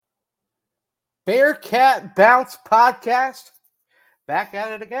Bearcat Bounce Podcast. Back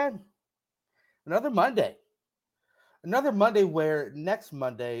at it again. Another Monday. Another Monday where next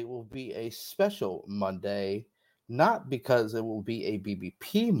Monday will be a special Monday. Not because it will be a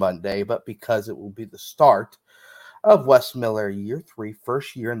BBP Monday, but because it will be the start of Wes Miller Year 3,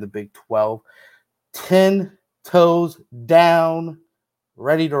 first year in the Big 12. 10 toes down,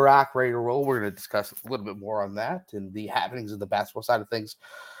 ready to rock, ready to roll. We're going to discuss a little bit more on that and the happenings of the basketball side of things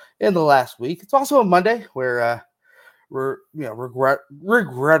in the last week. It's also a Monday where we're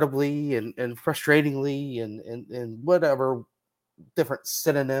regrettably and frustratingly and whatever different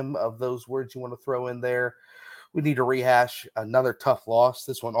synonym of those words you want to throw in there, we need to rehash another tough loss,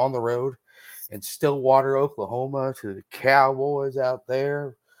 this one on the road in Stillwater, Oklahoma, to the Cowboys out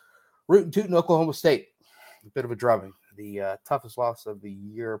there. Rootin' tootin' Oklahoma State. A bit of a drubbing. The toughest loss of the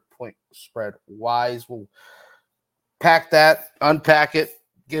year, point spread wise. We'll pack that, unpack it,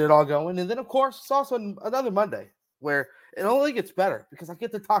 get it all going. And then, of course, it's also another Monday where it only gets better because I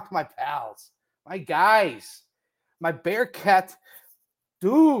get to talk to my pals, my guys, my Bearcat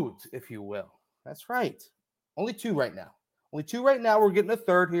dudes, if you will. That's right. Only two right now. We're getting a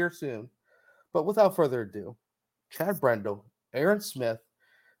third here soon. But without further ado, Chad Brendel, Aaron Smith,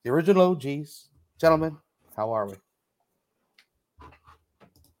 the original OGs. Gentlemen, how are we?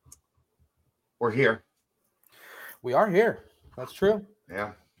 We're here. We are here. That's true.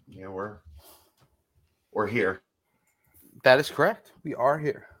 Yeah, we're here. That is correct. We are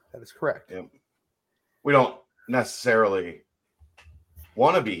here. That is correct. Yeah. We don't necessarily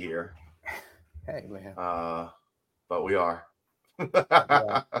want to be here. Hey, man. But we are.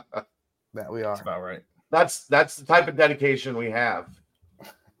 That we are. That's about right. That's the type of dedication we have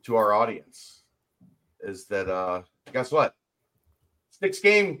to our audience. Is that guess what? Six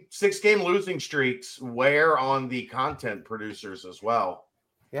game losing streaks wear on the content producers as well.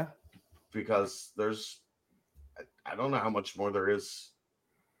 Yeah. Because I don't know how much more there is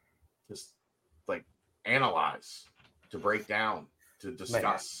just like analyze, to break down, to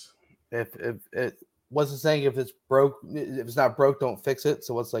discuss. Man, if it wasn't saying if it's not broke, don't fix it.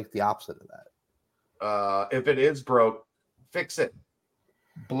 So what's like the opposite of that? If it is broke, fix it.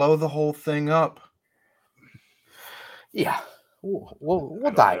 Blow the whole thing up. Yeah.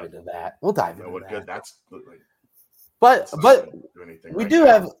 We'll dive into that. We'll dive into that. Good. But we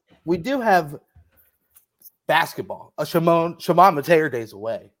right do have basketball. Shimon Mateo days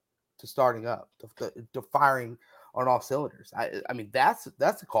away to starting up, to firing on all cylinders. I mean that's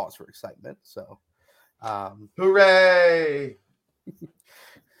a cause for excitement. So, hooray!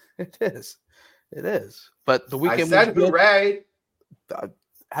 It is. But the weekend. I said hooray.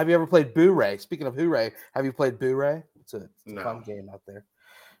 Have you ever played Boo-Ray? Speaking of hooray, have you played Boo-Ray? It's a fun game out there.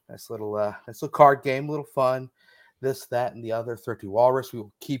 Nice little card game, little fun. This, that, and the other. 30 Walrus. We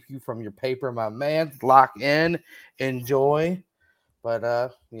will keep you from your paper, my man. Lock in, enjoy.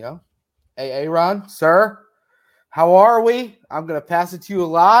 But hey, Aaron, sir, how are we? I'm gonna pass it to you a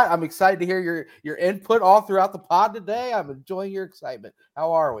lot. I'm excited to hear your input all throughout the pod today. I'm enjoying your excitement.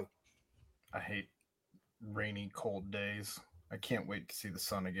 How are we? I hate rainy, cold days. I can't wait to see the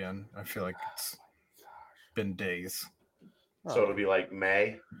sun again. I feel like it's been days. So it'll be like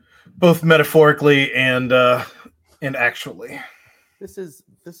May, both metaphorically and actually. This is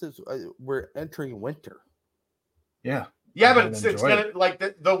we're entering winter. Yeah. Yeah, but it's gonna like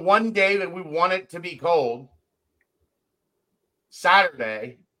the one day that we want it to be cold,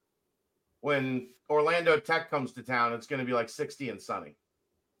 Saturday, when Orlando Tech comes to town, it's gonna be like 60 and sunny.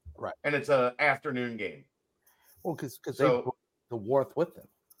 Right. And it's an afternoon game. Well, because they brought the warmth with them.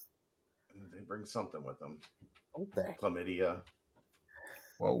 They bring something with them. Don't they? Chlamydia.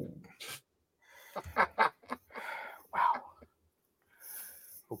 Whoa. Wow.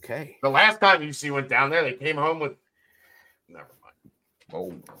 Okay. The last time UC went down there, they came home with. Never mind.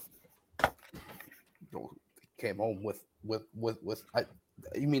 Oh. Came home with.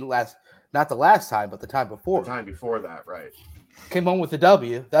 You mean not the last time, but the time before. The time before that, right? Came home with the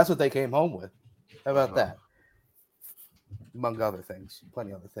W. That's what they came home with. How about that? Among other things,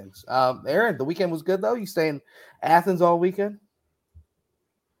 plenty of other things. Aaron, the weekend was good though. You stay in Athens all weekend?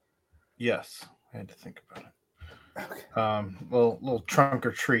 Yes, I had to think about it. Okay. Little trunk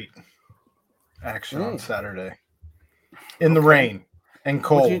or treat action on Saturday in the rain and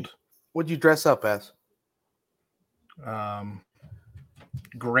cold. What'd you dress up as?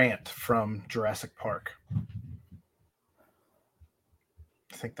 Grant from Jurassic Park.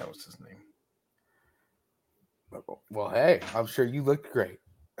 I think that was his name. Well, hey, I'm sure you looked great.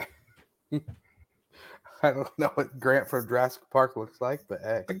 I don't know what Grant from Jurassic Park looks like, but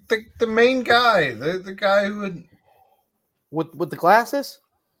hey. The main guy, the guy who would... With the glasses?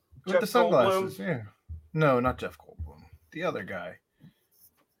 with the Jeff sunglasses. Goldblum? Yeah. No, not Jeff Goldblum. The other guy.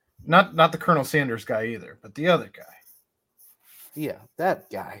 Not the Colonel Sanders guy either, but the other guy. Yeah, that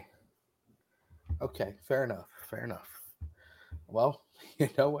guy. Okay, fair enough. Fair enough. Well, you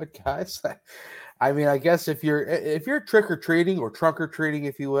know what, guys? I mean, I guess if you're trick or treating or trunk or treating,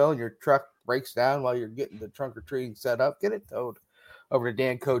 if you will, and your truck breaks down while you're getting the trunk or treating set up, get it towed over to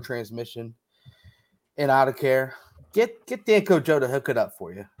Danco Transmission in Auto Care. Get Danco Joe to hook it up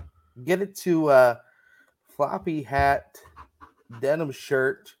for you. Get it to floppy hat, denim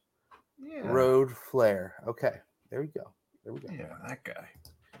shirt, road flare. Okay, there we go. There we go. Yeah, that guy.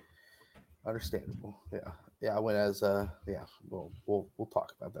 Understandable. Yeah. I went as yeah. We'll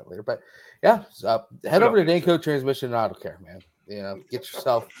talk about that later. But yeah, head over to Danco Transmission and Auto Care, man. You know, get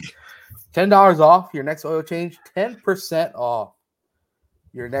yourself $10 off your next oil change, 10% off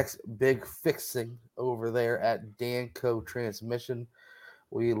your next big fixing over there at Danco Transmission.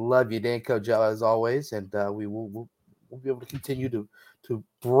 We love you, Danco Joe, as always, and we'll be able to continue to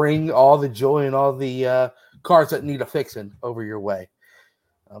bring all the joy and all the cars that need a fixing over your way.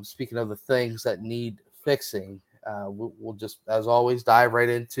 Speaking of the things that need fixing, we'll just, as always, dive right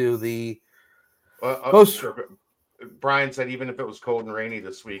into the most. Sure. Brian said even if it was cold and rainy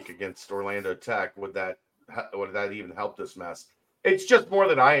this week against Orlando Tech, would that even help this mess? It's just more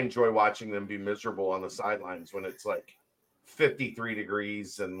that I enjoy watching them be miserable on the sidelines when it's like 53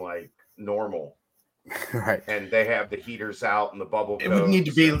 degrees and like normal, right? And they have the heaters out and the bubble. It would need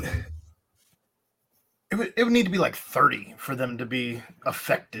to be. It would need to be like 30 for them to be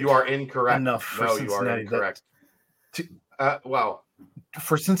effective. You are incorrect. Enough for Cincinnati. You are incorrect. Well,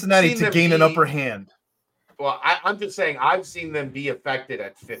 for Cincinnati to gain an upper hand. Well, I'm just saying I've seen them be affected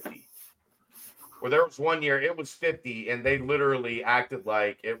at 50. Where there was one year it was 50 and they literally acted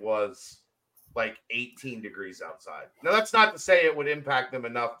like it was like 18 degrees outside. Now, that's not to say it would impact them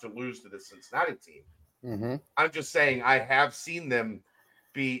enough to lose to the Cincinnati team. Mm-hmm. I'm just saying I have seen them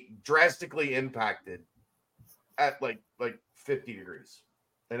be drastically impacted at like 50 degrees.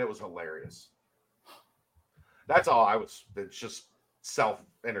 And it was hilarious. That's all I was. It's just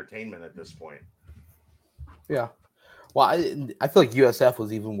self-entertainment at this point. Yeah. Well, I feel like USF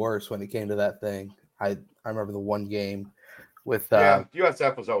was even worse when it came to that thing. I remember the one game with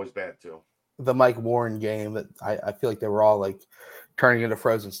USF was always bad too. The Mike Warren game that I feel like they were all like turning into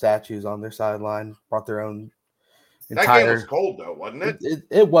frozen statues on their sideline. Brought their own entire. That game was cold though, wasn't it?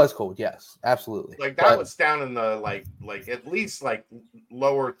 It was cold. Yes, absolutely. Like that was down in the like at least like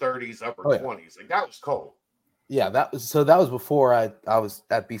lower 30s, upper 20s. Like that was cold. Yeah, that was before I was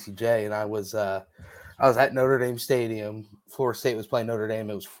at BCJ and I was at Notre Dame Stadium. Florida State was playing Notre Dame.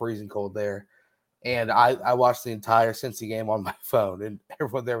 It was freezing cold there. And I watched the entire Cincy game on my phone. And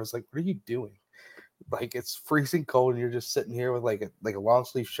everyone there was like, what are you doing? Like, it's freezing cold and you're just sitting here with like a long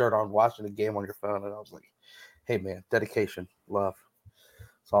sleeve shirt on watching a game on your phone. And I was like, hey, man, dedication, love.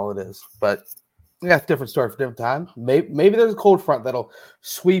 That's all it is. But yeah, different story for different time. Maybe there's a cold front that'll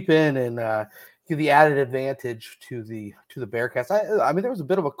sweep in and give the added advantage to the Bearcats. I mean, there was a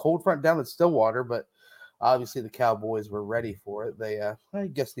bit of a cold front down in Stillwater, but obviously the Cowboys were ready for it. They, I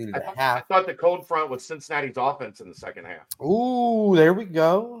guess, needed a half. I thought the cold front was Cincinnati's offense in the second half. Ooh, there we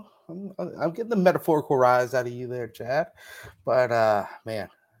go. I'm getting the metaphorical rise out of you there, Chad. But, man,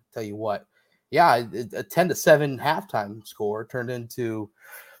 tell you what. Yeah, a 10-7 halftime score turned into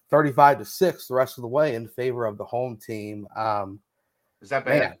 35-6 the rest of the way in favor of the home team. Is that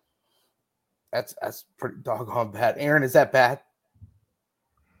bad? Man, that's pretty doggone bad. Aaron, is that bad?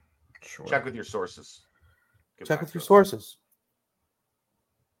 Sure. Check with your sources. Check with your sources.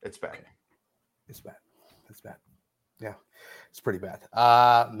 It's bad. Okay. It's bad. It's bad. Yeah, it's pretty bad.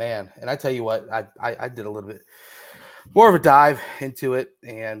 Man, and I tell you what, I did a little bit more of a dive into it,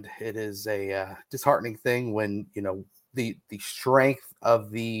 and it is a disheartening thing when the strength of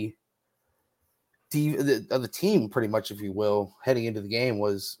the team, pretty much, if you will, heading into the game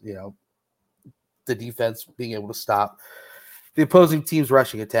was the defense being able to stop the opposing team's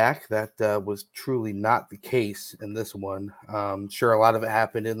rushing attack. That was truly not the case in this one. Sure, a lot of it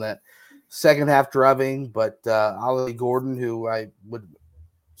happened in that second half drubbing, but Ollie Gordon, who I would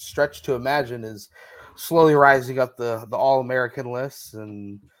stretch to imagine is slowly rising up the All-American lists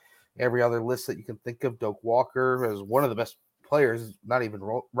and every other list that you can think of. Doak Walker is one of the best players, not even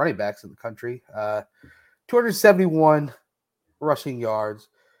running backs in the country. 271 rushing yards,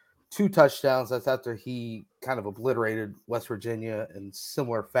 2 touchdowns. That's after he kind of obliterated West Virginia in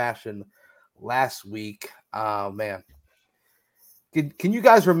similar fashion last week. Man, can you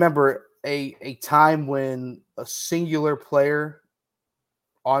guys remember a time when a singular player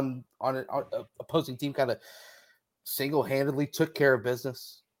on an opposing team kind of single-handedly took care of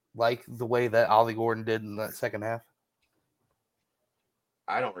business? like the way that Ollie Gordon did in that second half?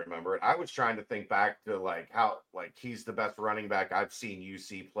 I don't remember it. I was trying to think back to like how like he's the best running back I've seen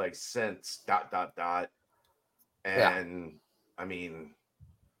UC play since ... Yeah. And I mean,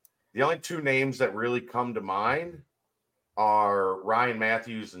 the only two names that really come to mind are Ryan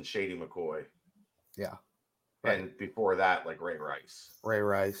Matthews and Shady McCoy. Yeah. Right. And before that, like Ray Rice.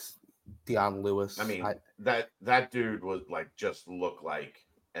 Deion Lewis. I mean, that dude was like just looked like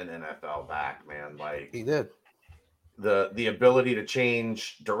an NFL back, man. Like he did. The ability to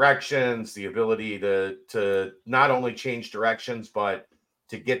change directions, the ability to not only change directions, but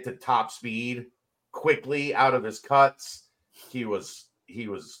to get to top speed quickly out of his cuts. He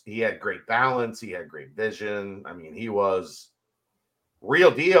had great balance. He had great vision. I mean, he was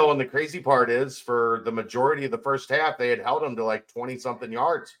real deal. And the crazy part is, for the majority of the first half, they had held him to like 20 something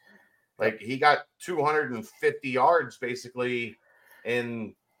yards. Like he got 250 yards basically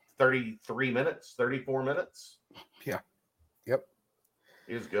in 33 minutes, 34 minutes. Yeah. Yep.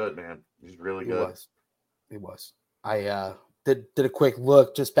 He was good, man. He's really He good. He was. I did a quick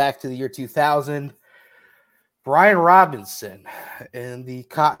look just back to the year 2000. Brian Robinson in the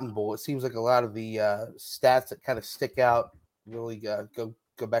Cotton Bowl. It seems like a lot of the stats that kind of stick out really go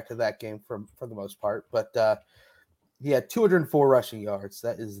back to that game for the most part. But he had 204 rushing yards.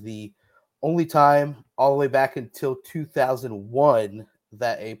 That is the only time all the way back until 2001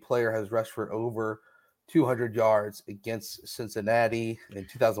 that a player has rushed for over 200 yards against Cincinnati. In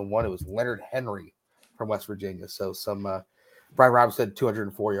 2001, it was Leonard Henry from West Virginia. So Brian Robinson,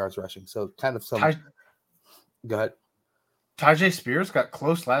 204 yards rushing. So kind of some. Go ahead. Tajay Spears got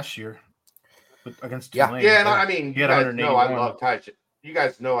close last year against Tulane. Yeah, and I mean, you guys know I love Tajay. You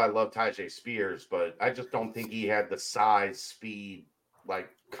guys know I love Tajay Spears, but I just don't think he had the size, speed, like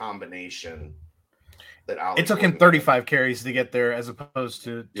combination that It took him 35 carries to get there as opposed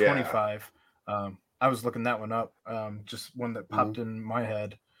to 25. Yeah. I was looking that one up, just one that popped in my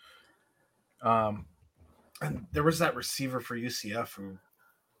head. And there was that receiver for UCF who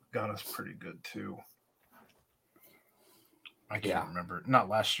got us pretty good too. I can't remember. Not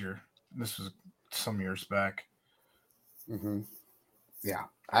last year. This was some years back. Mm-hmm. Yeah.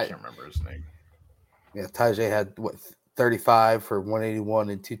 I can't remember his name. Yeah, Tajay had 35 for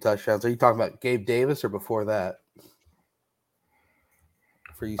 181 and 2 touchdowns. Are you talking about Gabe Davis or before that?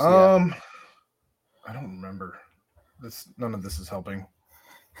 For UCF? I don't remember. None of this is helping.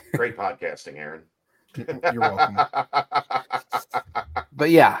 Great podcasting, Aaron. You're welcome. But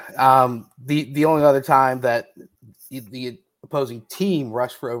yeah, the only other time that the opposing team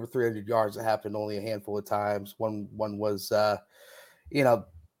rushed for over 300 yards, it happened only a handful of times. One was, that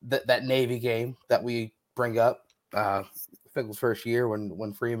Navy game that we bring up, Fickle's first year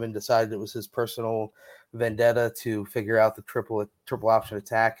when Freeman decided it was his personal vendetta to figure out the triple option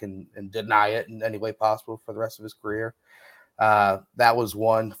attack and deny it in any way possible for the rest of his career. That was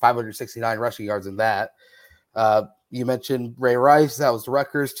 569 rushing yards in that. You mentioned Ray Rice. That was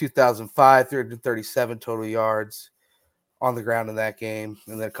Rutgers, 2005, 337 total yards on the ground in that game,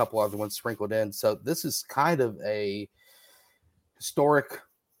 and then a couple other ones sprinkled in. So this is kind of a historic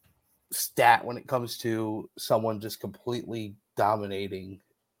stat when it comes to someone just completely dominating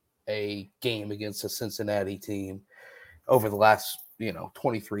a game against a Cincinnati team over the last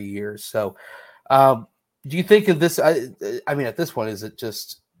 23 years. So do you think of this? I mean, at this point, is it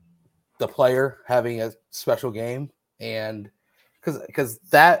just the player having a special game? And because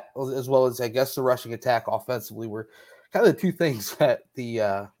that, as well as I guess the rushing attack offensively, were kind of the two things that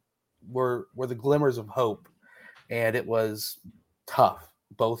were the glimmers of hope, and it was tough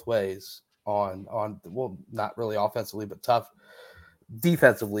both ways on well, not really offensively, but tough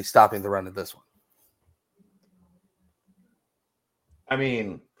defensively stopping the run of this one. I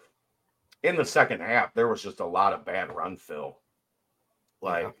mean, in the second half, there was just a lot of bad run fill.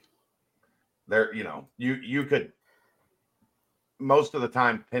 Like there, you could most of the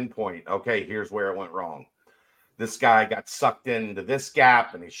time pinpoint, okay, here's where it went wrong. This guy got sucked into this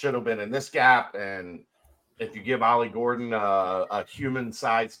gap and he should have been in this gap. And if you give Ollie Gordon a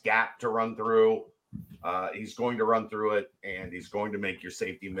human-sized gap to run through, he's going to run through it, and he's going to make your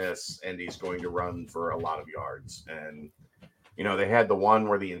safety miss, and he's going to run for a lot of yards. And, they had the one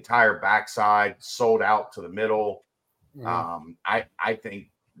where the entire backside sold out to the middle. Mm-hmm. I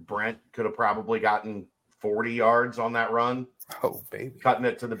think Brent could have probably gotten 40 yards on that run. Oh, baby. Cutting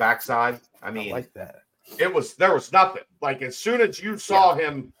it to the backside. I mean, I like that. There was nothing. Like, as soon as you saw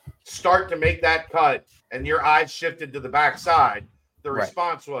him start to make that cut and your eyes shifted to the backside, the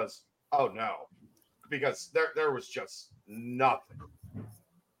response was, oh no, because there was just nothing.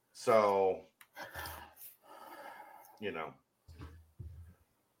 So,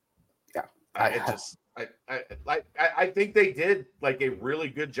 I think they did like a really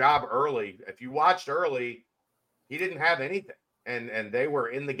good job early. If you watched early, he didn't have anything, and they were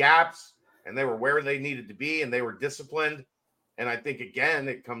in the gaps, and they were where they needed to be, and they were disciplined. And I think again,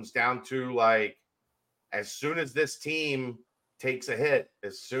 it comes down to like, as soon as this team takes a hit,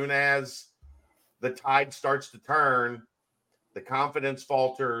 as soon as the tide starts to turn, the confidence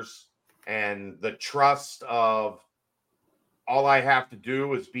falters, and the trust of all I have to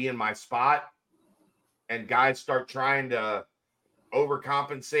do is be in my spot, and guys start trying to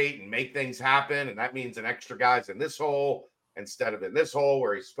overcompensate and make things happen. And that means an extra guy's in this hole instead of in this hole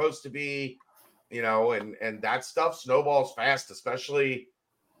where he's supposed to be, and that stuff snowballs fast, especially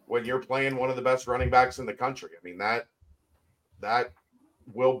when you're playing one of the best running backs in the country. I mean, that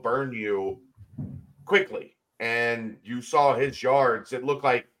will burn you quickly. And you saw his yards. It looked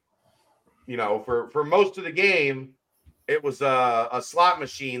like, for most of the game, it was a slot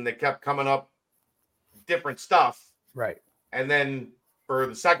machine that kept coming up different stuff. Right. And then for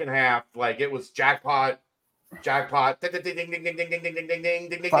the second half, like it was jackpot. Slot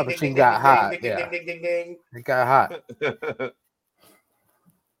machine got hot. Yeah. It got hot.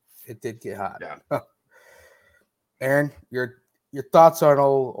 It did get hot. Yeah. Aaron, your thoughts on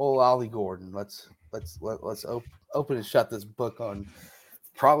old Ollie Gordon? Let's open and shut this book on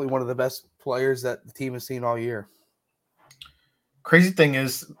probably one of the best players that the team has seen all year. Crazy thing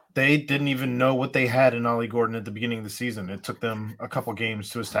is, they didn't even know what they had in Ollie Gordon at the beginning of the season. It took them a couple games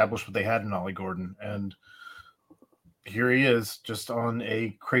to establish what they had in Ollie Gordon. And here he is, just on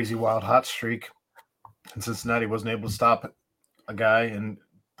a crazy, wild, hot streak. And Cincinnati wasn't able to stop a guy, and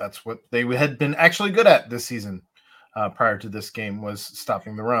that's what they had been actually good at this season prior to this game, was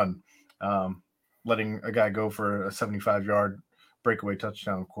stopping the run. Letting a guy go for a 75-yard breakaway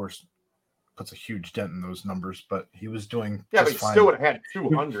touchdown, of course, puts a huge dent in those numbers, but he was doing but he fine. Still would have had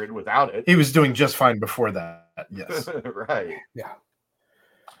 200 without it. He was doing just fine before that. Yes. Right.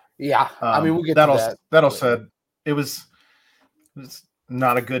 Yeah. I mean, we'll get that to all, that. That all said, it was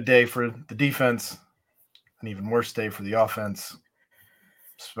not a good day for the defense, an even worse day for the offense.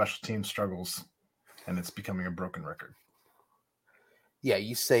 Special team struggles, and it's becoming a broken record. Yeah,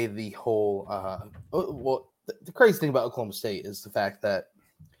 you say the whole the crazy thing about Oklahoma State is the fact that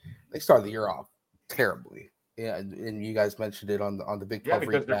they started the year off terribly. Yeah, and you guys mentioned it on the Big 12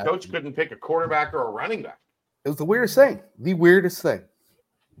 because their coach couldn't pick a quarterback or a running back. It was the weirdest thing.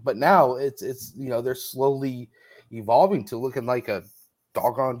 But now it's they're slowly evolving to looking like a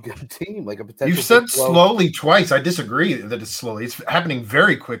doggone good team, like a potential. You've said slowly twice. I disagree that it's slowly. It's happening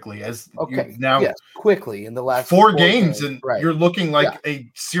very quickly. Quickly in the last 4 games, and right. You're looking like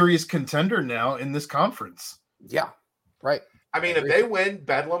a serious contender now in this conference. Yeah, right. I mean, if they win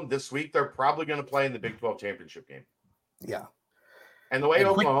Bedlam this week, they're probably going to play in the Big 12 championship game. Yeah, and the way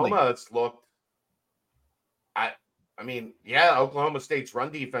Oklahoma has looked, I mean, Oklahoma State's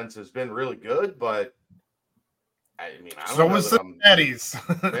run defense has been really good, but I don't know Cincinnati's.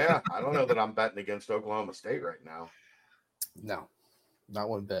 I don't know that I'm betting against Oklahoma State right now. No, not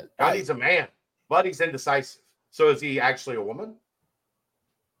one bit. Buddy's a man, but he's indecisive. So is he actually a woman?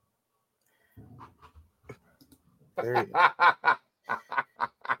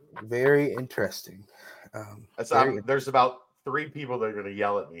 Very interesting. There's about 3 people that are going to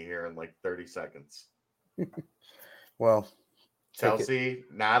yell at me here in like 30 seconds. Well, Chelsea,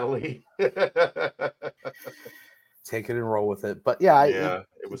 Natalie. Take it and roll with it. But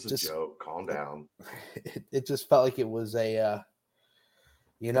it was a joke. Calm down. It just felt like it was a,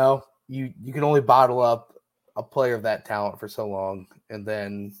 you can only bottle up a player of that talent for so long, and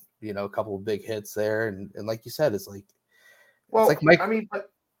then a couple of big hits there, and like you said, it's like, but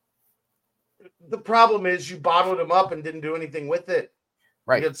the problem is you bottled him up and didn't do anything with it.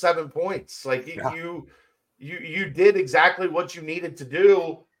 Right, you had 7 points. Like you did exactly what you needed to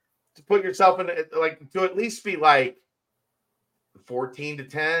do to put yourself in, like, to at least be like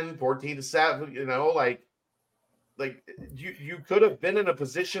 14-10, 14-7, like you could have been in a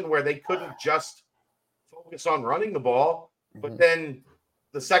position where they couldn't just focus on running the ball. But then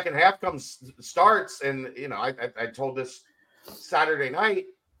the second half starts, and I told this Saturday night,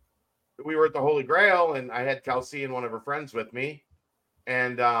 we were at the Holy Grail, and I had Kelsey and one of her friends with me,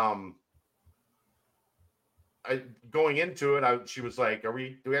 and going into it, she was like, do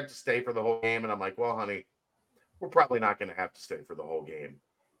we have to stay for the whole game? And I'm like, well, honey, we're probably not going to have to stay for the whole game.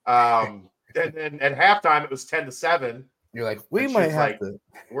 And then at halftime, it was 10-7. You're like, we might have to.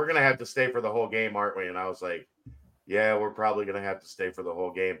 We're going to have to stay for the whole game, aren't we? And I was like, yeah, we're probably going to have to stay for the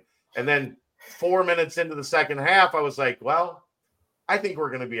whole game. And then 4 minutes into the second half, I was like, well, I think we're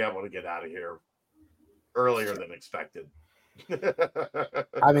going to be able to get out of here earlier than expected.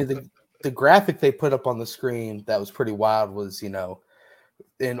 I mean, the graphic they put up on the screen that was pretty wild was, in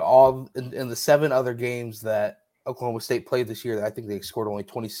the 7 other games that Oklahoma State played this year, I think they scored only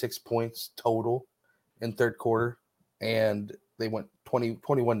 26 points total in third quarter, and they went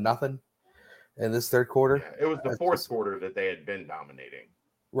 21-0 in this third quarter. Yeah, it was the fourth quarter that they had been dominating.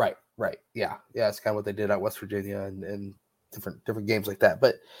 Right. Yeah, that's kind of what they did at West Virginia and different games like that.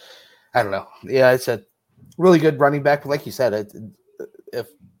 But I don't know. Yeah, it's a really good running back. But like you said, if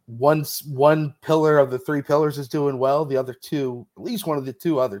one pillar of the 3 pillars is doing well, the other 2, at least one of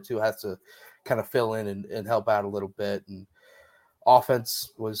the other two has to kind of fill in and help out a little bit. And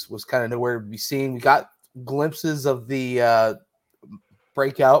offense was kind of nowhere to be seen. We got glimpses of the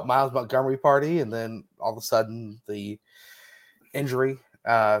breakout Miles Montgomery party, and then all of a sudden the injury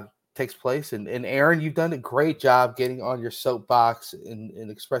takes place. And Aaron, you've done a great job getting on your soapbox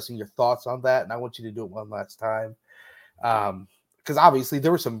and expressing your thoughts on that. And I want you to do it one last time. Because obviously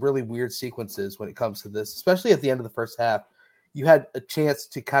there were some really weird sequences when it comes to this, especially at the end of the first half. You had a chance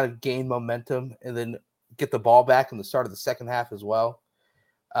to kind of gain momentum and then get the ball back in the start of the second half as well,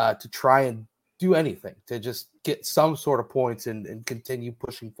 to try and do anything to just get some sort of points and continue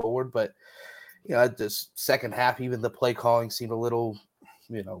pushing forward. But, this second half, even the play calling seemed a little,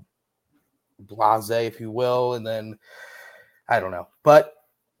 blasé, if you will. And then, I don't know. But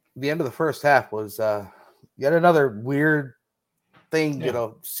the end of the first half was yet another weird thing,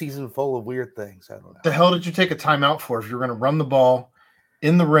 season full of weird things. I don't know. The hell did you take a timeout for if you're going to run the ball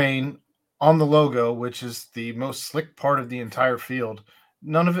in the rain on the logo, which is the most slick part of the entire field?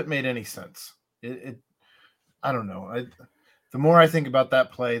 None of it made any sense. I don't know. The more I think about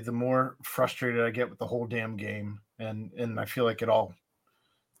that play, the more frustrated I get with the whole damn game. And I feel like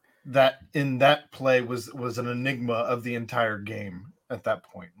that in that play was an enigma of the entire game at that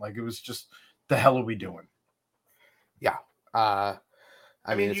point. Like, it was just, the hell are we doing? Yeah. I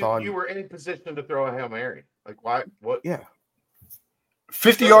mean, it's on. You were in position to throw a Hail Mary. Like, why? What? Yeah.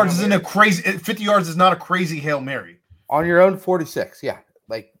 50 yards isn't 50 yards is not a crazy Hail Mary. On your own 46. Yeah.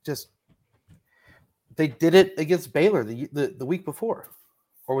 Like, just, they did it against Baylor the week before,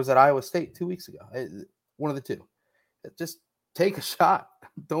 or was it Iowa State 2 weeks ago? One of the two. Just take a shot.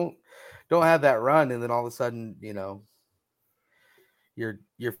 Don't have that run, and then all of a sudden,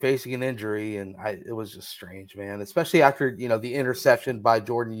 you're facing an injury, and it was just strange, man. Especially after the interception by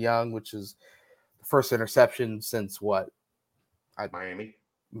Jordan Young, which is the first interception since what?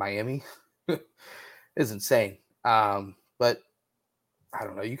 Miami is insane. But I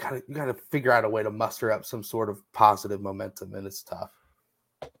don't know. You gotta figure out a way to muster up some sort of positive momentum, and it's tough.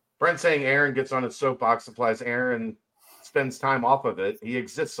 Brent saying Aaron gets on his soapbox, applies. Aaron spends time off of it. He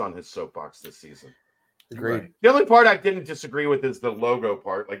exists on his soapbox this season. Agreed. Right. The only part I didn't disagree with is the logo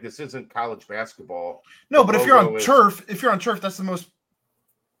part. Like, this isn't college basketball. No, but if you're on turf, that's the most.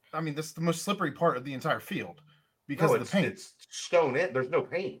 I mean, that's the most slippery part of the entire field because of the paint. It's stone in. There's no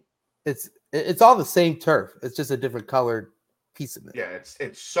paint. It's all the same turf. It's just a different colored piece of it. Yeah,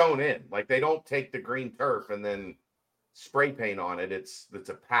 it's sewn in. Like, they don't take the green turf and then spray paint on it. It's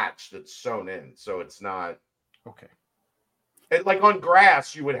a patch that's sewn in, so it's not okay. Like on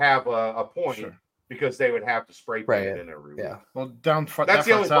grass, you would have a point. Sure. Because they would have to spray paint it in every week. Yeah. Well, down front, that's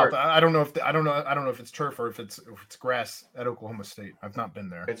the only south, part. I don't know if it's turf or if it's grass at Oklahoma State. I've not been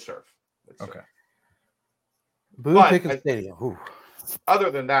there. It's turf. Okay. Boone Pickens Stadium. Ooh.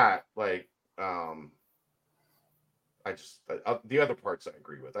 Other than that, like, I just the other parts I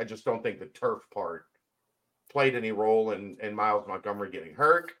agree with. I just don't think the turf part played any role in Miles Montgomery getting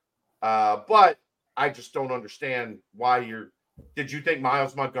hurt. But I just don't understand why Did you think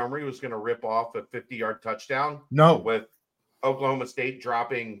Miles Montgomery was going to rip off a 50-yard touchdown? No. With Oklahoma State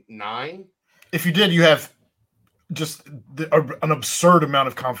dropping 9? If you did, you have just an absurd amount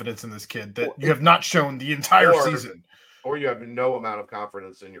of confidence in this kid that you have not shown the entire season. Or you have no amount of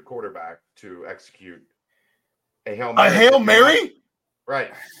confidence in your quarterback to execute a Hail Mary. A Hail Mary?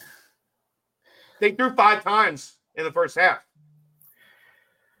 Right. They threw 5 times in the first half.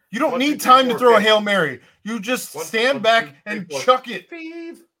 You don't need time to throw a Hail Mary. You just stand back and chuck it.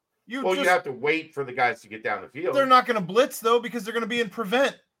 You have to wait for the guys to get down the field. They're not going to blitz, though, because they're going to be in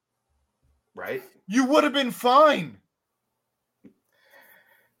prevent. Right. You would have been fine.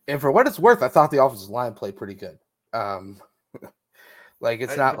 And for what it's worth, I thought the offensive line played pretty good. Like,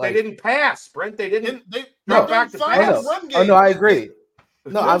 it's not like they didn't pass, Brent. They didn't. No, back to pass. Oh no, I agree.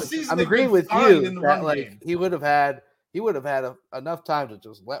 No, I'm agreeing with you that like he would have had enough time to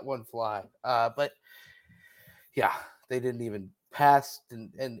just let one fly. But yeah, they didn't even pass,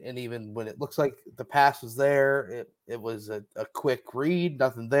 and even when it looks like the pass was there, it was a quick read,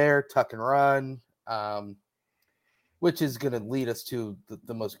 nothing there, tuck and run. which is going to lead us to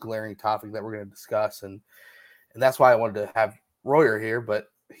the most glaring topic that we're going to discuss. And that's why I wanted to have Royer here, but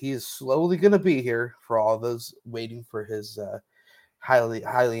he is slowly going to be here for all those waiting for his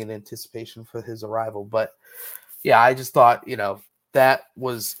highly in anticipation for his arrival. But yeah, I just thought, that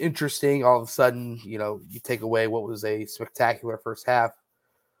was interesting. All of a sudden, you take away what was a spectacular first half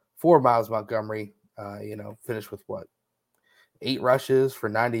for Miles Montgomery, finished with 8 rushes for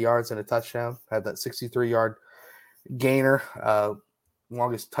 90 yards and a touchdown, had that 63-yard gainer,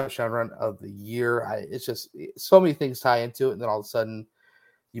 longest touchdown run of the year. It's just so many things tie into it. And then all of a sudden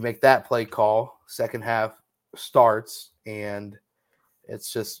you make that play call, second half starts, and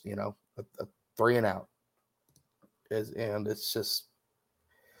it's just, a 3 and out. And it's just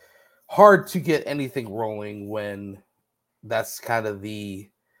hard to get anything rolling when that's kind of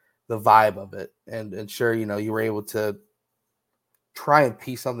the vibe of it. And sure, you were able to try and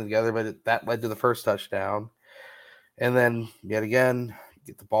piece something together, but that led to the first touchdown. And then yet again,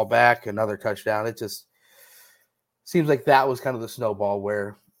 get the ball back, another touchdown. It just seems like that was kind of the snowball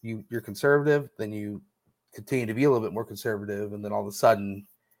where you're conservative, then you continue to be a little bit more conservative, and then all of a sudden,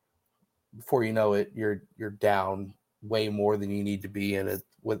 before you know it, you're down way more than you need to be in it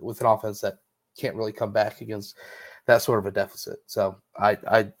with an offense that can't really come back against that sort of a deficit. So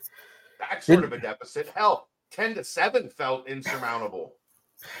that sort of a deficit. Hell, 10-7 felt insurmountable.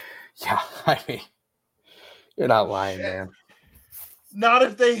 Yeah, I mean, you're not lying, man. Not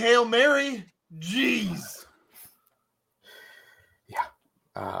if they Hail Mary. Jeez. Yeah.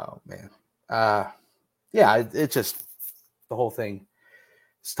 Oh, man. Yeah, it just, the whole thing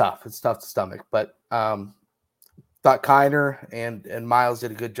is tough. It's tough to stomach. But thought Kiner and Miles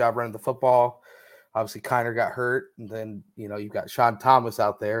did a good job running the football. Obviously, Kiner got hurt. And then, you've got Sean Thomas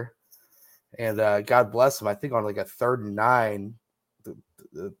out there. And God bless him. I think on like a 3rd and 9,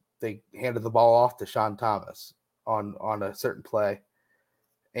 they handed the ball off to Sean Thomas on a certain play.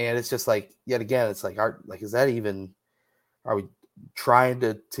 And it's just like, yet again, it's like, is that even, are we trying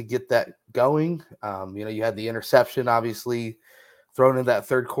to get that going? You had the interception, obviously, thrown in that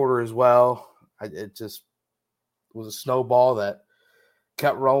third quarter as well. It just was a snowball that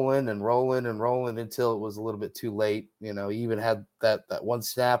kept rolling and rolling and rolling until it was a little bit too late. You even had that one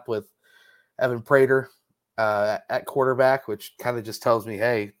snap with Evan Prater at quarterback, which kind of just tells me,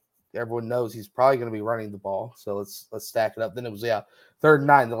 hey, everyone knows he's probably going to be running the ball. So let's stack it up. Then it was 3rd and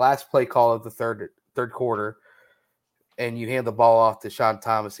 9, the last play call of the third quarter, and you hand the ball off to Sean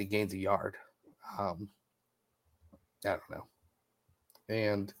Thomas. He gains a yard. I don't know,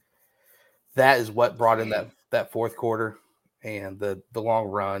 and that is what brought in that fourth quarter and the long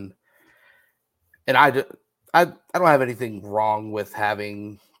run. And I don't have anything wrong with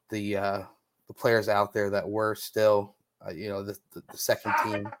having the players out there that were still, the second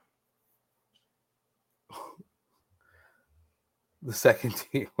team. The second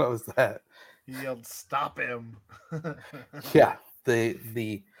team. What was that? He yelled, "Stop him!" Yeah,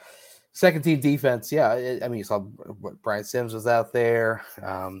 the second team defense. Yeah, you saw Brian Sims was out there.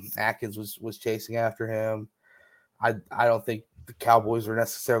 Atkins was chasing after him. I don't think the Cowboys were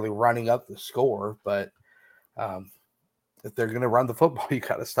necessarily running up the score, but if they're going to run the football, you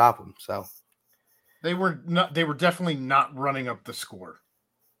got to stop them. So they were not. They were definitely not running up the score.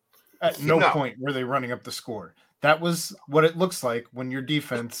 At no point were they running up the score. That was what it looks like when your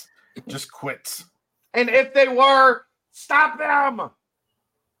defense just quits. And if they were, stop them.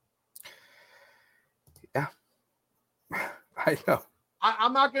 Yeah, I know.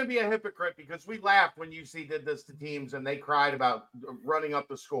 I'm not going to be a hypocrite because we laughed when UC did this to teams and they cried about running up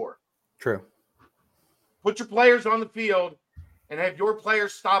the score. True. Put your players on the field and have your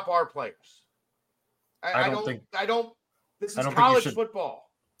players stop our players. I don't. This is college football.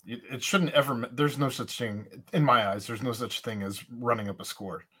 It shouldn't ever. There's no such thing in my eyes. There's no such thing as running up a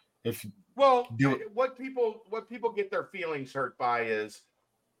score. What people get their feelings hurt by is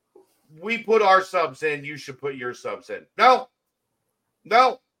we put our subs in. You should put your subs in. No.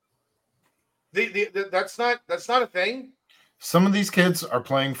 That's not a thing. Some of these kids are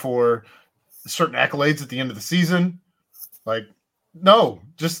playing for certain accolades at the end of the season. Like, no,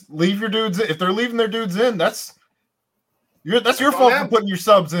 just leave your dudes. If they're leaving their dudes in, that's your fault for putting your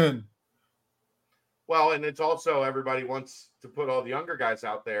subs in. Well, and it's also everybody wants to put all the younger guys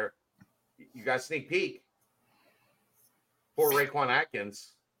out there. You got sneak peek for Raekwon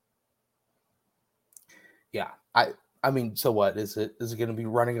Atkins. Yeah, I mean, so what is it? Is it going to be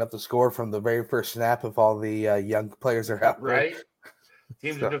running up the score from the very first snap if all the young players are out there? Right.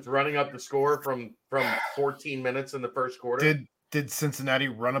 Teams are just running up the score from 14 minutes in the first quarter. Did Cincinnati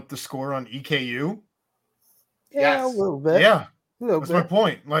run up the score on EKU? Yeah, yes. A little bit. Yeah, that's my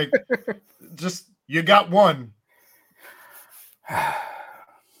point. Like, just you got one.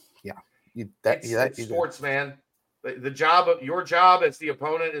 Yeah, It's sports, man. Your job as the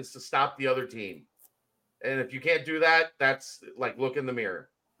opponent is to stop the other team. And if you can't do that, that's like look in the mirror.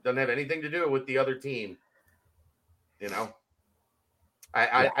 Doesn't have anything to do with the other team. You know,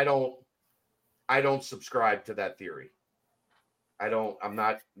 I don't subscribe to that theory. I'm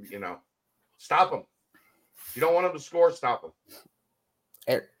not, stop them. If you don't want them to score, stop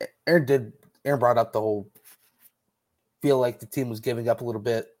them. Aaron brought up the whole feel like the team was giving up a little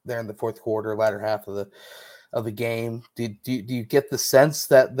bit there in the fourth quarter, latter half of the game. Do you get the sense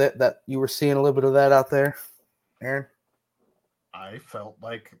that you were seeing a little bit of that out there, Aaron? I felt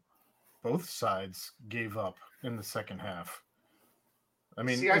like both sides gave up in the second half. I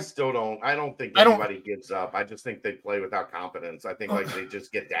mean, I don't think anybody gives up. I just think they play without confidence. I think like they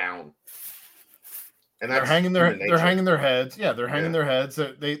just get down. And they're hanging their heads. Yeah, they're hanging their heads.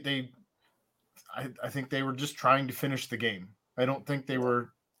 I think they were just trying to finish the game. I don't think they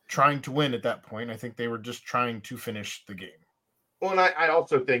were trying to win at that point. I think they were just trying to finish the game. Well, and I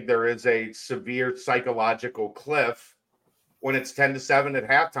also think there is a severe psychological cliff when it's 10-7 at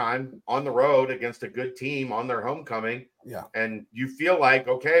halftime on the road against a good team on their homecoming. Yeah. And you feel like,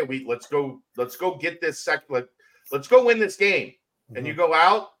 okay, let's go get this let's go win this game. Mm-hmm. And you go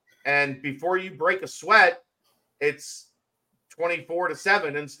out, and before you break a sweat, it's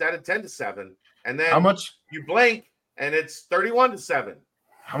 24-7 instead of 10-7. And then you blink and it's 31-7.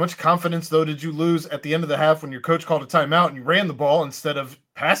 How much confidence though did you lose at the end of the half when your coach called a timeout and you ran the ball instead of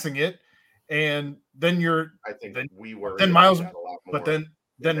passing it? And then we were. Then Miles, but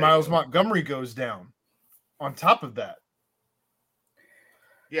then Miles Montgomery goes down on top of that.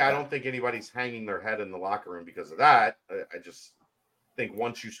 Yeah, I don't think anybody's hanging their head in the locker room because of that. I just think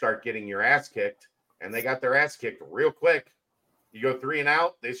once you start getting your ass kicked, and they got their ass kicked real quick, you go 3 and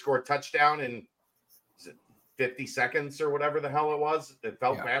out, they score a touchdown in 50 seconds or whatever the hell it was. It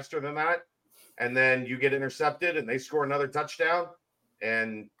felt faster than that. And then you get intercepted and they score another touchdown.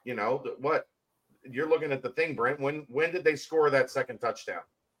 And what you're looking at the thing, Brent. When did they score that second touchdown?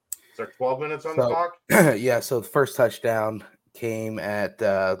 Is there 12 minutes on the clock? Yeah. So the first touchdown came at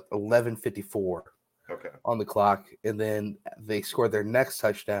 11:54. Okay. On the clock, and then they scored their next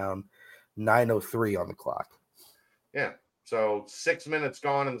touchdown 9:03 on the clock. Yeah. So 6 minutes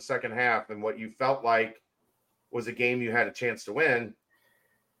gone in the second half, and what you felt like was a game you had a chance to win.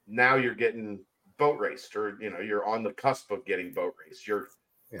 Now you're getting boat raced, or you're on the cusp of getting boat raced. You're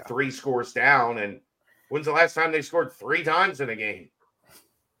 3 scores down, and when's the last time they scored 3 times in a game?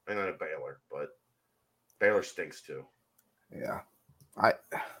 I know Baylor, but Baylor stinks too. Yeah, I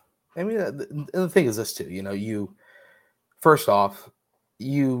mean the thing is this too. You first off,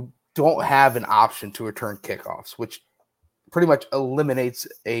 you don't have an option to return kickoffs, which pretty much eliminates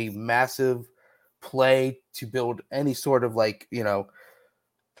a massive play to build any sort of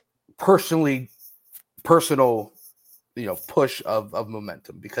personal push of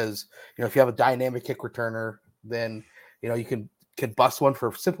momentum, because if you have a dynamic kick returner, then you can bust one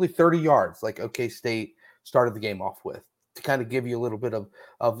for simply 30 yards like OK State started the game off with, to kind of give you a little bit of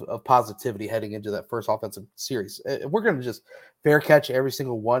positivity heading into that first offensive series. We're going to just fair catch every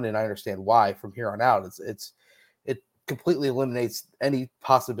single one, and I understand why from here on out. It completely eliminates any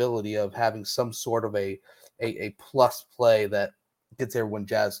possibility of having some sort of a plus play that gets everyone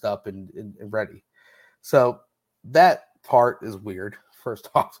jazzed up and ready. So that part is weird, first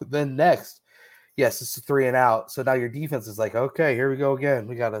off. Then next, yes, it's a 3 and out. So now your defense is like, okay, here we go again.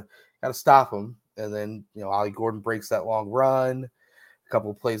 We gotta stop them. And then Ollie Gordon breaks that long run. A couple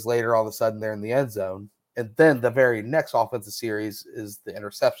of plays later, all of a sudden they're in the end zone. And then the very next offensive series is the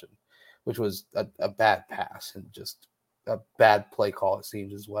interception, which was a bad pass and just a bad play call, it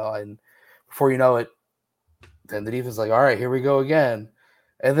seems, as well. And before you know it, then the defense is like, all right, here we go again.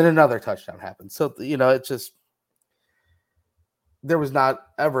 And then another touchdown happens. So, it just – there was not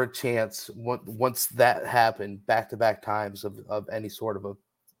ever a chance once that happened back-to-back times of any sort of a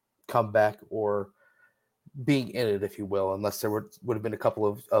comeback or being in it, if you will, unless there would have been a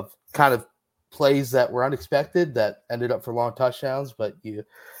couple of kind of plays that were unexpected that ended up for long touchdowns, but you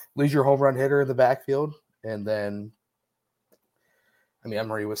lose your home run hitter in the backfield. And then,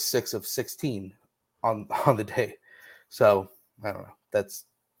 Emory was 6 of 16 on the day. So I don't know. That's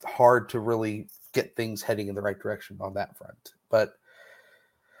hard to really get things heading in the right direction on that front, but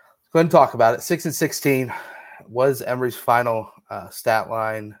go ahead and talk about it. 6 and 16 was Emory's final stat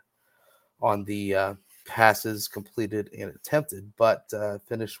line on the passes completed and attempted, but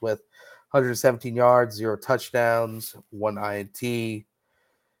finished with 117 yards, 0 touchdowns, 1 INT,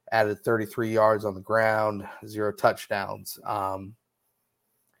 added 33 yards on the ground, 0 touchdowns.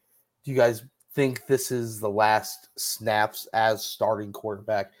 Do you guys think this is the last snaps as starting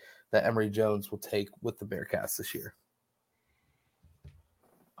quarterback that Emory Jones will take with the Bearcats this year.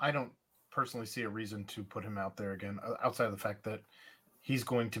 I don't personally see a reason to put him out there again, outside of the fact that he's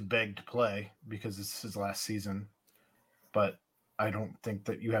going to beg to play because this is his last season. But I don't think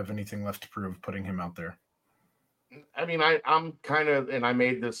that you have anything left to prove putting him out there. I mean, I'm kind of, and I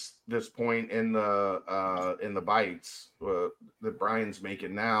made this point in the bites that Brian's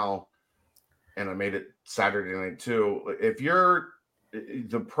making now, and I made it Saturday night too.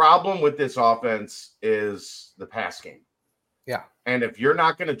 The problem with this offense is the pass game. Yeah. And if you're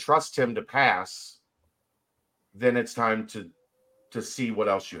not going to trust him to pass, then it's time to see what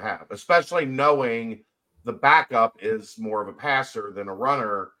else you have, especially knowing the backup is more of a passer than a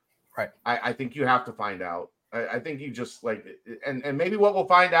runner. Right. I think you have to find out. I think you just and maybe what we'll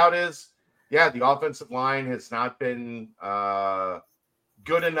find out is, the offensive line has not been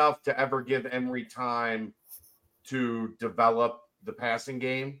good enough to ever give Emory time to develop the passing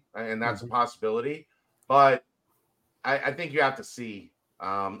game, and that's a possibility. But I think you have to see.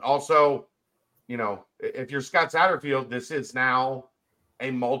 Also, if you're Scott Satterfield, this is now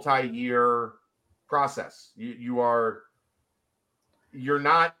a multi-year process. You're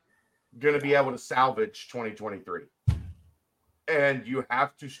not going to be able to salvage 2023. And you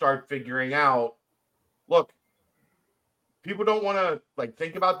have to start figuring out, look, people don't want to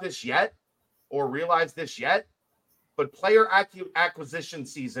think about this yet or realize this yet, but player acquisition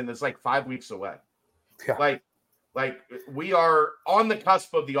season is 5 weeks away. Yeah. We are on the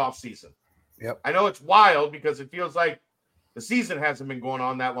cusp of the off season. Yep. I know it's wild because it feels like the season hasn't been going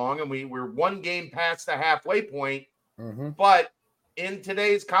on that long and we're one game past the halfway point, but in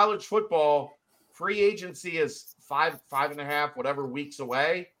today's college football, free agency is 5.5, whatever weeks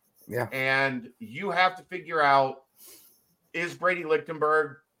away. Yeah. And you have to figure out, is Brady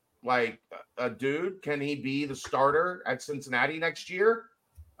Lichtenberg a dude? Can he be the starter at Cincinnati next year?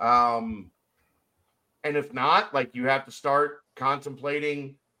 And if not, you have to start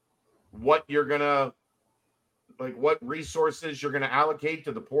contemplating what you're going to, what resources you're going to allocate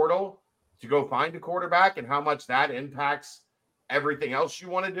to the portal to go find a quarterback and how much that impacts everything else you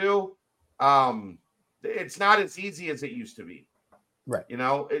want to do. It's not as easy as it used to be. Right.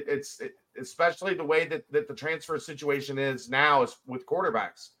 It's especially the way that the transfer situation is now is with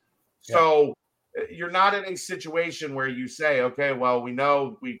quarterbacks. Yeah. So you're not in a situation where you say, okay, well, we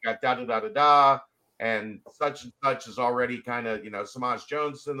know we've got da-da-da-da-da, and such is already kind of, Samaj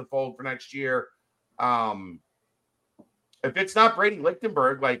Jones in the fold for next year. If it's not Brady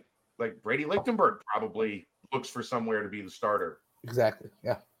Lichtenberg, like Brady Lichtenberg probably looks for somewhere to be the starter. Exactly.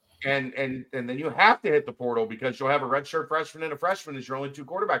 Yeah. And then you have to hit the portal because you'll have a redshirt freshman and a freshman as your only two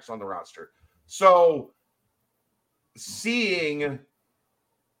quarterbacks on the roster. So seeing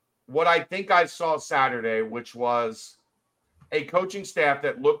what I think I saw Saturday, which was a coaching staff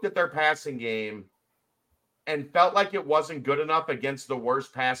that looked at their passing game and felt like it wasn't good enough against the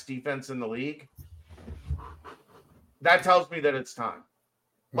worst pass defense in the league, that tells me that it's time.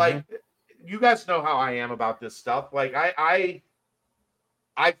 You guys know how I am about this stuff.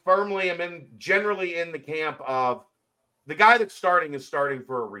 I firmly am generally in the camp of the guy that's starting is starting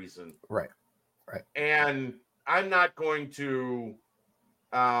for a reason. Right. And I'm not going to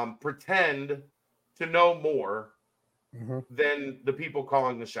pretend to know more than the people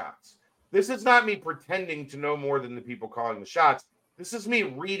calling the shots. This is not me pretending to know more than the people calling the shots. This is me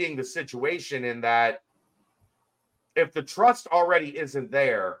reading the situation in that if the trust already isn't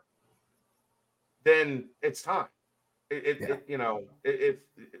there, then it's time.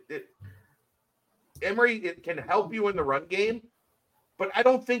 Emory can help you in the run game, but I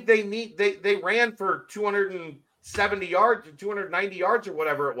don't think they ran for 270 yards or 290 yards or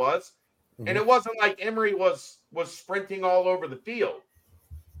whatever it was. And it wasn't like Emory was sprinting all over the field.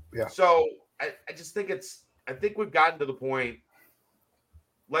 Yeah. So I just think I think we've gotten to the point.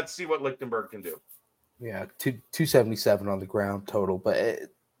 Let's see what Lichtenberg can do. Yeah. 277 on the ground total, but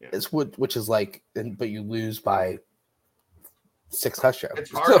it's which is but you lose by 6 touchdowns.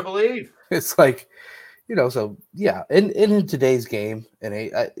 It's hard to believe. It's so yeah. And in today's game,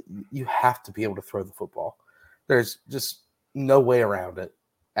 you have to be able to throw the football. There's just no way around it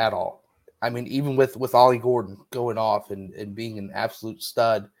at all. I mean, even with Ollie Gordon going off and being an absolute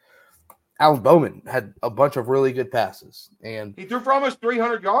stud, Alan Bowman had a bunch of really good passes, and he threw for almost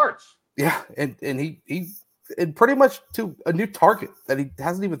 300 yards. Yeah, and he pretty much to a new target that he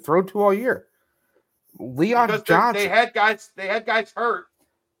hasn't even thrown to all year. Leon because Johnson. They had guys hurt.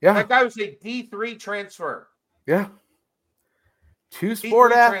 Yeah, that guy was a D3 transfer. Yeah, 2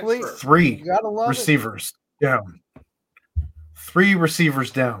 sport athletes, transfer. 3 receivers down. 3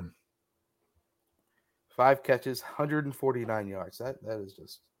 receivers down. 5 catches, 149 yards. That is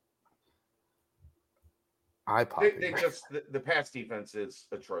just eye popping. They just the pass defense is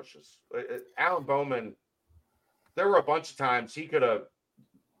atrocious. Alan Bowman, there were a bunch of times he could have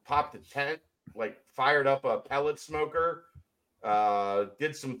popped a tent, like fired up a pellet smoker,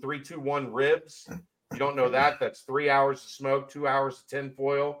 did some 3-2-1 ribs. You don't know that. That's 3 hours of smoke, 2 hours of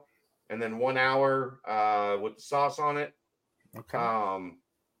tinfoil, and then 1 hour with the sauce on it. Okay.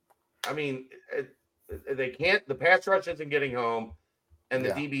 I mean, they can't. The pass rush isn't getting home, and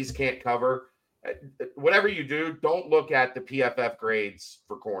the DBs can't cover. Whatever you do, don't look at the PFF grades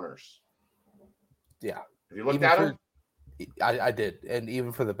for corners. Yeah. Have you looked at them? I did, and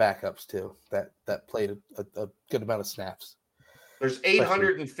even for the backups too. That played a good amount of snaps. There's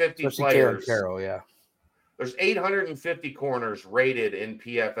 850 especially players. Carroll, yeah. There's 850 corners rated in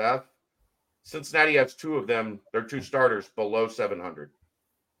PFF. Cincinnati has 2 of them. They're 2 starters below 700.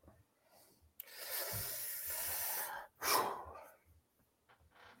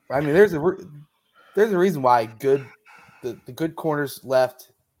 I mean, there's a reason why the good corners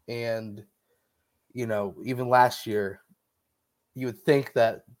left, and even last year, you would think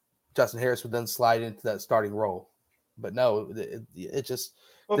that Justin Harris would then slide into that starting role, but no, it just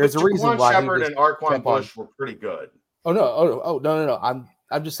there's a reason why Shepard and Arquan Bush were pretty good. Oh no!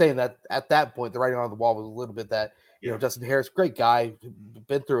 I'm just saying that at that point, the writing on the wall was a little bit that Justin Harris, great guy,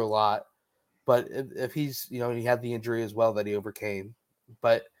 been through a lot, but if he's he had the injury as well that he overcame,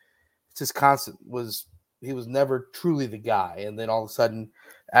 but it's just constant he was never truly the guy, and then all of a sudden,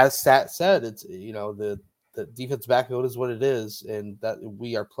 as Stat said, it's the defense backfield is what it is, and that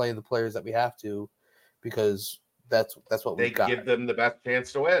we are playing the players that we have to because that's what they give them the best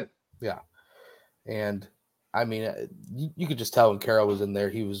chance to win. Yeah, and I mean, you could just tell when Carroll was in there,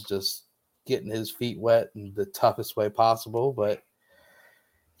 he was just getting his feet wet in the toughest way possible. But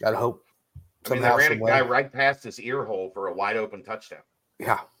gotta hope somehow. They ran a guy right past his ear hole for a wide open touchdown.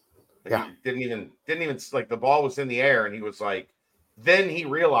 Yeah, He didn't even like the ball was in the air, and he was like. Then he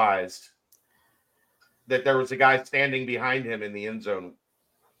realized that there was a guy standing behind him in the end zone,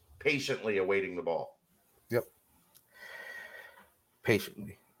 patiently awaiting the ball. Yep,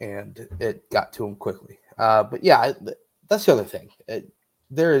 patiently, and it got to him quickly. But yeah, that's the other thing.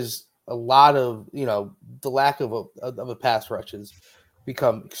 There is a lot of the lack of a pass rush has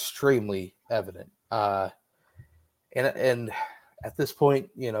become extremely evident. And at this point,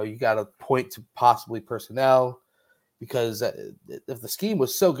 you got to point to possibly personnel. Because if the scheme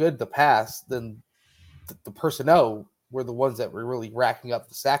was so good in the past, then the personnel were the ones that were really racking up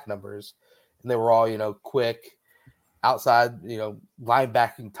the sack numbers, and they were all quick, outside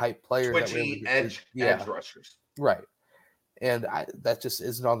linebacking type players, twitchy edge rushers, right? And that just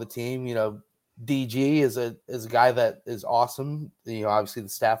isn't on the team. DG is a guy that is awesome. Obviously the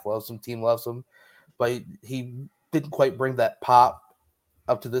staff loves him, team loves him, but he didn't quite bring that pop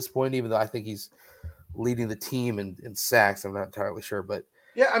up to this point. Even though I think he's leading the team in sacks. I'm not entirely sure, but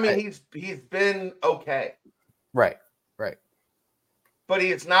yeah, I mean, he's been okay. Right. But he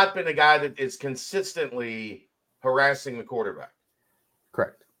has not been a guy that is consistently harassing the quarterback.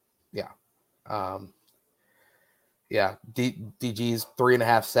 Correct. Yeah. DG's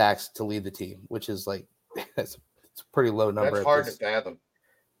 3.5 sacks to lead the team, which is like, it's a pretty low number. That's hard to fathom.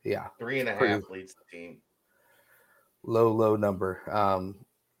 Yeah. 3.5 leads the team. Low number.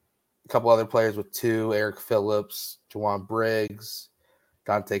 A couple other players with 2, Eric Phillips, Jawan Briggs,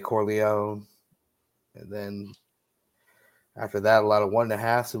 Dante Corleone. And then after that, a lot of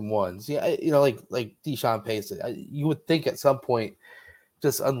 1.5s and 1s. Yeah, like Deshaun Pace. You would think at some point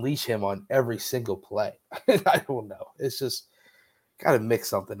just unleash him on every single play. I don't know. It's just got to mix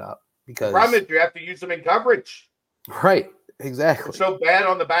something up. Because the problem is you have to use him in coverage. Right, exactly. It's so bad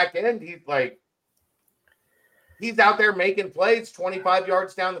on the back end. He's out there making plays 25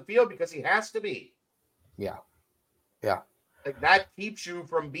 yards down the field because he has to be. Yeah. Like that keeps you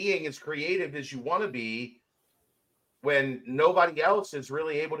from being as creative as you want to be when nobody else is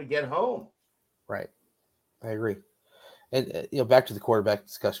really able to get home. Right. I agree. And, back to the quarterback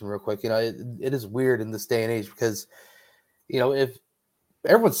discussion real quick, it is weird in this day and age because, if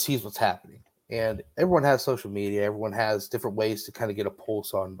everyone sees what's happening and everyone has social media, everyone has different ways to kind of get a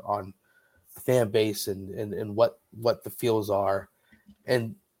pulse on the fan base and what the feels are.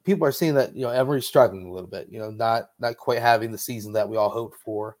 And people are seeing that, Emory's struggling a little bit, not quite having the season that we all hoped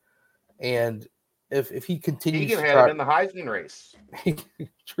for. And if he continues to had him in the Heisman race.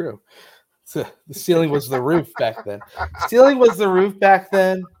 True. So the ceiling was the roof back then. Ceiling was the roof back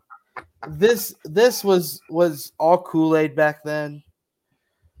then. This was all Kool-Aid back then.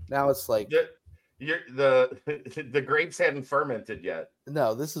 Now it's like The grapes hadn't fermented yet.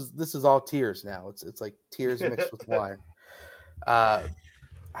 No, this is all tears now. It's like tears mixed with wine. I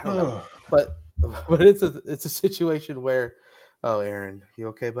don't know, but it's a situation where, oh, Aaron, you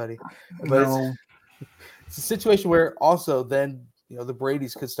okay, buddy? But No. it's a situation where also then the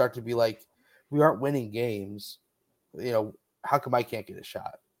Bradys could start to be like, we aren't winning games. How come I can't get a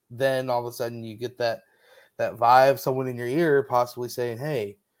shot? Then all of a sudden you get that vibe, someone in your ear possibly saying,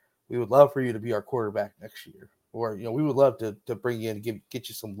 hey, we would love for you to be our quarterback next year. Or, we would love to bring you in and get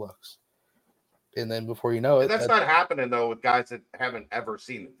you some looks. And then before you know it. That's not happening, though, with guys that haven't ever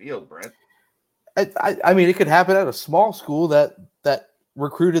seen the field, Brent. I mean, it could happen at a small school that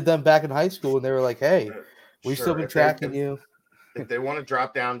recruited them back in high school, and they were like, hey, we've still been tracking you. If they want to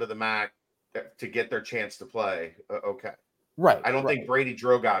drop down to the MAC to get their chance to play, okay. Right. I don't think Brady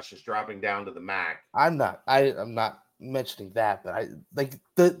Drogosh is dropping down to the MAC. I'm not mentioning that, but I like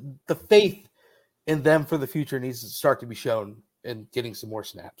the faith in them for the future needs to start to be shown in getting some more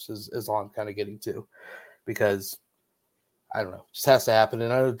snaps is all I'm kind of getting to, because I don't know, it just has to happen.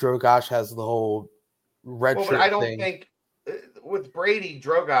 And I know Drogosh has the whole red shirt but I don't thing. think with Brady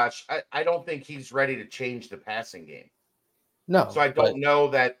Drogosh, I don't think he's ready to change the passing game. No. So I don't know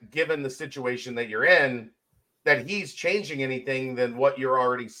that, given the situation that you're in, that he's changing anything than what you're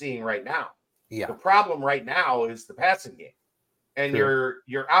already seeing right now. Yeah. The problem right now is the passing game. And your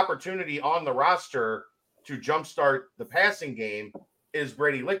opportunity on the roster to jumpstart the passing game is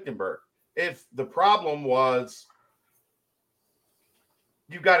Brady Lichtenberg. If the problem was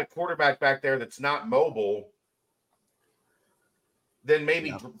you've got a quarterback back there that's not mobile, then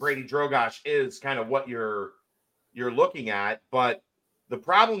maybe Brady Drogosh is kind of what you're looking at. But the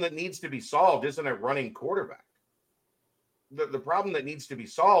problem that needs to be solved isn't a running quarterback. The problem that needs to be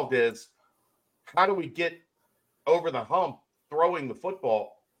solved is, how do we get over the hump throwing the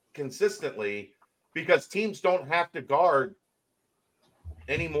football consistently, because teams don't have to guard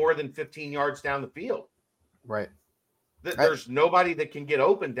any more than 15 yards down the field. Right. There's nobody that can get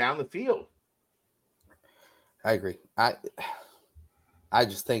open down the field. I agree. I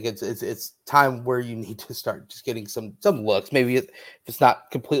just think it's time where you need to start just getting some looks. Maybe if it's not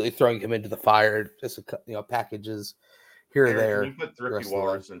completely throwing him into the fire, just packages here or there. Can you put Thrifty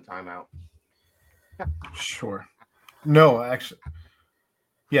Walrus in timeout? Sure. No, actually,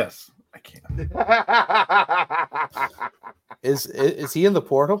 yes, I can. Is he in the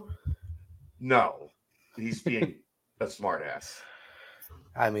portal? No, he's being a smartass.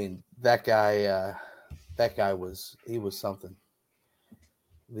 I mean, that guy was something.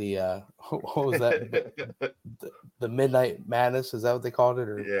 The what was that? the Midnight Madness, is that what they called it?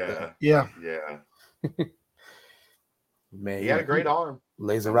 Or yeah. Man, he had a great arm,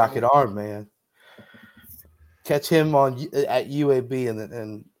 laser rocket arm, man. Catch him at UAB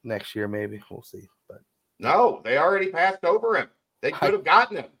and next year, maybe we'll see. But no, they already passed over him. They could have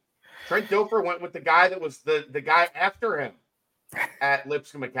gotten him. Trent Dilfer went with the guy that was the guy after him at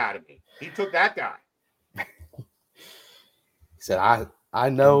Lipscomb Academy. He took that guy. He said, I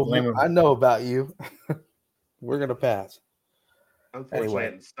know about you. We're gonna pass. Unfortunately,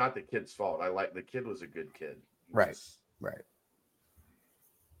 it's not the kid's fault. The kid was a good kid. Right.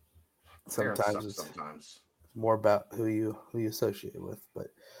 Sometimes it's more about who you associate with,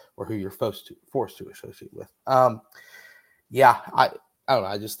 or who you're forced to associate with. I don't know.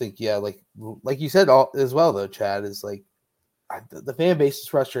 I just think, like you said as well, though, Chad, is like the fan base is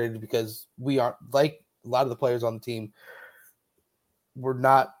frustrated because we aren't, like a lot of the players on the team, we're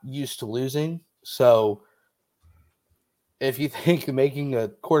not used to losing. So if you think making a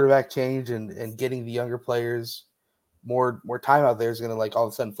quarterback change and getting the younger players more time out there is going to like all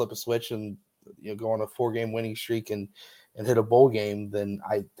of a sudden flip a switch and go on a 4-game winning streak and hit a bowl game, then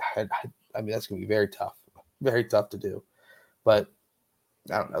I mean, that's going to be very tough to do. But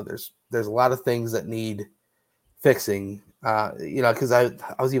I don't know. There's a lot of things that need fixing. Because I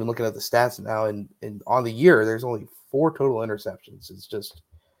was even looking at the stats now, and on the year there's only 4 total interceptions. It's just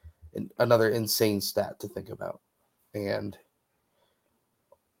another insane stat to think about, and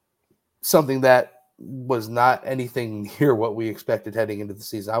something that was not anything near what we expected heading into the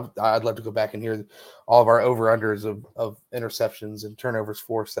season. I'd love to go back and hear all of our over-unders of interceptions and turnovers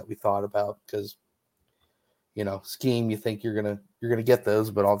forced that we thought about, because scheme, you think you're gonna get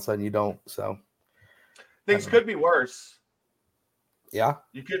those, but all of a sudden you don't. So things could be worse. Yeah,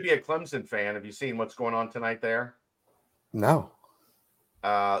 you could be a Clemson fan. Have you seen what's going on tonight there? No.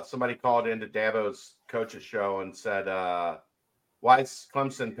 Somebody called into Dabo's coach's show and said, why is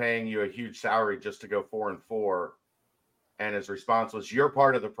Clemson paying you a huge salary just to go 4-4? And his response was, you're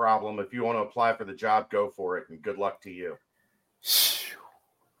part of the problem. If you want to apply for the job, go for it, and good luck to you.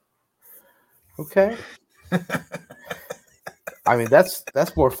 Okay. I mean, that's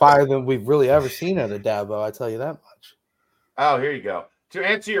more fire than we've really ever seen out of Dabo. I tell you that much. Oh, here you go. To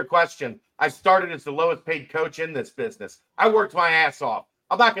answer your question, I started as the lowest paid coach in this business. I worked my ass off.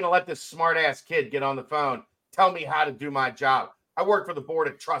 I'm not going to let this smart ass kid get on the phone, tell me how to do my job. I work for the board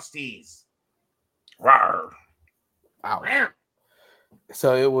of trustees. Rawr. Wow.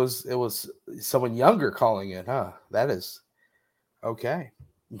 So it was someone younger calling in, huh? That is okay.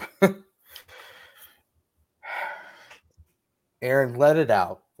 Aaron, let it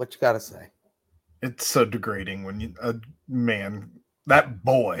out. What you got to say? It's so degrading when you that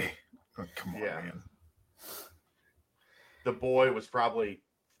boy. Oh, come on, man. The boy was probably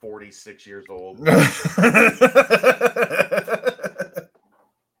 46 years old. It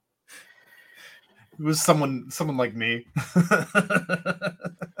was someone like me.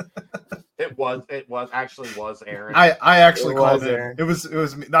 It was Aaron. I actually called in. Aaron. It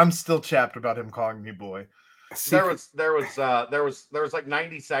was me. I'm still chapped about him calling me boy. There was like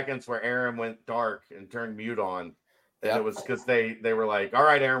 90 seconds where Aaron went dark and turned mute on. And it was because they were like, all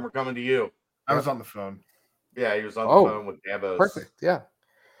right, Aaron, we're coming to you. I was on the phone. Yeah, he was on the phone with Dabo's. Perfect. Yeah.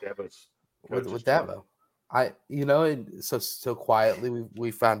 Dabo's with Dabo. So quietly we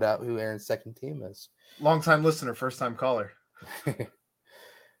found out who Aaron's second team is. Long-time listener, first-time caller.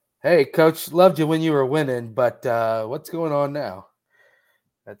 Hey, coach, loved you when you were winning, but what's going on now?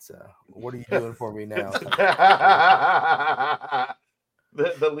 That's what are you doing for me now?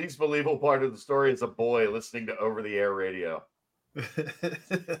 The least believable part of the story is a boy listening to over-the-air radio.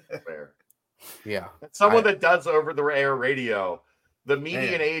 Fair. Yeah. Someone that does over-the-air radio. The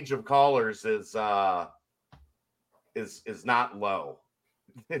median age of callers is not low.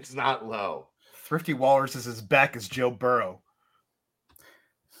 It's not low. Thrifty Walrus is as back as Joe Burrow.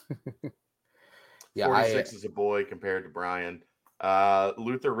 46 is a boy compared to Brian.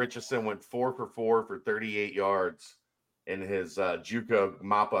 Luther Richardson went 4 for 4 for 38 yards in his JUCO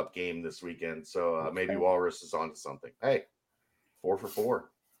mop-up game this weekend. So maybe Walrus is onto something. Hey, 4 for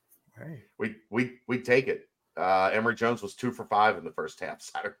 4. Hey. We'd take it. Emory Jones was 2 for 5 in the first half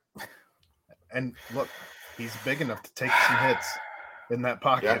Saturday. And look, he's big enough to take some hits in that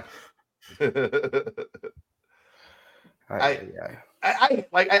pocket. Yeah.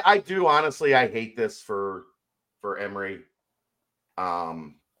 I do honestly. I hate this for Emory.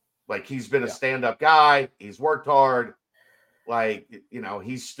 Like he's been a stand-up guy. He's worked hard. Like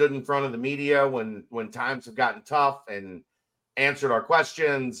he's stood in front of the media when times have gotten tough and answered our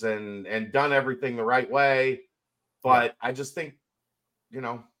questions and done everything the right way. But I just think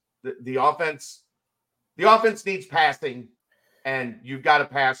the offense needs passing, and you've got a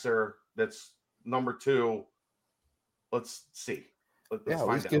passer that's number 2. Let's see. Let's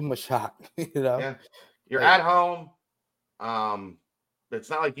find out. Give him a shot. Yeah, you're at home. It's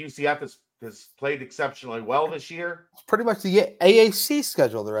not like UCF has played exceptionally well this year. It's pretty much the AAC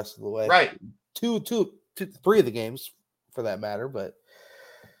schedule the rest of the way. Right. 3 of the games for that matter, but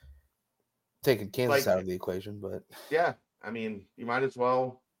taking Kansas out of the equation. But yeah, I mean, you might as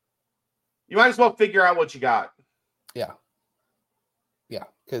well figure out what you got. Yeah,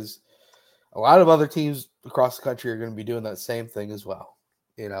 because a lot of other teams across the country are going to be doing that same thing as well.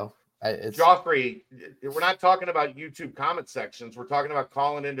 Joffrey, we're not talking about YouTube comment sections. We're talking about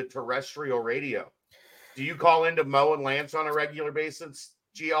calling into terrestrial radio. Do you call into Mo and Lance on a regular basis,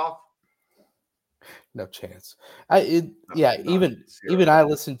 Geoff? No chance. Even I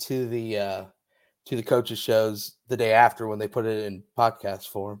listen to the coaches' shows the day after when they put it in podcast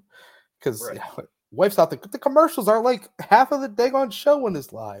form because wife's out the commercials are like half of the daggone show when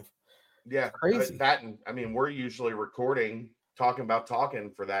it's live. Yeah, it's crazy. We're usually talking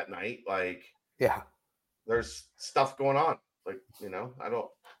for that night. Like, there's stuff going on. Like, I don't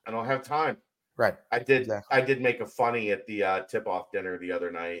have time. Right. I did make a funny at the tip-off dinner the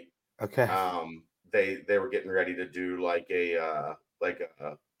other night. Okay. They were getting ready to do like a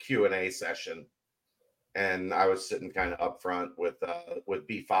Q&A session, and I was sitting kind of up front with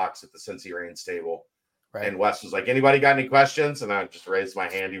B Fox at the Cincy Reigns table. Right. And Wes was like, anybody got any questions? And I just raised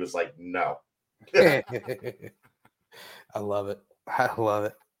my hand. He was like, no. I love it.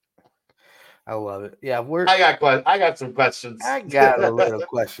 Yeah, I got some questions. I got a little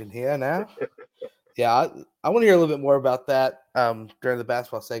question here now. Yeah, I want to hear a little bit more about that during the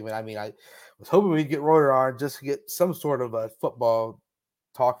basketball segment. I mean, I was hoping we'd get Royer on just to get some sort of a football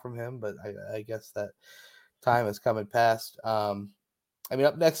talk from him, but I guess that time has come and passed. Up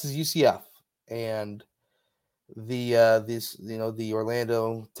next is UCF and the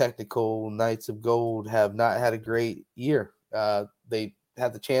Orlando Technical Knights of Gold have not had a great year. They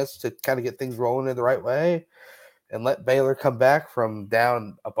had the chance to kind of get things rolling in the right way and let Baylor come back from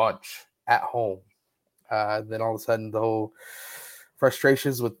down a bunch at home. Then all of a sudden, the whole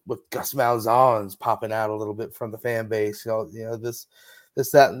frustrations with Gus Malzahn's popping out a little bit from the fan base. This,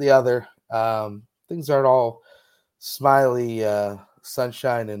 that, and the other. Things aren't all smiley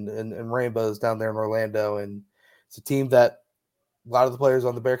sunshine and rainbows down there in Orlando, and it's a team that a lot of the players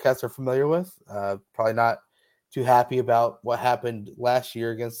on the Bearcats are familiar with. Probably not too happy about what happened last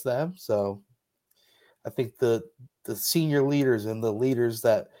year against them. So I think the senior leaders and the leaders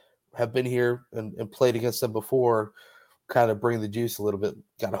that have been here and played against them before kind of bring the juice a little bit.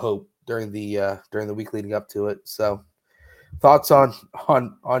 Gotta hope during the week leading up to it. So thoughts on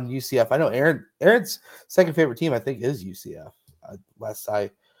UCF? I know Aaron's second favorite team I think is UCF. Last I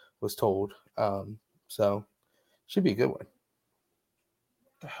was told. So should be a good one.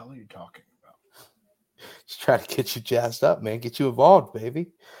 What the hell are you talking about? Just trying to get you jazzed up, man. Get you involved,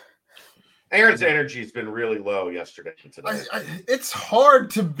 baby. Aaron's energy has been really low yesterday and today. It's hard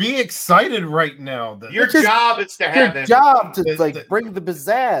to be excited right now. Your job is to have your job to bring the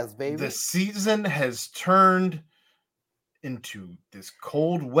pizzazz, baby. The season has turned into this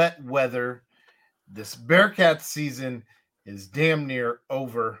cold, wet weather. This Bearcat season is damn near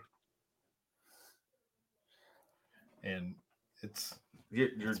over. And it's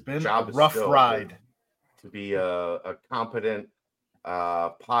been a rough ride. To be a competent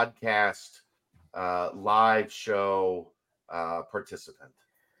podcast, live show participant.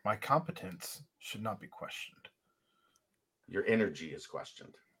 My competence should not be questioned. Your energy is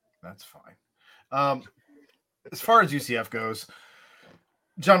questioned. That's fine. As far as UCF goes,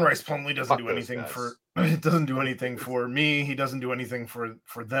 John Rice Plumlee doesn't do anything for me. He doesn't do anything for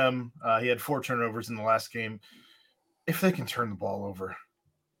them. He had 4 turnovers in the last game. If they can turn the ball over,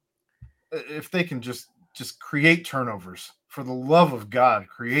 if they can just create turnovers, for the love of God,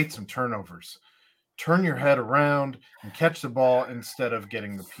 create some turnovers. Turn your head around and catch the ball instead of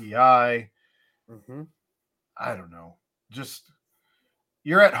getting the PI. Mm-hmm. I don't know. Just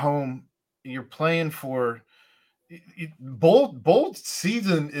you're at home. You're playing for bowl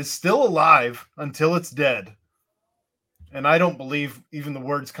season is still alive until it's dead. And I don't believe even the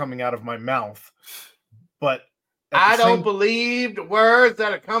words coming out of my mouth. But I don't believe the words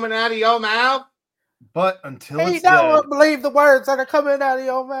that are coming out of your mouth. But until it's dead. I don't believe the words that are coming out of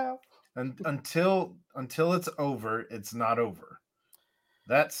your mouth. And until it's over, it's not over.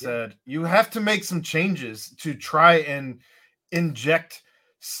 That said, you have to make some changes to try and inject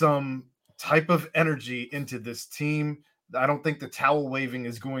some type of energy into this team. I don't think the towel waving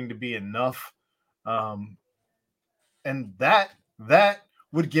is going to be enough. And that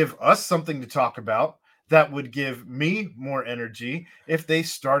would give us something to talk about. That would give me more energy if they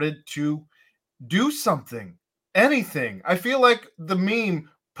started to do something, anything. I feel like the meme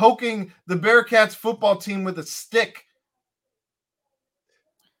poking the Bearcats football team with a stick.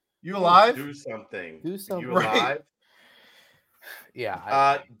 You alive? Do something. You right. alive?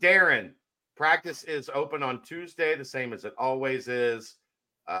 Yeah. Darren, practice is open on Tuesday, the same as it always is.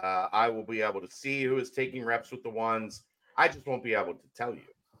 I will be able to see who is taking reps with the ones. I just won't be able to tell you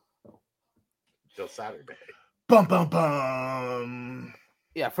until Saturday. Bum bum bum.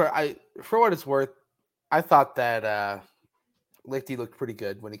 Yeah, for what it's worth, I thought that Lichty looked pretty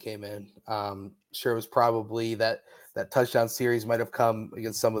good when he came in. Sure, it was probably that touchdown series might have come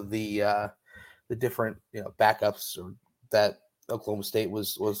against some of the different backups or that Oklahoma State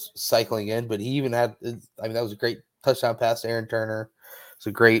was cycling in, but he even had. I mean, that was a great touchdown pass to Aaron Turner. It's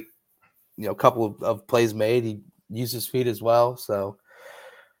a great couple of plays made. He used his feet as well. So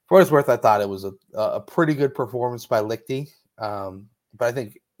for what it's worth, I thought it was a pretty good performance by Lichty. But I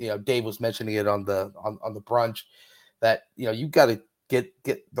think Dave was mentioning it on the brunch that you've got to get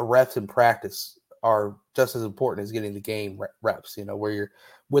the reps in practice are just as important as getting the game reps. Where you're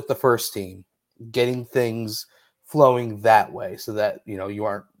with the first team, getting things flowing that way, so that you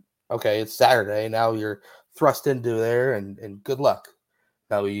aren't okay. It's Saturday now. You're thrust into there, and good luck.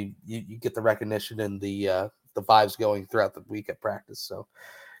 Now you get the recognition and the vibes going throughout the week at practice. So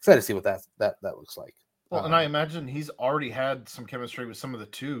excited to see what that looks like. Well, and I imagine he's already had some chemistry with some of the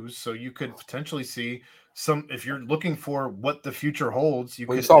twos, so you could potentially see some. If you're looking for what the future holds,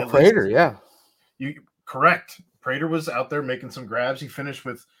 you saw Prater, correct. Prater was out there making some grabs. He finished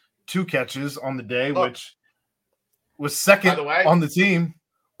with 2 catches on the day, which was second on the team.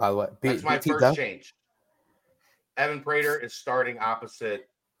 By the way, that's my first change. Evan Prater is starting opposite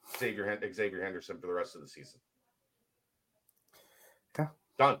Xavier Henderson for the rest of the season. Okay.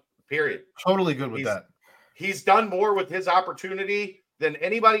 Done. Period. Totally good with that. He's done more with his opportunity than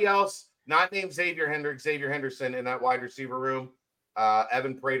anybody else, not named Xavier Henderson in that wide receiver room.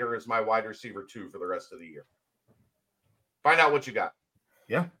 Evan Prater is my wide receiver 2 for the rest of the year. Find out what you got.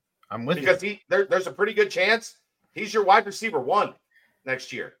 Yeah. I'm with because you. there's a pretty good chance he's your wide receiver 1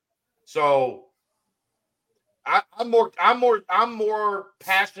 next year. So I'm more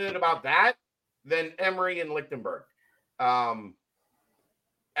passionate about that than Emery and Lichtenberg. Evan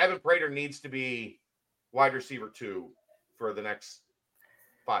Prater needs to be wide receiver 2 for the next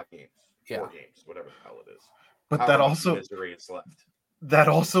 5 games, 4 games, whatever the hell it is. But However much misery is left. That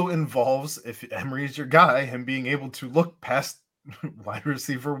also involves, if Emery is your guy, him being able to look past wide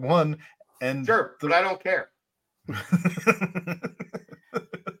receiver 1. And sure, but I don't care.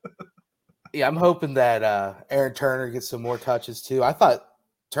 Yeah, I'm hoping that Aaron Turner gets some more touches too. I thought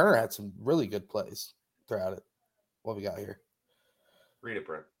Turner had some really good plays throughout it. What we got here? Read it,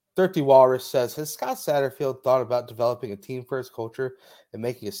 Brent. Thirsty Walrus says, has Scott Satterfield thought about developing a team-first culture and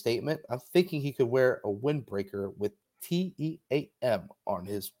making a statement? I'm thinking he could wear a windbreaker with TEAM on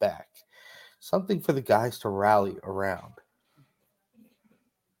his back. Something for the guys to rally around.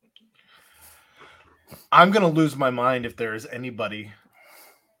 I'm going to lose my mind if there is anybody,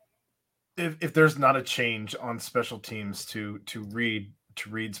 if there's not a change on special teams to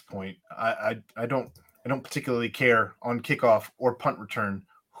Reed's point. I don't particularly care on kickoff or punt return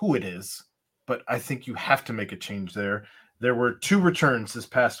who it is, but I think you have to make a change there. There were 2 returns this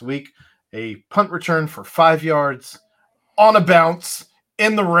past week, a punt return for 5 yards on a bounce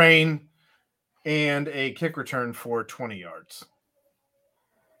in the rain, and a kick return for 20 yards.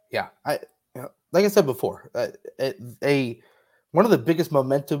 Yeah, like I said before, one of the biggest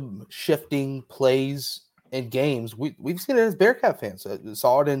momentum shifting plays in games we've seen it as Bearcat fans.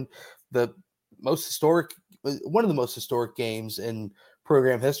 Saw it in one of the most historic games in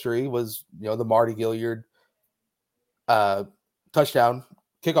program history was the Marty Gilliard touchdown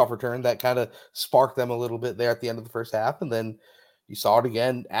kickoff return that kind of sparked them a little bit there at the end of the first half, and then you saw it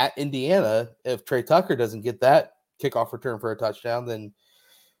again at Indiana. If Trey Tucker doesn't get that kickoff return for a touchdown, then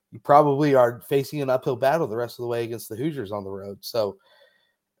you probably are facing an uphill battle the rest of the way against the Hoosiers on the road. So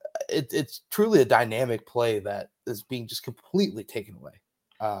it's truly a dynamic play that is being just completely taken away.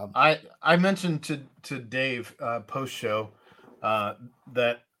 I mentioned to Dave post show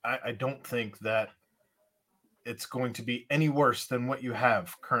that I don't think that it's going to be any worse than what you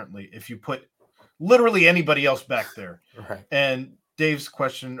have currently if you put literally anybody else back there. Right. And Dave's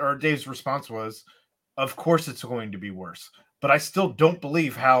response was, of course it's going to be worse. But I still don't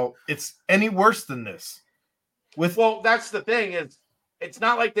believe how it's any worse than this. Well, that's the thing, is it's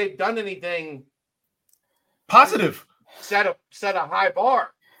not like they've done anything positive. Set a high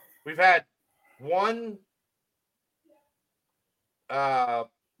bar. We've had one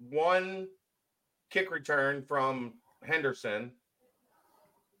kick return from Henderson,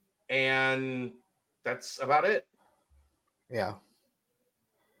 and that's about it. Yeah.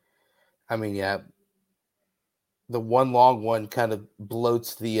 I mean, yeah. The one long one kind of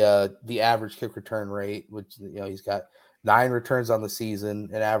bloats the average kick return rate, which he's got 9 returns on the season,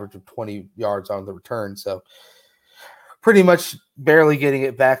 an average of 20 yards on the return. So pretty much barely getting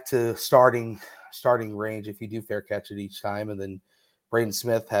it back to starting range if you do fair catch it each time. And then Braden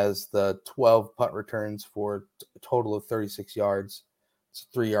Smith has the 12 punt returns for a total of 36 yards. It's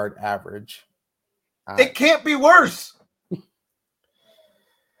a 3-yard average. It can't be worse.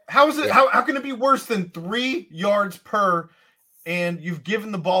 How is it? Yeah. How can it be worse than 3 yards per, and you've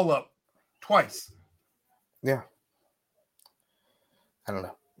given the ball up twice? Yeah. I don't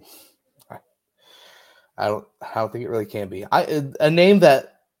know. I don't think it really can be. A name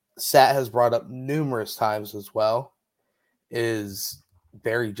that Sat has brought up numerous times as well is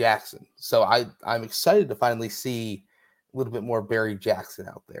Barry Jackson. So I'm excited to finally see a little bit more Barry Jackson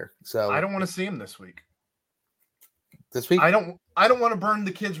out there. So I don't want to see him this week. This week? I don't want to burn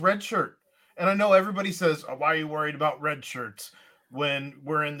the kid's red shirt. And I know everybody says, why are you worried about red shirts when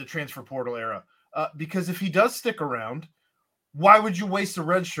we're in the transfer portal era? Because if he does stick around, why would you waste a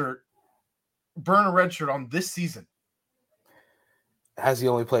red shirt, burn a red shirt on this season? Has he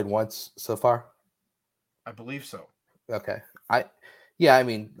only played once so far? I believe so. Okay. I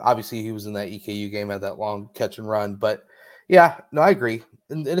mean, obviously he was in that EKU game, had that long catch and run, but yeah, no, I agree.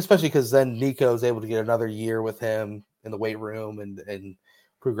 And especially because then Nico is able to get another year with him in the weight room and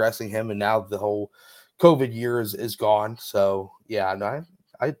progressing him. And now the whole COVID year is gone. So yeah, no,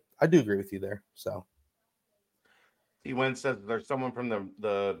 I do agree with you there. So T-Win says there's someone from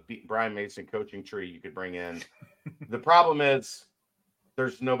the Brian Mason coaching tree you could bring in. The problem is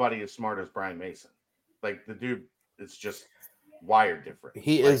there's nobody as smart as Brian Mason. Like, the dude is just wired different.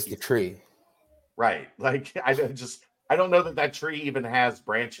 He is the tree. Right. Like, I don't know that tree even has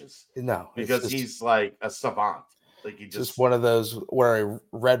branches. No. Because he's like a savant. Like, he just one of those where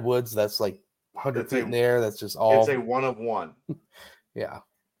redwoods that's like 100 feet in the air. That's just all. It's a one of one. Yeah.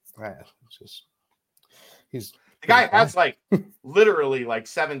 It's just he's the guy has like literally like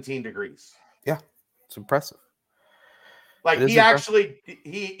 17 degrees. Yeah, it's impressive. Like he actually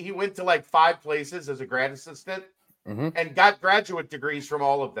he went to like 5 places as a grad assistant and got graduate degrees from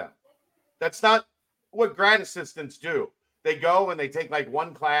all of them. That's not what grad assistants do. They go and they take like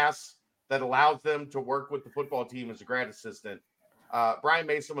one class that allows them to work with the football team as a grad assistant. Brian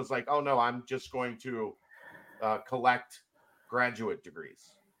Mason was like, "Oh no, I'm just going to collect graduate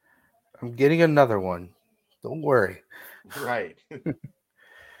degrees." I'm getting another one. Don't worry. Right.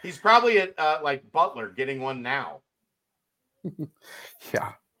 He's probably at like Butler getting one now.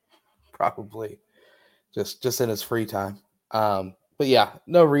 Yeah, probably just in his free time. But yeah,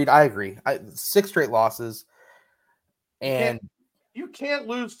 no, Reed, I agree. 6 straight losses, and you can't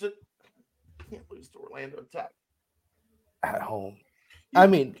lose to Orlando Tech at home. I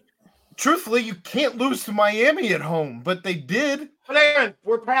mean, truthfully, you can't lose to Miami at home, but they did. But Aaron,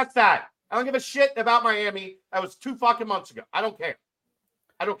 we're past that. I don't give a shit about Miami. That was 2 fucking months ago. I don't care.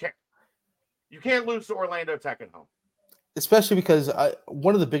 You can't lose to Orlando Tech at home. Especially because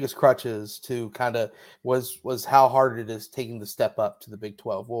one of the biggest crutches to kind of was how hard it is taking the step up to the Big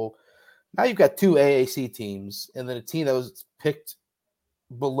 12. Well, now you've got 2 AAC teams and then a team that was picked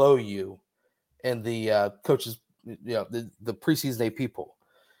below you and the coaches, the preseason AP poll.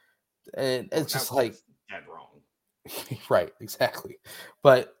 And it's just like dead wrong. Right, exactly.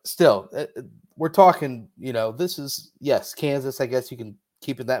 But still, we're talking, this is, yes, Kansas, I guess you can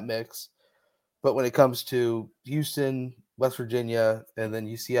keep in that mix. But when it comes to Houston, West Virginia, and then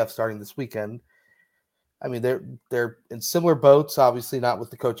UCF starting this weekend, I mean, they're in similar boats, obviously not with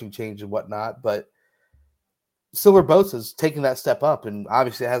the coaching change and whatnot, but similar boats is taking that step up. And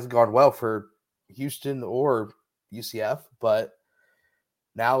obviously it hasn't gone well for Houston or UCF, but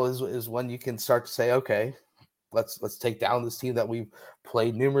now is when you can start to say, okay, let's take down this team that we've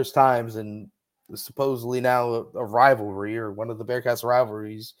played numerous times and supposedly now a rivalry or one of the Bearcats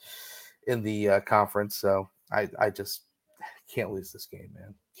rivalries in the conference. So I just can't lose this game,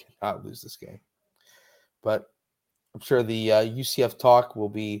 man. Cannot lose this game. But I'm sure the UCF talk will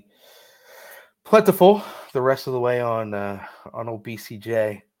be plentiful the rest of the way on old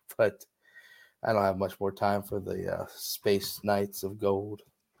BCJ. But I don't have much more time for the Space Knights of Gold.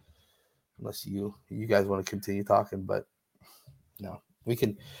 Unless you guys want to continue talking, but no, we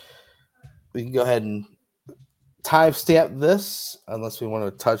can go ahead and timestamp this unless we want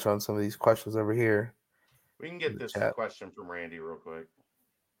to touch on some of these questions over here. We can get this question from Randy real quick.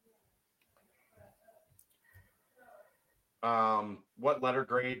 What letter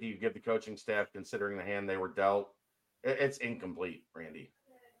grade do you give the coaching staff considering the hand they were dealt? It's incomplete, Randy.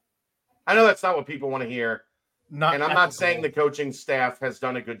 I know that's not what people want to hear. And I'm not saying the coaching staff has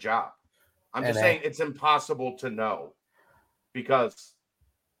done a good job. I'm just saying it's impossible to know because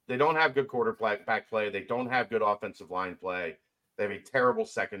they don't have good quarterback play. They don't have good offensive line play. They have a terrible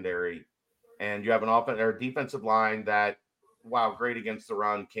secondary. And you have an offense or defensive line that, wow, great against the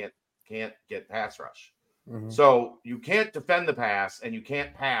run, can't get pass rush. Mm-hmm. So you can't defend the pass and you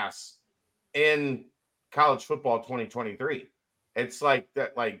can't pass in college football 2023. It's like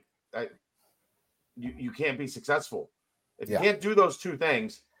that, you can't be successful. If you can't do those two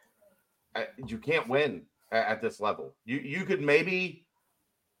things, you can't win at this level. You could maybe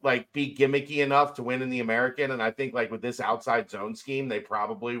be gimmicky enough to win in the American. And I think with this outside zone scheme, they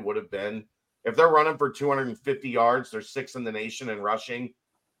probably would have been, if they're running for 250 yards, they're 6th in the nation in rushing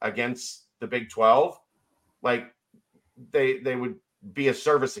against the Big 12. They would be a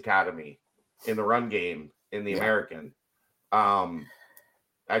service academy in the run game in the American. I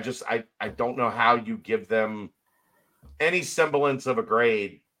don't know how you give them any semblance of a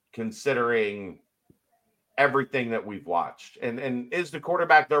grade considering everything that we've watched. And is the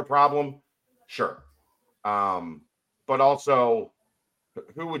quarterback their problem? Sure. But also,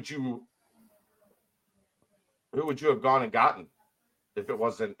 who would you have gone and gotten if it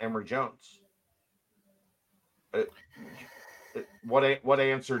wasn't Emory Jones? What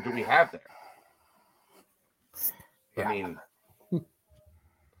answer do we have there? Yeah. I mean,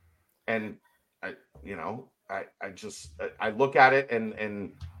 and I look at it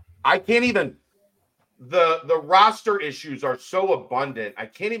and I can't even, the roster issues are so abundant. I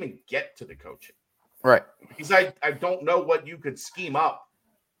can't even get to the coaching. Right. Because I don't know what you could scheme up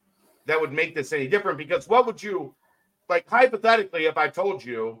that would make this any different. Because what would you, hypothetically, if I told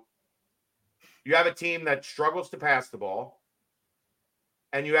you have a team that struggles to pass the ball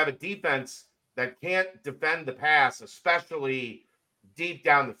and you have a defense that can't defend the pass, especially deep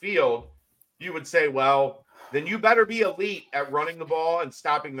down the field, you would say, well, then you better be elite at running the ball and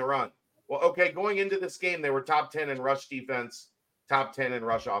stopping the run. Well, okay, going into this game, they were top 10 in rush defense, top 10 in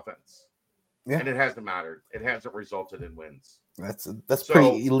rush offense. Yeah. And it hasn't mattered. It hasn't resulted in wins. That's So,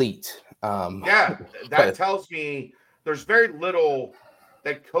 pretty elite. Yeah, that tells me there's very little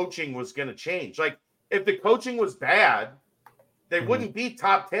that coaching was going to change. Like, if the coaching was bad, they wouldn't be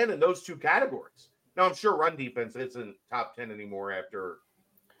top 10 in those two categories. Now, I'm sure run defense isn't top 10 anymore after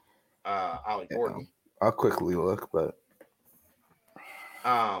Ollie Gordon. I'll quickly look, but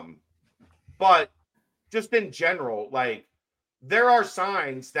just in general, like, there are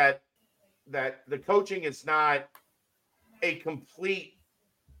signs that the coaching is not a complete,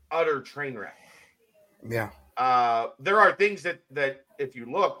 utter train wreck. Yeah. There are things that if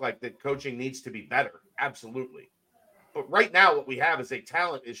you look, like, the coaching needs to be better. Absolutely. But right now, what we have is a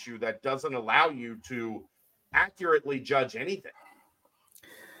talent issue that doesn't allow you to accurately judge anything.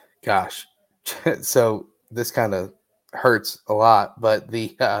 Gosh. So this kind of hurts a lot, but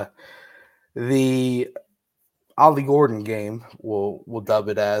the Ollie Gordon game, we'll dub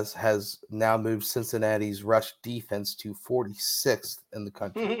it as, has now moved Cincinnati's rush defense to 46th in the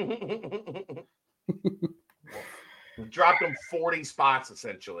country. Dropped them 40 spots,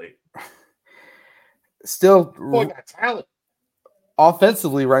 essentially. Still, boy, got talent.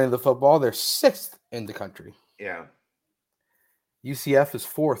 Offensively running the football, they're 6th in the country. Yeah. UCF is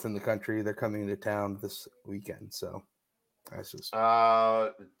 4th in the country. They're coming to town this weekend, so that's just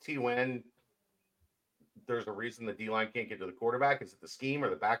T-Win. There's a reason the D-line can't get to the quarterback. Is it the scheme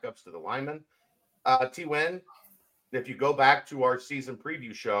or the backups to the linemen? T-Win, if you go back to our season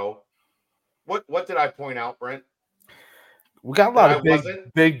preview show, what did I point out, Brent? We got a lot of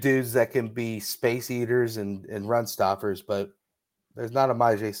big dudes that can be space eaters and run stoppers, but there's not a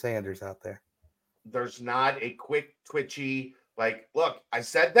Myjai Sanders out there. There's not a quick, twitchy, like, look, I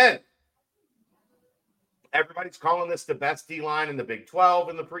said then, everybody's calling this the best D-line in the Big 12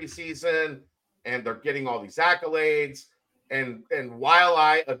 in the preseason, and they're getting all these accolades. And while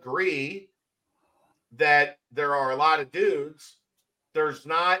I agree that there are a lot of dudes, there's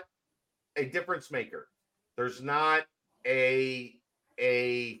not a difference maker. There's not a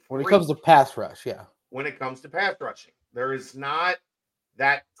when it comes to pass rush, yeah. When it comes to pass rushing, there is not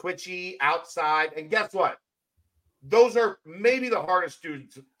that twitchy outside. And guess what? Those are maybe the hardest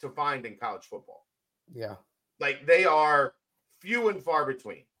dudes to find in college football. Yeah. Like, they are few and far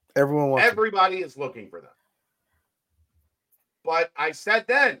between. Everybody is looking for them. But I said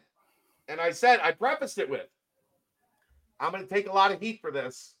then, and I prefaced it with, I'm going to take a lot of heat for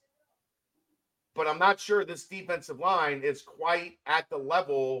this, but I'm not sure this defensive line is quite at the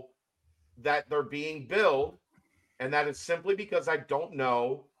level that they're being billed. And that is simply because I don't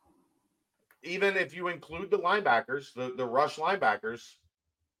know, even if you include the linebackers, the rush linebackers,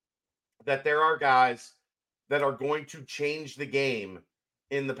 that there are guys that are going to change the game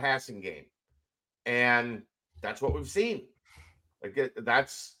in the passing game. And that's what we've seen. Like,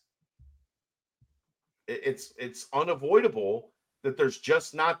 it's unavoidable that there's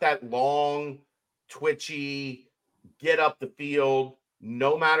just not that long, twitchy, get up the field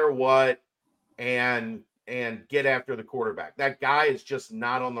no matter what and get after the quarterback. That guy is just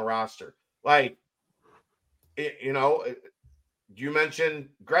not on the roster. Like, you mentioned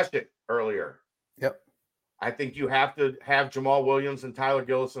Gresham earlier. Yep. I think you have to have Jamal Williams and Tyler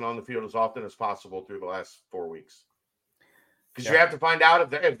Gillison on the field as often as possible through the last 4 weeks. Because you have to find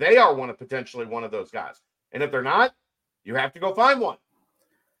out if they are potentially one of those guys. And if they're not, you have to go find one.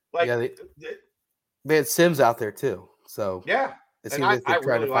 Like, yeah, they had Sims out there too. So yeah. it and seems I like they're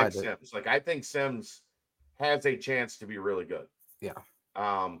really trying like to find Sims. Like, I think Sims has a chance to be really good. Yeah.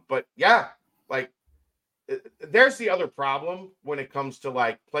 But yeah, like, there's the other problem when it comes to,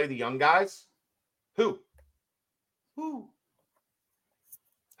 like, play the young guys. Who?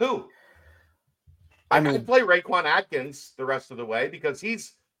 I'd play Raekwon Atkins the rest of the way because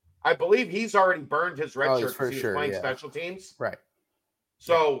I believe he's already burned his red shirt because he was playing special teams. Right.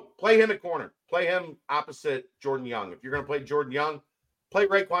 So play him at corner. Play him opposite Jordan Young. If you're going to play Jordan Young, play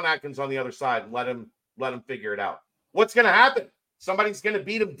Raekwon Atkins on the other side and let him figure it out. What's going to happen? Somebody's going to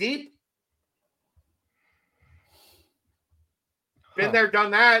beat him deep. Been there,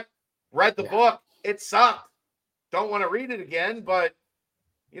 done that. Read the book. It sucked. Don't want to read it again, but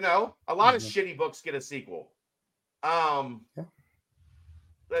a lot of shitty books get a sequel.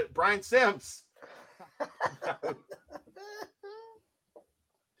 Brian Sims.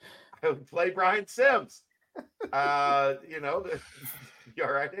 I would play Brian Sims. You all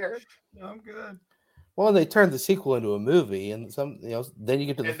right, Eric? No, I'm good. Well, they turned the sequel into a movie, and then you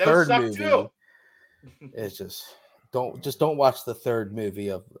get to the third movie. Too. It's just don't watch the third movie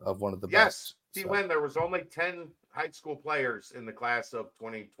of one of the best. Yes, when there was only 10 high school players in the class of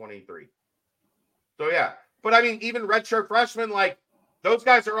 2023. So yeah, But I mean, even redshirt freshmen, like those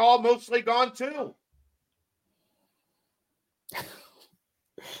guys are all mostly gone too.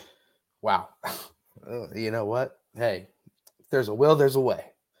 Wow. You know what? Hey, if there's a will, there's a way.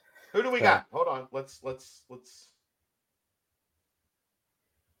 Who do we got? Hold on. Let's take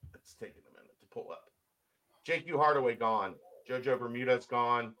it a minute to pull up. J.Q. Hardaway gone. JoJo Bermuda's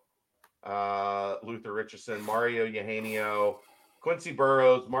gone. Luther Richardson, Mario Eugenio, Quincy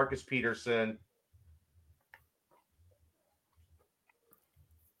Burrows, Marcus Peterson.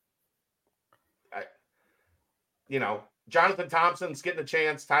 Jonathan Thompson's getting a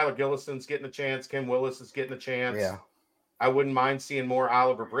chance. Tyler Gillison's getting a chance. Kim Willis is getting a chance. Yeah. I wouldn't mind seeing more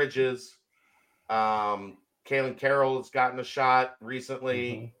Oliver Bridges. Kalen Carroll has gotten a shot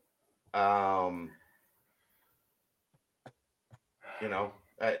recently. Mm-hmm.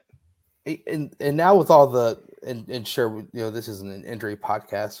 And now with all the and sure, this isn't an injury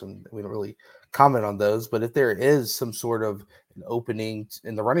podcast and we don't really comment on those, but if there is some sort of an opening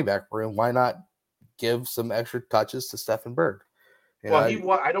in the running back room, why not give some extra touches to Stephen Bird?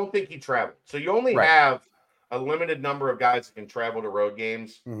 I don't think he traveled. So you only have a limited number of guys that can travel to road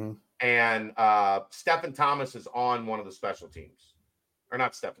games. Mm-hmm. And Stephen Thomas is on one of the special teams. Or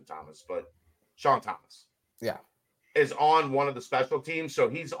not Stephen Thomas, but Sean Thomas. Yeah. Is on one of the special teams. So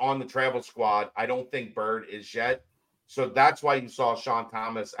he's on the travel squad. I don't think Bird is yet. So that's why you saw Sean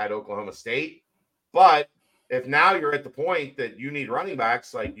Thomas at Oklahoma State. But if now you're at the point that you need running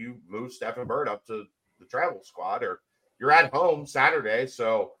backs, like you move Stephen Bird up to the travel squad, or you're at home Saturday,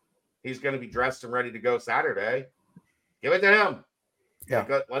 so he's going to be dressed and ready to go Saturday. Give it to him. Yeah.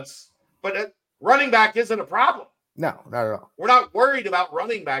 But running back isn't a problem. No, not at all. We're not worried about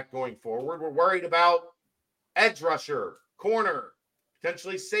running back going forward. We're worried about edge rusher, corner,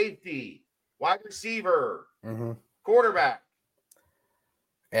 potentially safety, wide receiver, quarterback.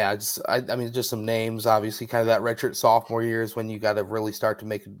 Yeah, I mean, just some names. Obviously, kind of that redshirt sophomore year is when you got to really start to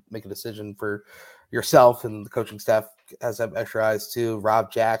make a decision for yourself, and the coaching staff has to have extra eyes too.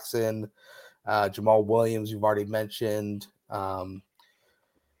 Rob Jackson, Jamal Williams, you've already mentioned.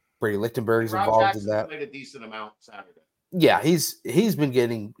 Brady Lichtenberg's involved in that. Played a decent amount Saturday. Yeah, he's been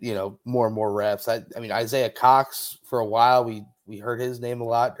getting more and more reps. I mean, Isaiah Cox for a while we heard his name a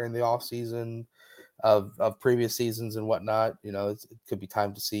lot during the offseason of previous seasons and whatnot. It could be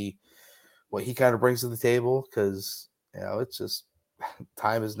time to see what he kind of brings to the table, because it's just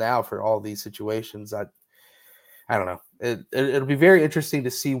time is now for all these situations. I don't know. It'll be very interesting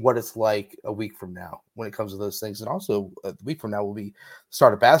to see what it's like a week from now when it comes to those things, and also a week from now will be the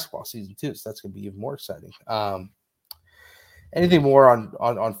start of basketball season too, so that's going to be even more exciting. Anything more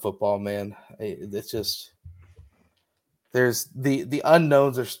on football, man? It's just there's the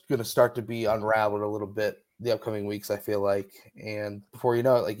unknowns are going to start to be unraveled a little bit the upcoming weeks, I feel like, and before you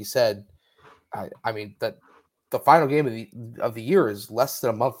know it, like you said, I mean that the final game of the year is less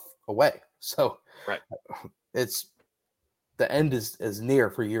than a month away, so it's the end is near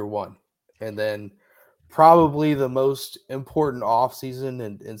for year one, and then probably the most important off season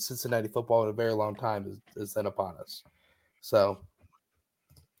in Cincinnati football in a very long time is then upon us. So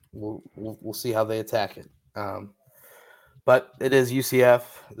we'll see how they attack it. But it is UCF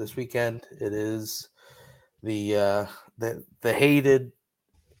this weekend. It is the hated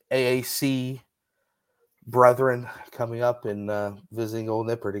AAC brethren coming up and visiting Old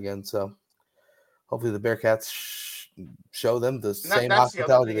Nippert again. So hopefully the Bearcats show them the same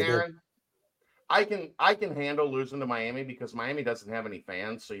hospitality they did. I can handle losing to Miami because Miami doesn't have any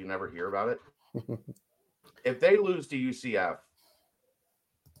fans, so you never hear about it. If they lose to UCF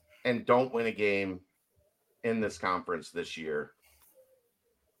and don't win a game in this conference this year,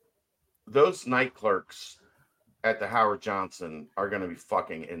 those night clerks at the Howard Johnson are going to be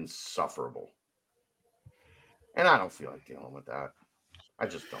fucking insufferable. And I don't feel like dealing with that. I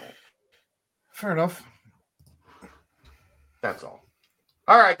just don't. Fair enough. That's all.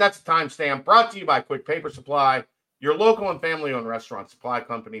 All right, that's a timestamp brought to you by Quick Paper Supply, your local and family-owned restaurant supply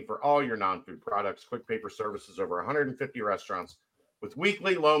company for all your non-food products. Quick Paper services over 150 restaurants with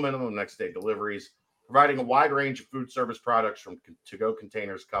weekly low minimum next-day deliveries, providing a wide range of food service products from to-go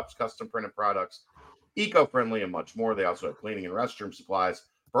containers, cups, custom printed products, eco-friendly, and much more. They also have cleaning and restroom supplies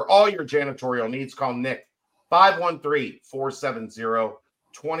for all your janitorial needs. Call Nick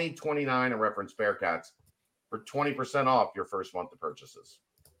 513-470-2029 and reference Bearcats for 20% off your first month of purchases.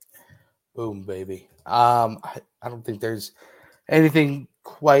 Boom, baby. I don't think there's anything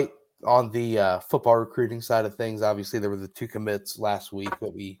quite on the football recruiting side of things. Obviously, there were the 2 commits last week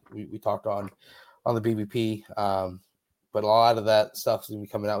that we talked on the BBP. But a lot of that stuff is going to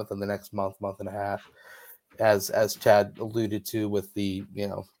be coming out within the next month and a half, as Chad alluded to with the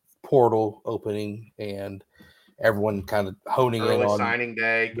portal opening and everyone kind of honing in early on signing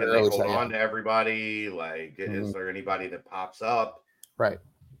day. Can they early hold sign- on to everybody? Like, is there anybody that pops up right.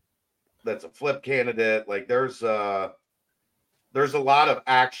 that's a flip candidate? Like, there's a lot of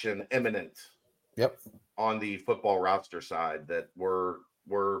action imminent. Yep. On the football roster side that we're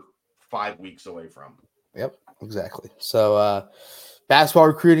 5 weeks away from. Yep, exactly. So basketball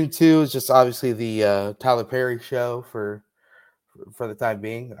recruiting too is just obviously the Tyler Perry show for the time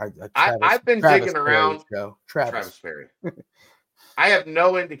being. I've been Travis digging Perry around. show. Travis Perry. I have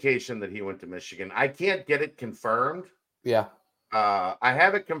no indication that he went to Michigan. I can't get it confirmed. Yeah. I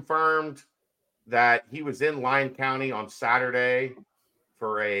have it confirmed that he was in Lyon County on Saturday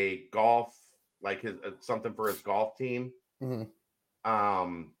for a golf, like his something for his golf team. Mm-hmm.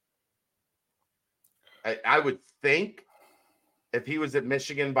 I would think if he was at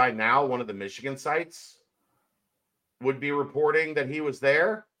Michigan by now, one of the Michigan sites would be reporting that he was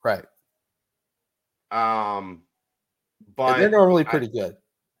there. Right. But and they're normally pretty good,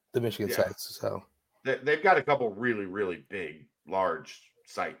 the Michigan sites. So they've got a couple really, really big, large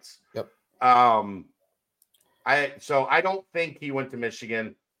sites. Yep. I don't think he went to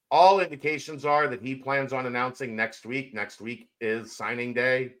Michigan. All indications are that he plans on announcing next week. Next week is signing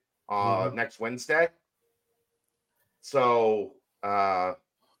day, next Wednesday. So I'm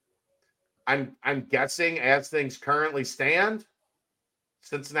guessing as things currently stand,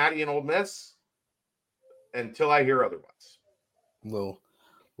 Cincinnati and Ole Miss, until I hear otherwise. Little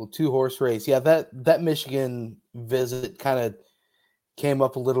 2-horse race. Yeah, that Michigan visit kind of came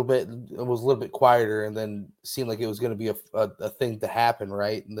up a little bit. It was a little bit quieter, and then seemed like it was going to be a thing to happen,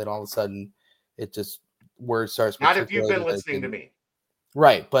 right? And then all of a sudden, it just word starts. Not if you've been listening to me,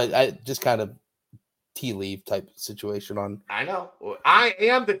 right? But I just kind of tea leaf type situation on. I know. I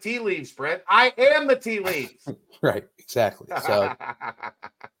am the tea leaves, Brent. I am the tea leaves. Right, exactly. So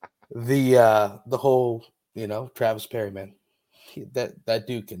the whole, Travis Perry, man, that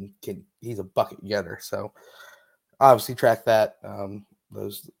dude can he's a bucket getter. So obviously track that.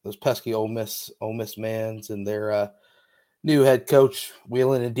 Those pesky Ole Miss mans and their new head coach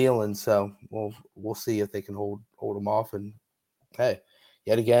wheeling and dealing. So we'll see if they can hold them off. And hey,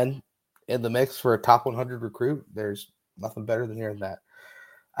 yet again, in the mix for a top 100 recruit, there's nothing better than hearing that.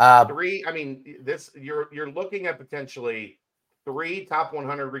 You're looking at potentially 3 top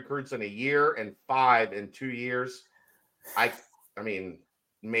 100 recruits in a year and 5 in 2 years. I mean,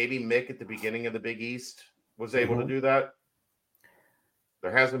 maybe Mick at the beginning of the Big East was able to do that.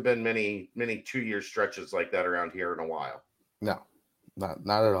 There hasn't been many 2-year stretches like that around here in a while. No, not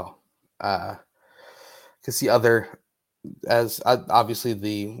at all. Because the other,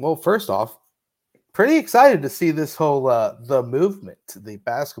 first off, pretty excited to see this whole the movement, the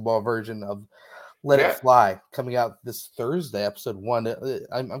basketball version of Let It Fly coming out this Thursday, episode 1.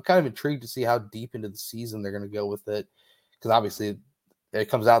 I'm kind of intrigued to see how deep into the season they're going to go with it, because obviously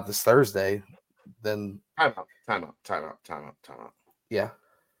it comes out this Thursday. Then time out. Yeah.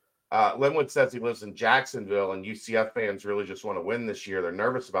 Linwood says he lives in Jacksonville, and UCF fans really just want to win this year. They're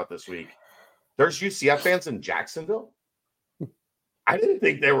nervous about this week. There's UCF fans in Jacksonville? I didn't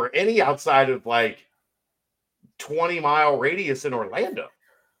think there were any outside of like 20-mile radius in Orlando.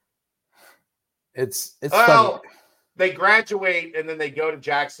 It's funny. They graduate and then they go to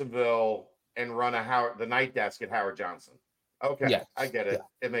Jacksonville and run the night desk at Howard Johnson. Okay, yeah, I get it.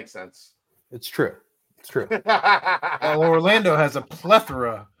 Yeah. It makes sense. It's true. Well, Orlando has a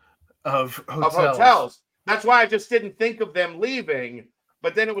plethora of hotels. That's why I just didn't think of them leaving.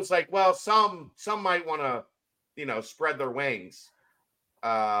 But then it was like, well, some might want to, spread their wings.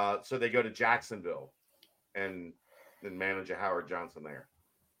 So they go to Jacksonville and manage a Howard Johnson there.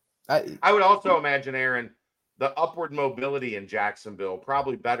 I would also imagine, Aaron, the upward mobility in Jacksonville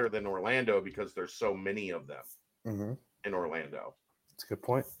probably better than Orlando because there's so many of them in Orlando. That's a good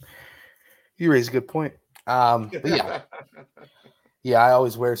point. You raise a good point. But yeah. Yeah, I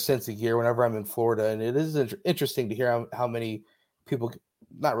always wear Cincy gear whenever I'm in Florida, and it is interesting to hear how many people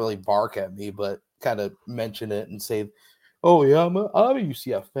not really bark at me, but kind of mention it and say, "Oh yeah, I'm a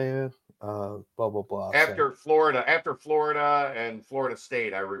UCF fan." Blah blah blah. After Florida and Florida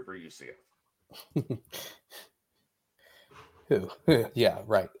State, I root for UCF. Yeah,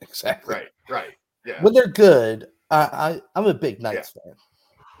 right, exactly. Right. Yeah. When they're good, I'm a big Knights fan.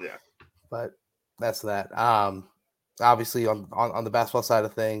 Yeah. But that's that. Obviously on the basketball side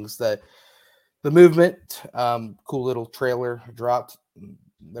of things, the movement, cool little trailer dropped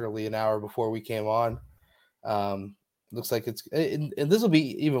literally an hour before we came on. Looks like it's and this will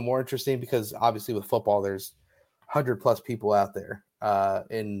be even more interesting because obviously with football there's 100+ people out there.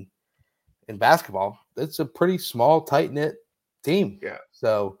 In basketball, it's a pretty small, tight-knit team. Yeah.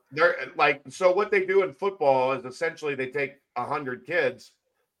 So They're like, so what they do in football is essentially they take 100 kids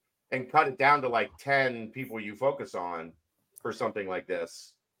and cut it down to like 10 people you focus on for something like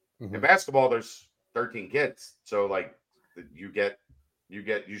this. In basketball, there's 13 kids. So like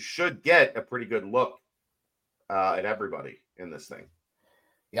you should get a pretty good look at everybody in this thing.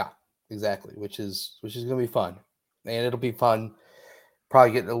 yeah, exactly. Which is gonna be fun. And it'll be fun.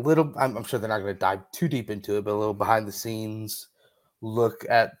 Probably get a little, I'm sure they're not gonna dive too deep into it, but a little behind the scenes look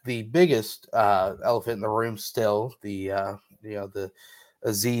at the biggest elephant in the room still, the the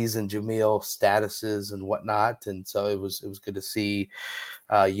Aziz and Jamil statuses and whatnot. And so it was good to see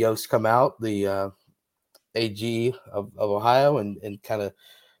Yost come out, the AG of Ohio, and kind of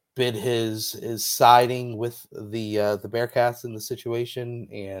bid his siding with the Bearcats in the situation,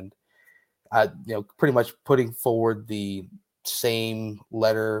 and pretty much putting forward the same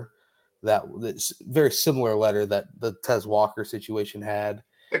letter that's very similar letter that the Tez Walker situation had.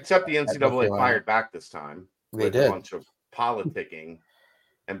 Except the At North NCAA Carolina. fired back this time They with a did. bunch of politicking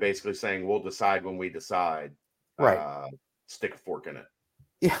and basically saying we'll decide when we decide. Right. Stick a fork in it.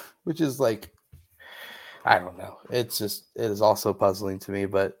 Yeah, which is like, I don't know. It is also puzzling to me,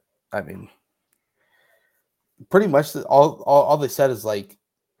 but I mean, pretty much all they said is like,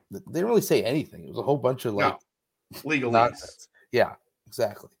 they didn't really say anything. It was a whole bunch of like legalese. nonsense. Yeah,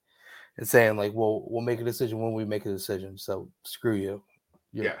 exactly. And saying like, we'll make a decision when we make a decision. So screw you.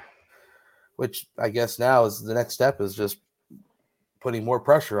 Yeah. Which I guess now is the next step is just putting more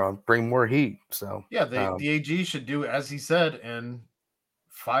pressure on, bring more heat. So yeah, the AG should do as he said and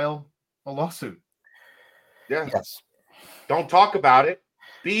file a lawsuit. Yeah. Yes. Don't talk about it.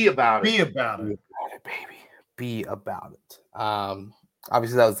 Be about it. Be about it, baby. Be about it.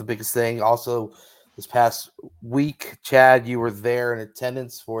 Obviously that was the biggest thing. Also, this past week, Chad, you were there in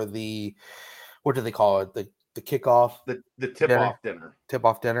attendance for the, what do they call it? The kickoff, the tip-off dinner.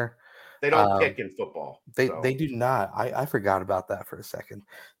 Tip-off dinner. They don't kick in football. They do not. I forgot about that for a second.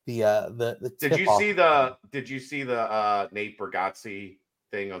 The Did you see the Nate Bargatze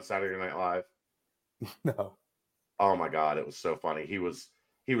thing on Saturday Night Live? No. Oh my God, it was so funny. He was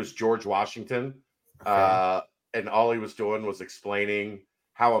George Washington, Okay. and all he was doing was explaining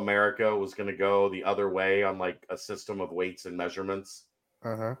how America was going to go the other way on like a system of weights and measurements,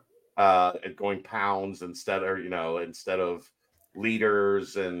 and going pounds instead of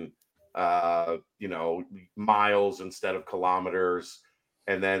liters, and miles instead of kilometers.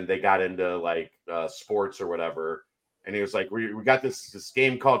 And then they got into like sports or whatever, and he was like, "We got this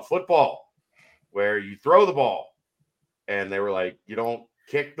game called football, where you throw the ball." And they were like, "You don't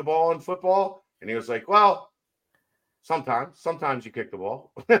kick the ball in football?" And he was like, "Well, sometimes you kick the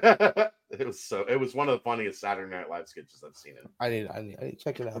ball." It was one of the funniest Saturday Night Live sketches I've seen. I need to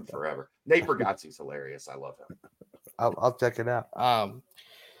check it out forever. Nate Bargatze's hilarious. I love him. I'll check it out.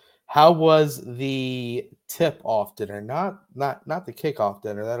 How was the tip-off dinner? Not the kickoff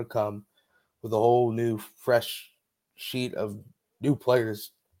dinner. That'll come with a whole new, fresh sheet of new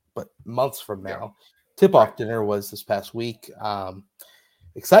players, but months from now. Yeah. Tip-off dinner was this past week.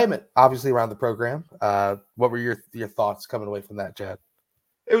 Excitement, obviously, around the program. What were your thoughts coming away from that, Chad?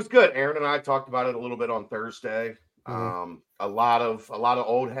 It was good. Aaron and I talked about it a little bit on Thursday. Mm-hmm. A lot of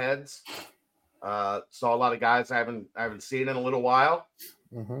old heads. Saw a lot of guys I haven't seen in a little while.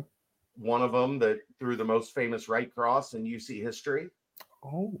 Mm-hmm. One of them that threw the most famous right cross in UC history.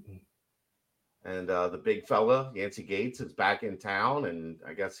 Oh. And the big fella, Yancey Gates, is back in town, and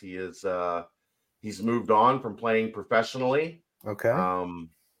I guess he is he's moved on from playing professionally. Okay.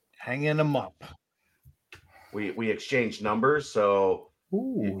 Hanging him up. We exchanged numbers, so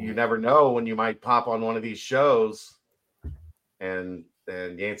you never know when you might pop on one of these shows, and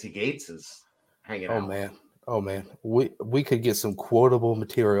Yancey Gates is hanging out. Oh man, we could get some quotable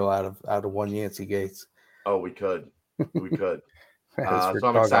material out of one Yancey Gates. Oh, we could. So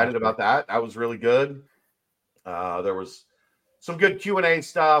I'm excited about that. That was really good. There was some good Q&A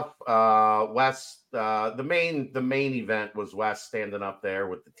stuff. Wes, the main event was Wes standing up there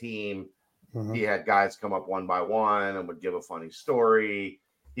with the team. Mm-hmm. He had guys come up one by one and would give a funny story.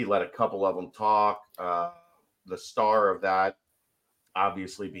 He let a couple of them talk. The star of that,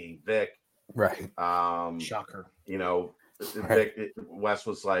 obviously, being Vic. Right. Shocker. Vic, Wes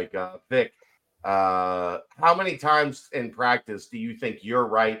was like, Vic, how many times in practice do you think you're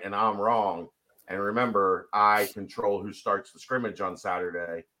right and I'm wrong? And remember, I control who starts the scrimmage on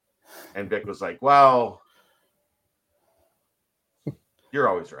Saturday. And Vic was like, well, you're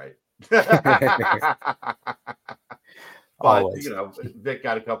always right. But Vic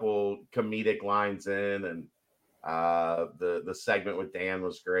got a couple comedic lines in, and the segment with Dan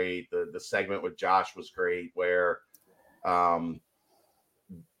was great. The segment with Josh was great, where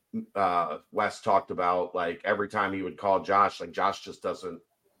Wes talked about like every time he would call Josh, like Josh just doesn't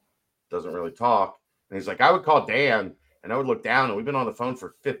really talk. And he's like, I would call Dan and I would look down and we've been on the phone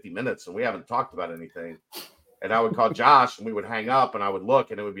for 50 minutes and we haven't talked about anything. And I would call Josh and we would hang up and I would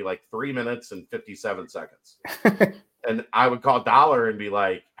look and it would be like 3 minutes and 57 seconds. And I would call Dollar and be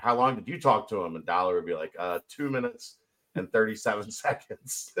like, how long did you talk to him? And Dollar would be like, 2 minutes and 37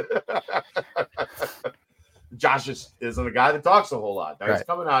 seconds. Josh isn't a guy that talks a whole lot. That's right.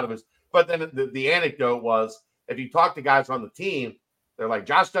 Coming out of his. But then the anecdote was, if you talk to guys on the team, they're like,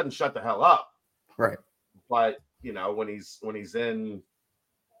 Josh doesn't shut the hell up. Right. But, you know, when he's in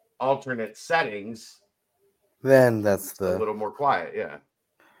alternate settings, then that's a little more quiet. Yeah.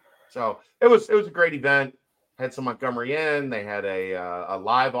 So it was a great event. Had some Montgomery in. They had a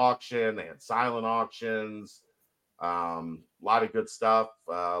live auction. They had silent auctions. A lot of good stuff.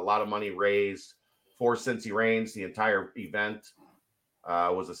 A lot of money raised for Cincy Reigns. The entire event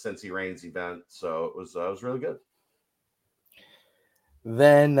was a Cincy Reigns event. So it was really good.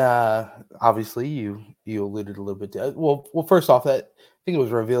 Then obviously you alluded a little bit to well first off, that I think it was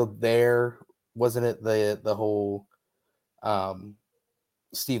revealed there, wasn't it, the whole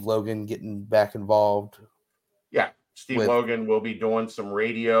Steve Logan getting back involved? Yeah, Steve Logan will be doing some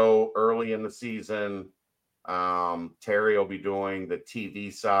radio early in the season. Terry will be doing the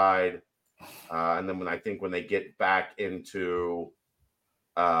TV side, and then when they get back into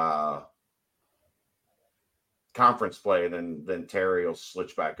conference play, then Terry will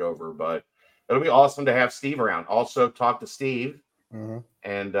switch back over. But it'll be awesome to have Steve around. Also, talk to Steve, and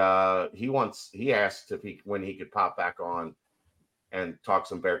he asked when he could pop back on and talk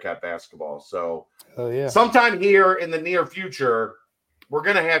some Bearcat basketball. So, sometime here in the near future, we're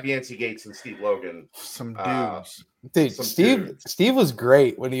gonna have Yancey Gates and Steve Logan. Some dudes, dude. Steve was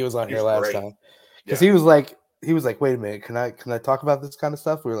great when he was on here last time, because he was like, wait a minute, can I talk about this kind of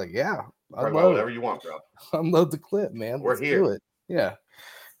stuff? We were like, yeah. Whatever you want, bro. Unload the clip, man. Let's do it. Yeah.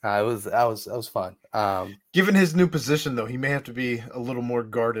 It was fun. Given his new position, though, he may have to be a little more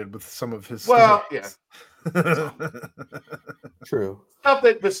guarded with some of his. Well, yeah. True. Stuff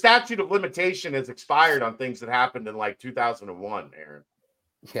that the statute of limitation has expired on things that happened in like 2001, Aaron.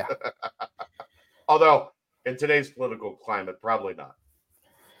 Yeah. Although in today's political climate, probably not.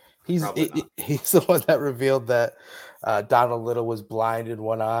 He's the one that revealed that Donald Little was blind in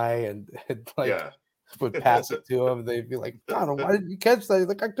one eye and would pass it to him. They'd be like, Donald, why didn't you catch that? He's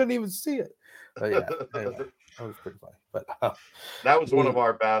like, I couldn't even see it. But yeah, anyway, that was pretty funny. But that was one of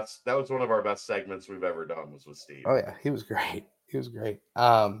our best. That was one of our best segments we've ever done. Was with Steve. Oh yeah, he was great.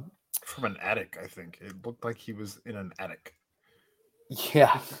 From an attic, I think it looked like he was in an attic.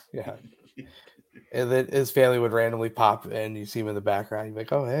 Yeah. And then his family would randomly pop in. You see him in the background. You're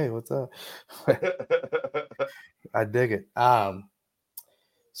like, oh, hey, what's up? I dig it.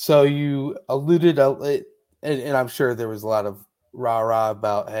 So you alluded, and I'm sure there was a lot of rah-rah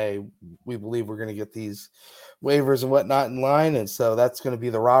about, hey, we believe we're going to get these waivers and whatnot in line. And so that's going to be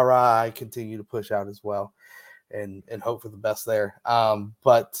the rah-rah I continue to push out as well and hope for the best there.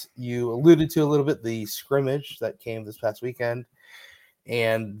 But you alluded to a little bit the scrimmage that came this past weekend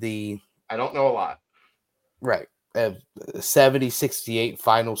and I don't know a lot. Right. 70-68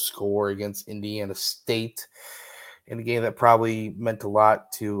 final score against Indiana State in a game that probably meant a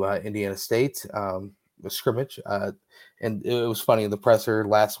lot to Indiana State, the scrimmage. And it was funny in the presser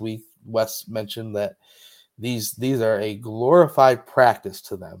last week, Wes mentioned that these are a glorified practice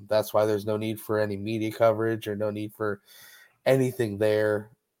to them. That's why there's no need for any media coverage or no need for anything there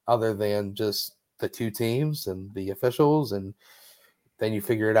other than just the two teams and the officials, and then you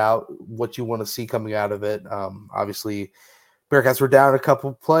figure it out what you want to see coming out of it. Obviously, Bearcats were down a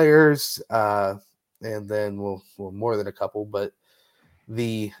couple players, and then well, more than a couple. But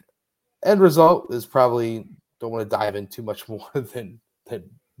the end result is probably, don't want to dive in too much more than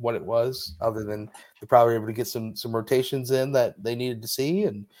what it was, other than they're probably able to get some rotations in that they needed to see,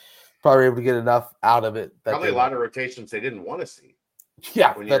 and probably able to get enough out of it. Probably a lot of rotations they didn't want to see.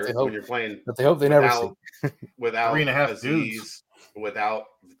 Yeah, when you're playing, that they hope they never see. Without 3.5 dudes. Without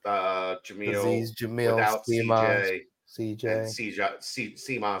Jamil, Jamil, without CJ, and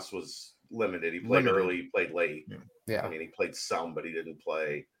CMOS was limited. He played early, he played late. Yeah, I mean, he played some, but he didn't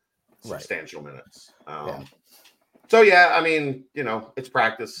play substantial minutes. So yeah, I mean, you know, it's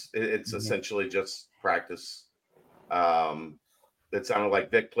practice. It's essentially just practice. It sounded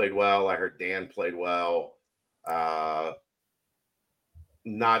like Vic played well. I heard Dan played well.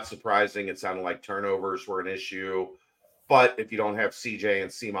 Not surprising. It sounded like turnovers were an issue. But if you don't have CJ and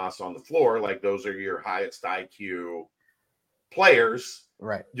CMOS on the floor, like those are your highest IQ players,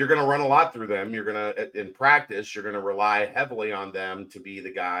 Right. You're going to run a lot through them. You're going to, in practice, you're going to rely heavily on them to be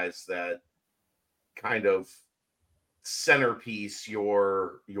the guys that kind of centerpiece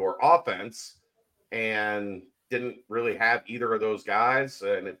your offense, and didn't really have either of those guys.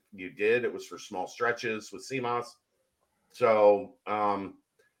 And if you did, it was for small stretches with CMOS. So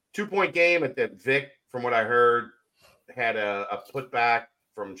 2-point game at that. Vic, from what I heard, had a putback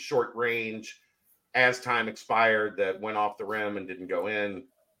from short range as time expired that went off the rim and didn't go in.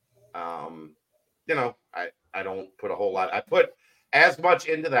 I don't put a whole lot. I put as much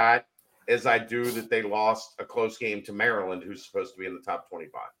into that as I do that they lost a close game to Maryland, who's supposed to be in the top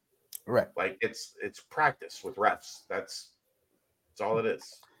 25. Right. Like it's practice with refs. That's all it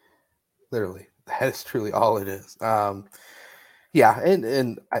is. Literally, that is truly all it is. Yeah,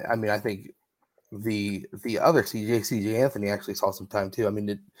 and I mean, I think the other CJ Anthony actually saw some time too. I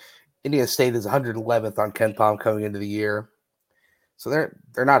mean, Indiana State is 111th on Ken Palm coming into the year, so they're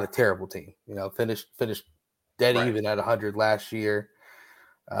not a terrible team. Finished dead even at 100 last year.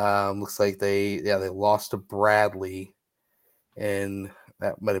 Looks like they lost to Bradley, and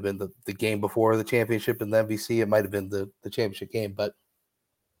that might have been the game before the championship in the MVC. It might have been the championship game, but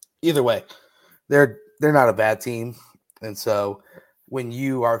either way, they're not a bad team. And so when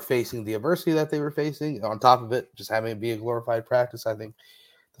you are facing the adversity that they were facing, on top of it, just having it be a glorified practice, I think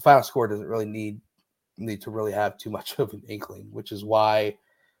the final score doesn't really need to really have too much of an inkling, which is why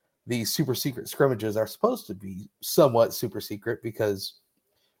these super secret scrimmages are supposed to be somewhat super secret, because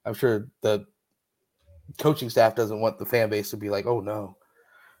I'm sure the coaching staff doesn't want the fan base to be like, oh no,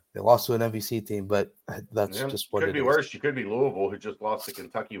 they lost to an MVC team, but that's just what it is. Could be worse. You could be Louisville, who just lost to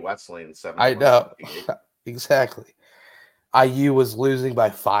Kentucky Wesleyan 7. I know. Exactly. IU was losing by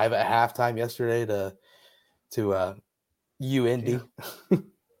 5 at halftime yesterday to U Indy. Yeah.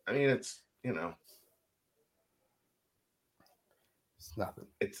 I mean, it's it's nothing.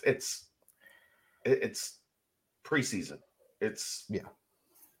 It's preseason. It's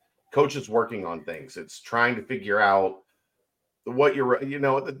coaches working on things. It's trying to figure out what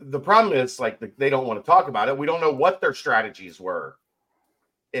the problem is, like, they don't want to talk about it. We don't know what their strategies were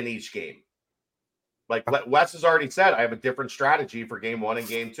in each game. Like Wes has already said, I have a different strategy for game 1 and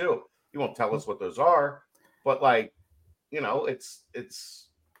game 2. He won't tell us what those are, but it's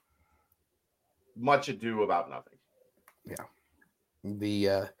much ado about nothing. Yeah.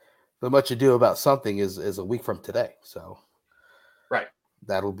 The much ado about something is a week from today. So right.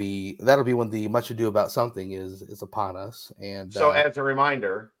 That'll be when the much ado about something is upon us. And so as a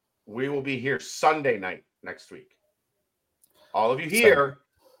reminder, we will be here Sunday night next week. All of you here,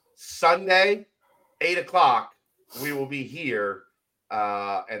 Sunday, 8:00, we will be here.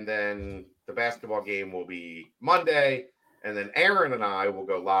 And then the basketball game will be Monday. And then Aaron and I will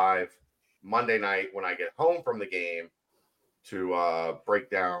go live Monday night when I get home from the game to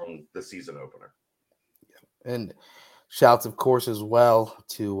break down the season opener. And shouts, of course, as well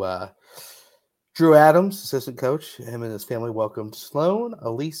to Drew Adams, assistant coach. Him and his family welcomed Sloan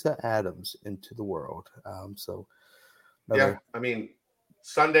Elisa Adams into the world. I mean,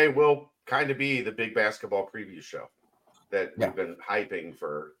 Sunday will kind of be the big basketball preview show that we've been hyping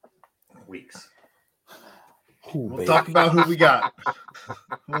for weeks. We'll talk about who we got.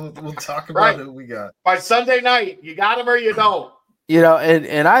 We'll talk about who we got. By Sunday night, you got them or you don't.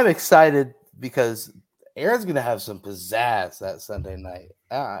 And I'm excited because Aaron's going to have some pizzazz that Sunday night.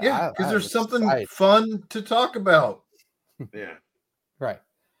 Because there's something fun to talk about. Yeah. Right.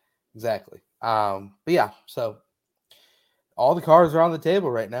 Exactly. But yeah, so all the cards are on the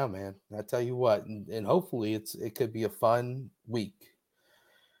table right now, man. I tell you what, and hopefully it could be a fun week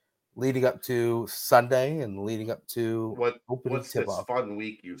leading up to Sunday and leading up to what's this fun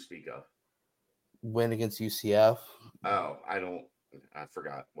week you speak of? Win against UCF. Oh, I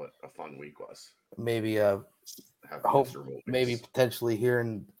forgot what a fun week was. Maybe maybe potentially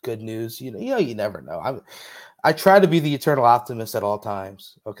hearing good news. You never know. I try to be the eternal optimist at all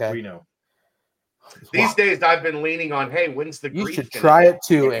times. Okay, we know. These days, I've been leaning on, hey, when's the grief? You should try it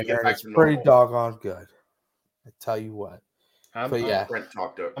too, Aaron. It's pretty doggone good. I tell you what. I'm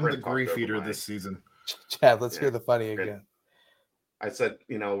the grief eater this season. Chad, let's hear the funny again. I said,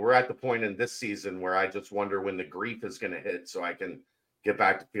 we're at the point in this season where I just wonder when the grief is going to hit so I can get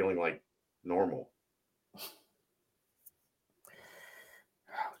back to feeling like normal.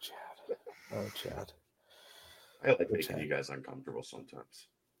 Oh, Chad. I like making you guys uncomfortable sometimes.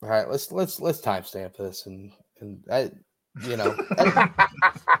 All right, let's timestamp this and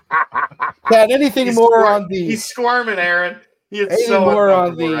Chad, anything more on the? He's squirming, Aaron. Anything more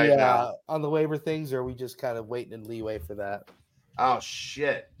on the on the waiver things, or are we just kind of waiting in leeway for that? Oh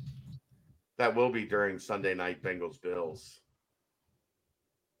shit! That will be during Sunday night Bengals Bills.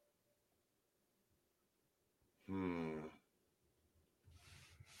 You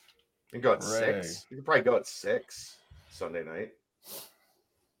can go at Ray. 6. You could probably go at 6 Sunday night.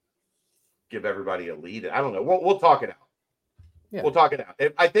 Give everybody a lead. I don't know. We'll talk it out. Yeah. We'll talk it out.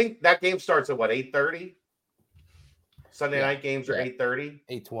 I think that game starts at what, 8:30? Sunday night games are 8:30.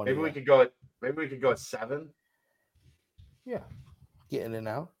 8:20. Maybe we could go at 7. Yeah. Get in and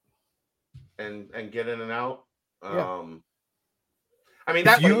out. And get in and out. Yeah. I mean,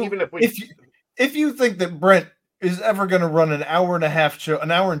 that way, even if you think that Brent is ever going to run an hour and a half show, an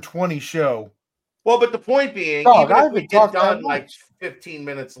hour and 20 show. Well, but the point being, even if we get done like 15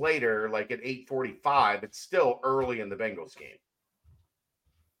 minutes later, like at 8:45, it's still early in the Bengals game.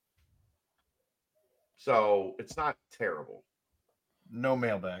 So it's not terrible. No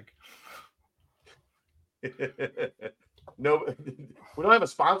mailbag. No, we don't have a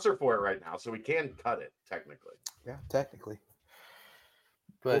sponsor for it right now, so we can cut it technically. Yeah, technically.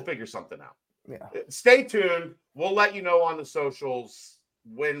 But we'll figure something out. Yeah. Stay tuned. We'll let you know on the socials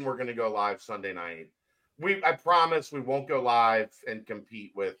when we're going to go live Sunday night. I promise we won't go live and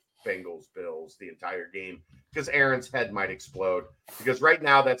compete with Bengals Bills the entire game because Aaron's head might explode. Because right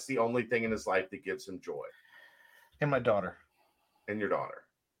now that's the only thing in his life that gives him joy. And my daughter. And your daughter.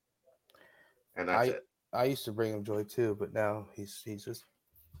 And that's it. I used to bring him joy too, but now he's just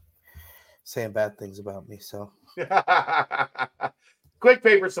saying bad things about me. So Quick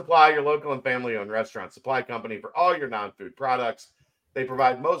Paper Supply, your local and family-owned restaurant supply company for all your non-food products. They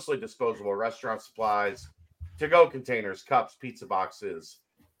provide mostly disposable restaurant supplies, to-go containers, cups, pizza boxes,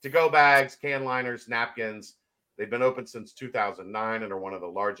 to-go bags, can liners, napkins. They've been open since 2009 and are one of the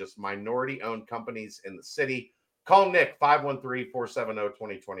largest minority-owned companies in the city. Call Nick,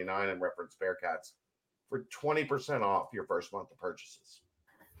 513-470-2029, and reference Bearcats for 20% off your first month of purchases.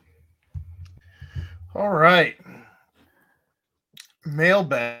 All right.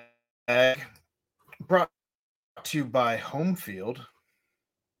 Mailbag brought to you by Home Field.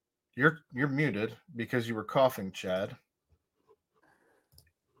 You're muted because you were coughing, Chad.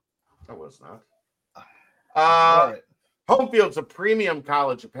 I was not. All right. Home Field's a premium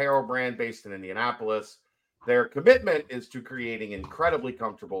college apparel brand based in Indianapolis. Their commitment is to creating incredibly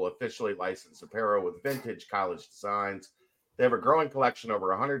comfortable, officially licensed apparel with vintage college designs. They have a growing collection over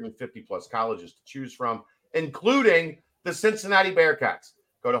 150 plus colleges to choose from, including the Cincinnati Bearcats.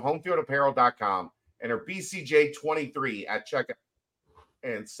 Go to homefieldapparel.com, enter BCJ23 at checkout,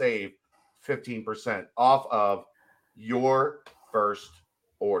 and save 15% off of your first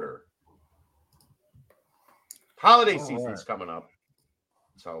order. Holiday season's coming up.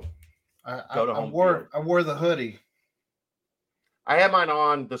 So go to Home Field. I wore the hoodie. I had mine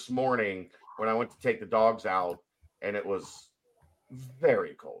on this morning when I went to take the dogs out, and it was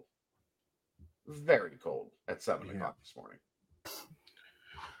very cold. Very cold at 7 o'clock this morning.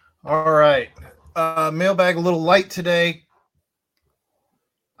 All right. Mailbag a little light today.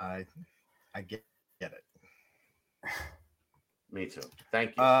 I get it. Me too.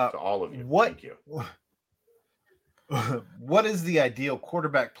 Thank you to all of you. Thank you. What is the ideal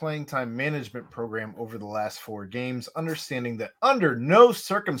quarterback playing time management program over the last 4 games, understanding that under no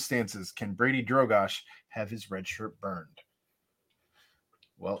circumstances can Brady Drogosh have his red shirt burned?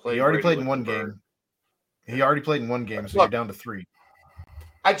 Well, he already played in one game. He already played in one game, so you're down to 3.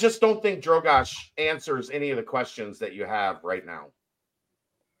 I just don't think Drogosh answers any of the questions that you have right now.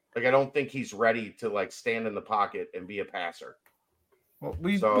 Like, I don't think he's ready to, like, stand in the pocket and be a passer. Well,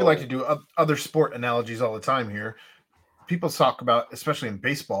 we like to do other sport analogies all the time here. People talk about, especially in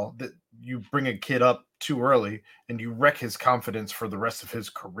baseball, that you bring a kid up too early and you wreck his confidence for the rest of his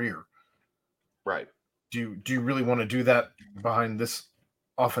career. Right. Do you really want to do that behind this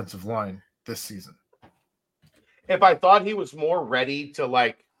offensive line this season? If I thought he was more ready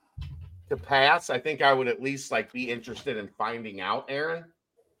to pass, I think I would at least be interested in finding out, Aaron.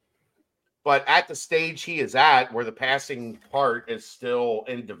 But at the stage he is at, where the passing part is still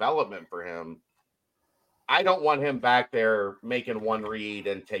in development for him, I don't want him back there making one read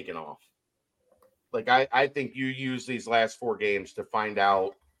and taking off. I think you use these last 4 games to find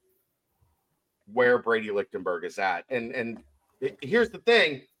out where Brady Lichtenberg is at. And here's the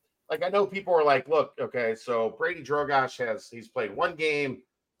thing. I know people are like, look, okay, so Brady Drogosh he's played 1 game.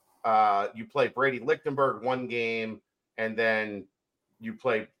 You play Brady Lichtenberg 1 game, and then you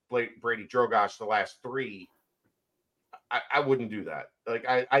play Brady Drogosh the last 3. I wouldn't do that.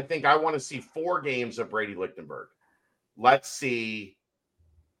 I think I want to see 4 games of Brady Lichtenberg. Let's see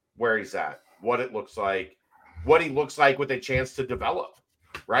where he's at, what it looks like, what he looks like with a chance to develop,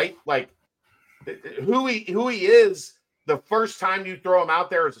 right? Who he is the first time you throw him out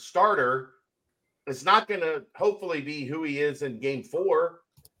there as a starter is not going to hopefully be who he is in game 4.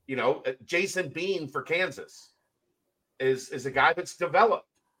 Jason Bean for Kansas. is a guy that's developed.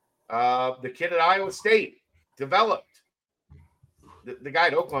 The kid at Iowa State developed. The guy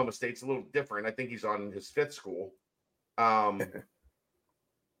at Oklahoma State's a little different. I think he's on his 5th school. But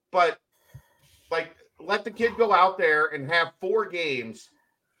like, let the kid go out there and have 4 games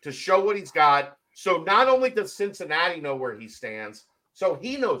to show what he's got. So not only does Cincinnati know where he stands, so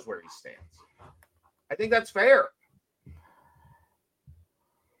he knows where he stands. I think that's fair.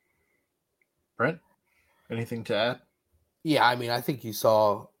 Brent, anything to add? Yeah, I mean, I think you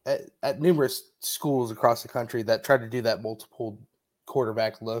saw at numerous schools across the country that tried to do that multiple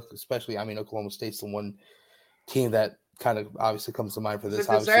quarterback look, especially, I mean, Oklahoma State's the one team that kind of obviously comes to mind for this. It's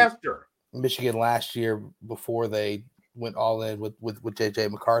a disaster. Michigan last year, before they went all in with JJ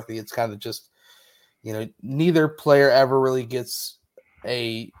McCarthy, it's kind of just, neither player ever really gets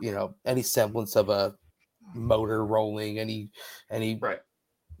any semblance of a motor rolling, any right.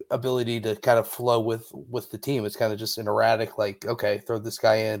 ability to kind of flow with the team. It's kind of just an erratic, like, okay, throw this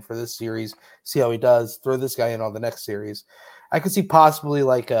guy in for this series, see how he does, throw this guy in on the next series. I could see possibly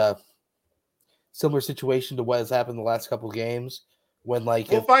like a similar situation to what has happened the last couple of games when, like,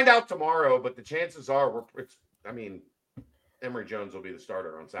 we'll find out tomorrow, but the chances are Emory Jones will be the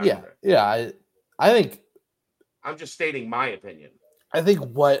starter on Saturday. Yeah. I think I'm just stating my opinion. I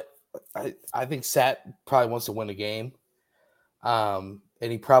think Sat probably wants to win a game. And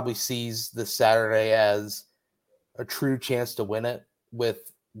he probably sees this Saturday as a true chance to win it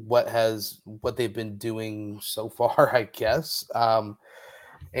with what they've been doing so far, I guess.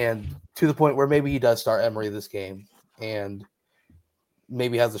 And to the point where maybe he does start Emory this game and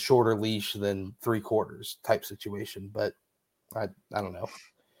maybe has a shorter leash than 3 quarters type situation. But I don't know.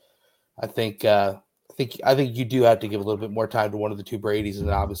 I think you do have to give a little bit more time to one of the 2 Bradys, and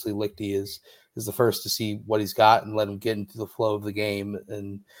obviously Lichty is the first to see what he's got and let him get into the flow of the game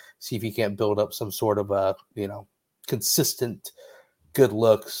and see if he can't build up some sort of a consistent good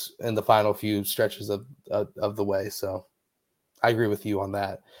looks in the final few stretches of the way. So I agree with you on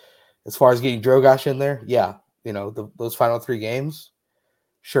that. As far as getting Drogosh in there, yeah, those final 3 games,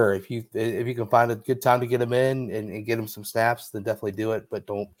 sure. If you can find a good time to get him in and get him some snaps, then definitely do it. But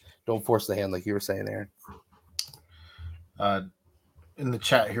don't force the hand like you were saying, Aaron. In the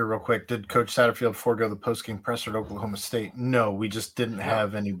chat here real quick, did Coach Satterfield forego the post-game presser at Oklahoma State? No, we just didn't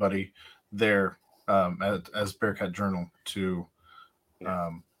have anybody there as Bearcat Journal to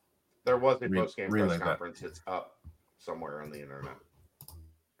there was a post-game press conference. It's up somewhere on the internet.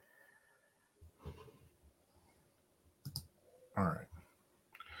 All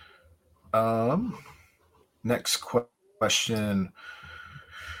right. Next question.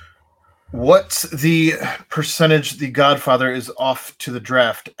 What's the percentage the Godfather is off to the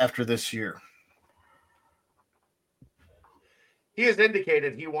draft after this year? He has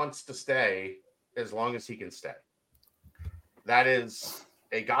indicated he wants to stay as long as he can stay. That is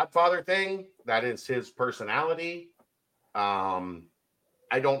a Godfather thing. That is his personality. I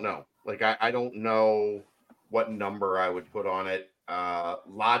don't know. Like, I don't know what number I would put on it.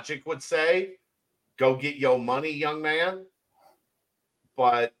 Logic would say, go get your money, young man.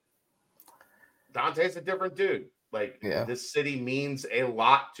 But Dante's a different dude. Like, This city means a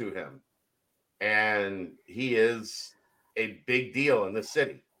lot to him. And he is a big deal in this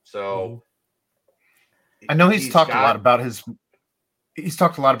city. So I know he's talked a lot about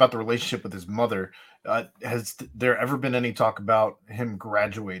the relationship with his mother. Has there ever been any talk about him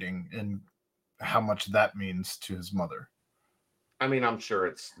graduating and how much that means to his mother? I mean, I'm sure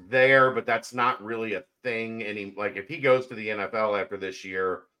it's there, but that's not really a thing. Like, if he goes to the NFL after this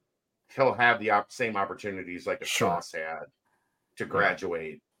year, he'll have the same opportunities like a Sauce had to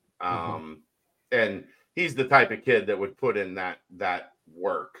graduate. And he's the type of kid that would put in that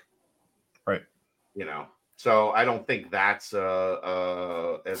work. Right. So I don't think that's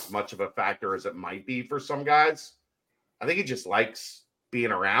as much of a factor as it might be for some guys. I think he just likes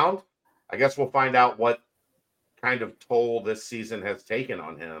being around. I guess we'll find out what kind of toll this season has taken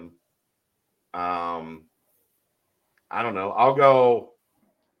on him. I don't know. I'll go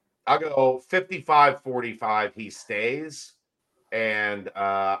 55-45. He stays, and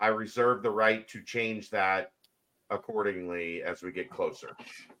I reserve the right to change that accordingly as we get closer.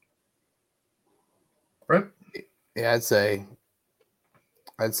 Right? Yeah, I'd say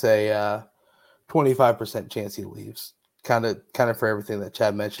 25% chance he leaves. Kind of for everything that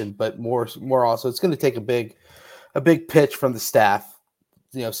Chad mentioned, but more also, it's going to take a big pitch from the staff,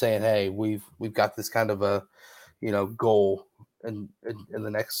 saying, hey, we've got this kind of a goal in the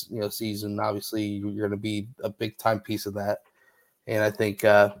next season. Obviously, you're going to be a big time piece of that, and I think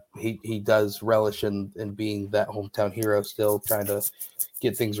he does relish in being that hometown hero, still trying to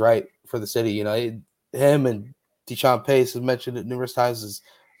get things right for the city. Him and Deshaun Pace has mentioned it numerous times, is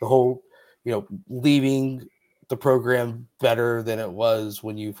the whole, leaving the program better than it was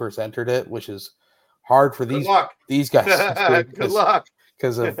when you first entered it, which is hard for Good luck. these guys to do Good luck.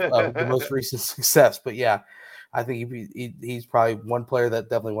 because of the most recent success. But yeah, I think he's probably one player that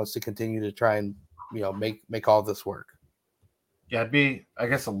definitely wants to continue to try and make all this work. Yeah, I'd be, I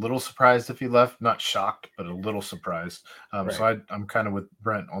guess, a little surprised if he left. Not shocked, but a little surprised. Right. So I'm kind of with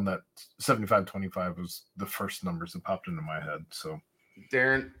Brent on that. 75-25 was the first numbers that popped into my head. So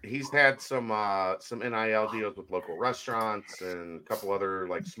Darren, he's had some NIL deals with local restaurants and a couple other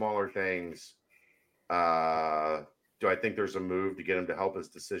like smaller things. Do I think there's a move to get him to help his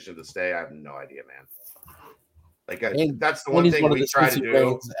decision to stay? I have no idea, man. That's the one thing we try to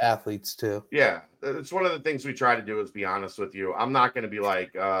do. Athletes too. Yeah, it's one of the things we try to do. Is be honest with you. I'm not going to be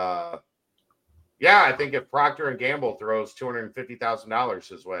like, yeah, I think if Procter and Gamble throws $250,000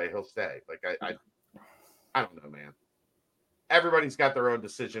 his way, he'll stay. Like I don't know, man. Everybody's got their own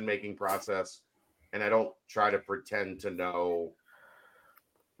decision-making process, and I don't try to pretend to know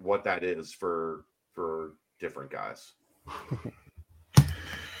what that is for different guys.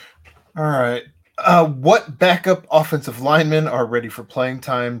 All right. What backup offensive linemen are ready for playing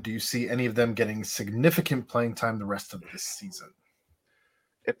time? Do you see any of them getting significant playing time the rest of this season?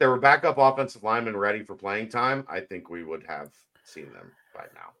 If there were backup offensive linemen ready for playing time, I think we would have seen them by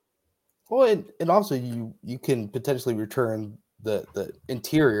now. Well, and also you can potentially return the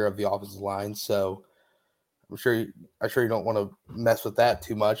interior of the offensive line, so I'm sure you don't want to mess with that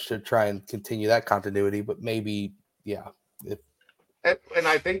too much to try and continue that continuity, but maybe, yeah. And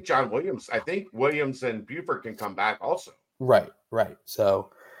I think Williams and Buford can come back also. Right.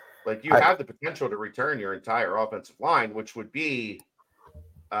 So like you have the potential to return your entire offensive line, which would be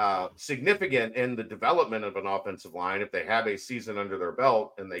significant in the development of an offensive line. If they have a season under their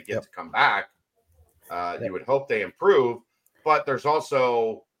belt and they get to come back, you would hope they improve. But there's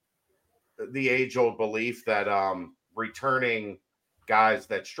also the age-old belief that returning guys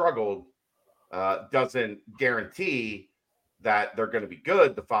that struggled doesn't guarantee that they're going to be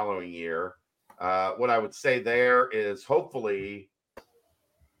good the following year. What I would say there is hopefully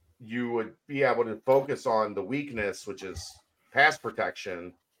you would be able to focus on the weakness, which is pass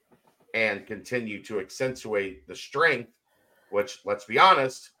protection, and continue to accentuate the strength, which, let's be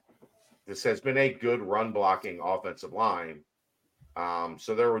honest, this has been a good run blocking offensive line.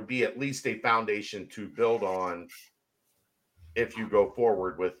 So there would be at least a foundation to build on if you go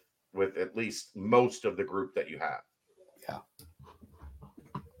forward with at least most of the group that you have. Yeah.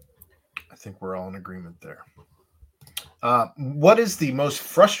 I think we're all in agreement there. What is the most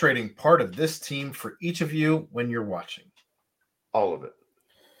frustrating part of this team for each of you when you're watching? All of it.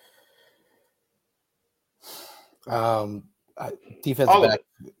 Defensive back.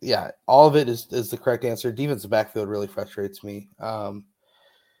 Yeah, all of it is the correct answer. Defensive backfield really frustrates me. And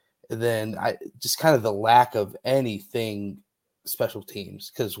then I just kind of the lack of anything special teams,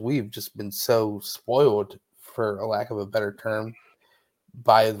 because we've just been so spoiled, for a lack of a better term,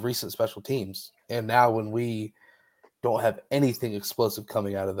 by recent special teams. And now when we don't have anything explosive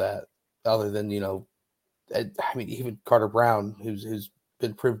coming out of that, other than, even Carter Brown, who's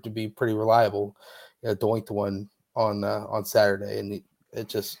been proved to be pretty reliable, doinked one on Saturday, and it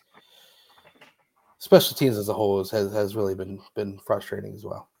just special teams as a whole has really been frustrating as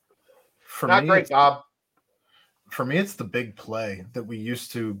well. Not great job. For me, it's the big play that we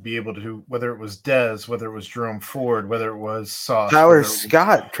used to be able to do, whether it was Dez, whether it was Jerome Ford, whether it was Sauce, Howard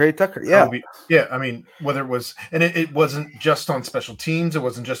Scott, Trey Tucker. Yeah. I mean, whether it was, and it wasn't just on special teams. It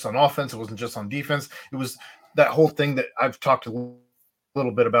wasn't just on offense. It wasn't just on defense. It was that whole thing that I've talked a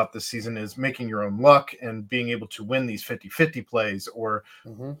little bit about this season, is making your own luck and being able to win these 50-50 plays, or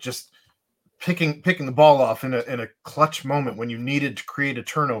just picking the ball off in a clutch moment when you needed to create a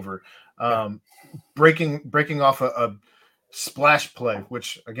turnover. Breaking off a splash play,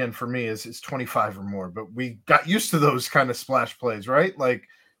 which again for me is 25 or more, but we got used to those kind of splash plays, right? Like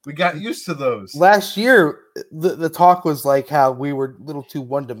we got used to those. Last year, the talk was like how we were a little too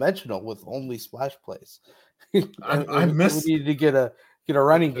one-dimensional with only splash plays. I miss. We needed to get a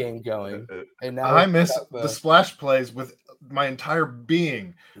running game going, and now I miss the splash plays with my entire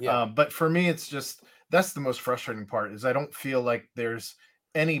being. Yeah. But for me, it's just that's the most frustrating part, is I don't feel like there's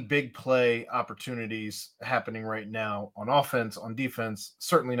any big play opportunities happening right now on offense, on defense,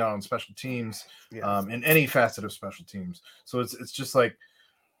 certainly not on special teams, in any facet of special teams. So it's just like,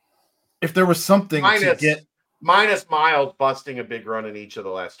 if there was something to get minus Miles busting a big run in each of the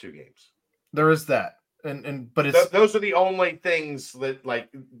last two games. There is that. But it's those are the only things that like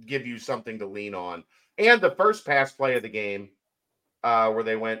give you something to lean on. And the first pass play of the game, where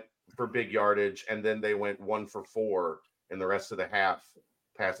they went for big yardage, and then they went 1 for 4 in the rest of the half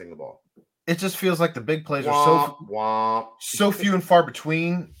passing the ball. It just feels like the big plays are so few and far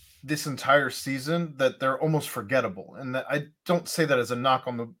between this entire season that they're almost forgettable. And that, I don't say that as a knock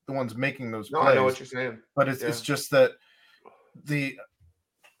on the ones making those plays. I know what you're saying. But it's just that the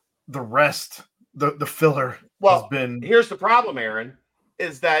rest, the filler has been. Here's the problem, Aaron,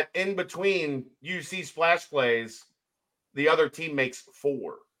 is that in between UC splash plays, the other team makes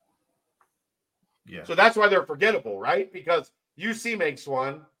 4. Yeah. So that's why they're forgettable, right? Because UC makes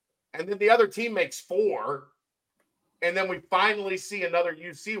 1, and then the other team makes 4, and then we finally see another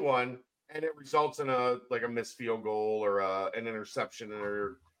UC one, and it results in a missed field goal or an interception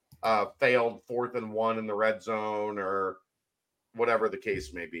or failed 4th and 1 in the red zone or whatever the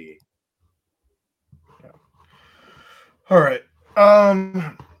case may be. Yeah. All right.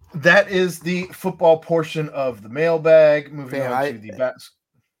 That is the football portion of the mailbag. Moving on to the bats.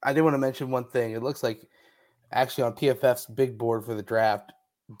 I did want to mention one thing. It looks like actually on PFF's big board for the draft,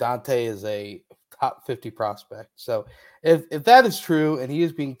 Dante is a top 50 prospect. So if that is true and he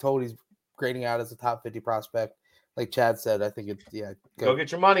is being told he's grading out as a top 50 prospect, like Chad said, I think go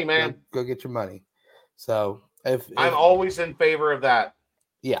get your money, man. Go get your money. So if I'm always in favor of that.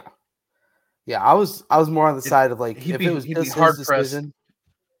 Yeah. Yeah, I was more on the side of if it was just his decision.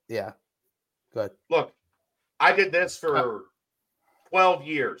 Yeah. Good. Look, I did this for 12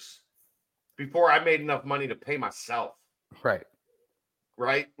 years before I made enough money to pay myself. Right.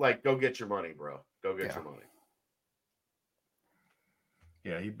 Right? Go get your money, bro. Go get your money.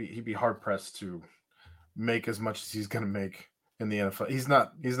 Yeah, he'd be hard pressed to make as much as he's going to make in the NFL. He's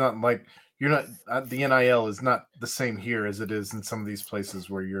not like you're not. The NIL is not the same here as it is in some of these places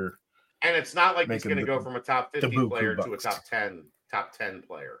where you're. And it's not like he's going to go from a top 50 player to a top 10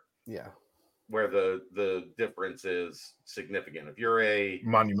 player. Yeah. Where the difference is significant. If you're a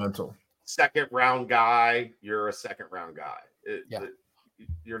monumental second round guy, you're a second round guy.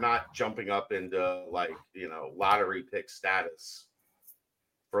 You're not jumping up into lottery pick status,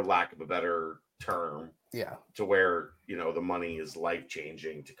 for lack of a better term. Yeah. To where, the money is life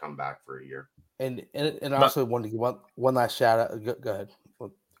changing to come back for a year. And I also wanted to give one last shout out. Go ahead.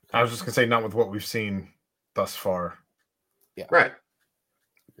 I was just gonna say, not with what we've seen thus far. Yeah. Right.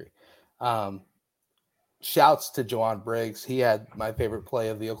 Agree. Shouts to Jawan Briggs. He had my favorite play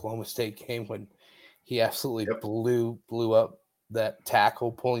of the Oklahoma State game when he absolutely blew up that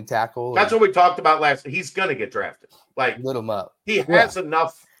pulling tackle. That's what we talked about last. He's gonna get drafted. Lit him up. He has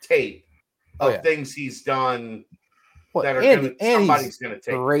enough tape of things he's done that are somebody's gonna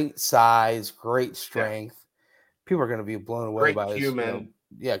take. Great size, great strength. Yeah. People are gonna be blown away by his human.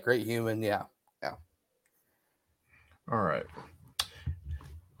 Great human. Yeah. All right.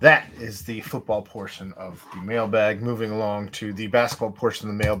 That is the football portion of the mailbag. Moving along to the basketball portion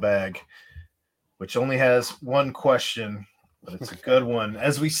of the mailbag, which only has one question, but it's a good one.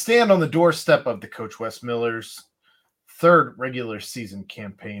 As we stand on the doorstep of the Coach Wes Miller's 3rd regular season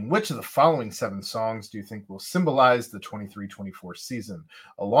campaign, which of the following 7 songs do you think will symbolize the 23-24 season?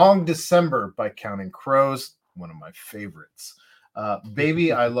 A Long December by Counting Crows, one of my favorites.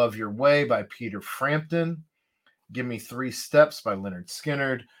 Baby, I Love Your Way by Peter Frampton. Give Me 3 Steps by Leonard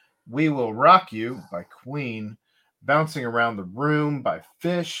Skinner. We Will Rock You by Queen. Bouncing Around the Room by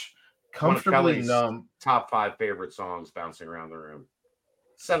Fish. Comfortably Numb. Top 5 favorite songs, Bouncing Around the Room.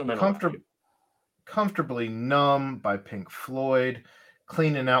 Sentimental. Comfortably Numb by Pink Floyd.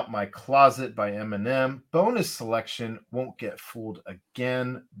 Cleaning Out My Closet by Eminem. Bonus selection, Won't Get Fooled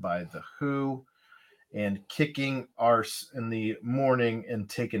Again by The Who. And Kicking Arse in the Morning and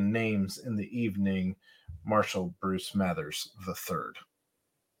Taking Names in the Evening, Marshall Bruce Mathers III.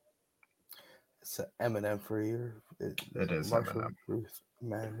 It's an Eminem for you. It is Marshall Eminem. Bruce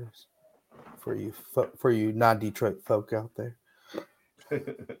Mathers for you non-Detroit folk out there.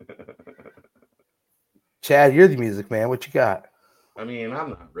 Chad, you're the music man. What you got? I mean, I'm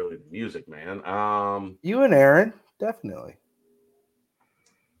not really the music man. You and Aaron, definitely.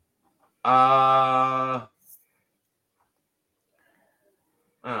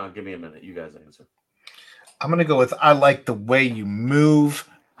 Give me a minute. You guys answer. I'm going to go with I Like the Way You Move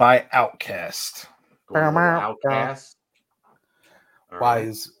by Outkast. Outkast?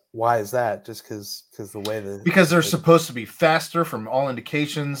 Why is that? Just because because they're supposed to be faster from all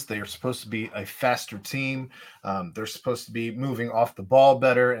indications. They are supposed to be a faster team. They're supposed to be moving off the ball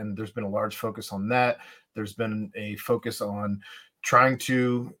better, and there's been a large focus on that. There's been a focus on trying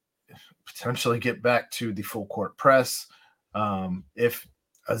to potentially get back to the full court press. If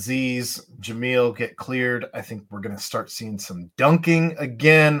Aziz, Jamil get cleared, I think we're going to start seeing some dunking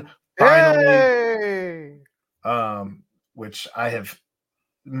again, finally. Hey! Which I have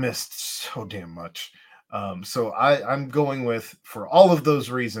missed so damn much. So I'm going with, for all of those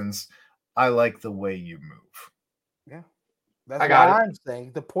reasons, I like the way you move. Yeah. That's I got why it. I'm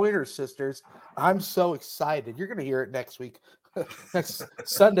saying the Pointer Sisters. I'm so excited. You're going to hear it next week. Next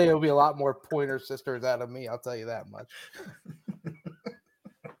Sunday will be a lot more Pointer Sisters out of me. I'll tell you that much.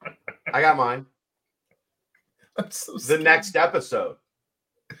 I got mine. I'm so The scared. next episode,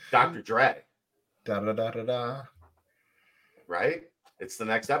 Dr. Dre. Da da da da da. Right? It's the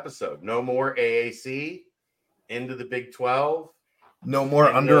next episode. No more AAC. Into the Big 12. No more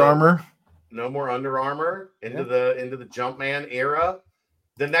Under Armour. No more Under Armour. Into the Jumpman era.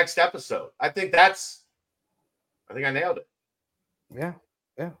 The next episode. I think I nailed it. Yeah.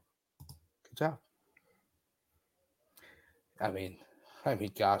 Yeah. Good job. I mean,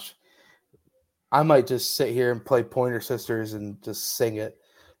 gosh. I might just sit here and play Pointer Sisters and just sing it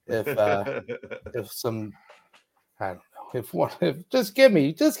if some, I don't know, if just give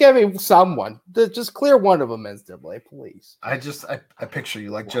me someone, just clear one of them instantly, please. I picture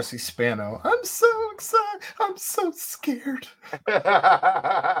you like Jesse Spano. I'm so excited. I'm so scared.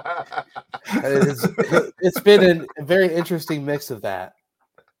 It's been a very interesting mix of that.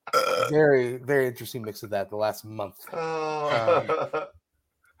 Very, very interesting mix of that the last month.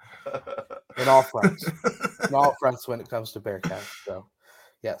 In all fronts when it comes to Bearcat. So,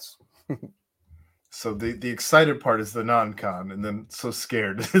 yes. So the excited part is the non-con, and then so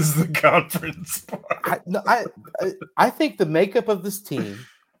scared is the conference part. I think the makeup of this team,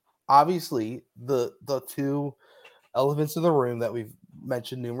 obviously the two elements in the room that we've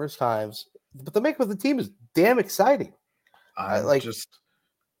mentioned numerous times, but the makeup of the team is damn exciting.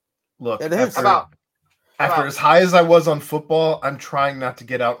 Look. It is. After as high as I was on football, I'm trying not to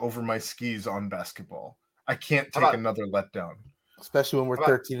get out over my skis on basketball. I can't take another letdown. Especially when we're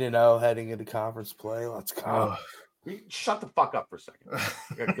 13-0 heading into conference play. Let's go. Shut the fuck up for a second.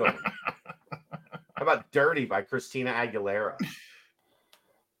 Go ahead. How about Dirty by Christina Aguilera?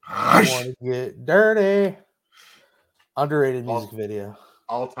 I want to get dirty. Underrated music video.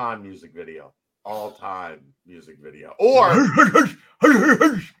 All-time music video. Or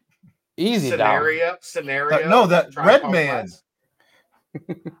easy scenario. No, that Red Man.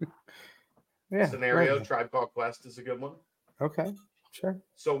 Yeah. Scenario. Tribe Called Quest is a good one. Okay, sure.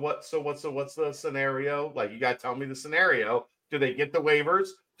 So what's the scenario? Like, you got to tell me the scenario. Do they get the waivers?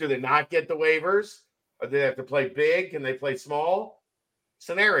 Do they not get the waivers? Or do they have to play big? Can they play small?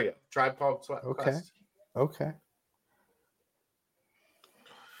 Scenario. Tribe Called Quest. Okay.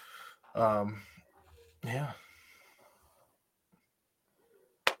 Yeah.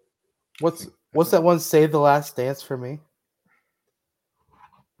 What's that one? Save the Last Dance for me.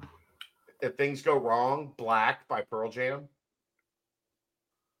 If Things Go Wrong, Black by Pearl Jam.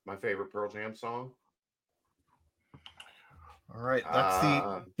 My favorite Pearl Jam song. All right, that's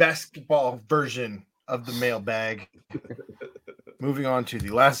the basketball version of the mailbag. Moving on to the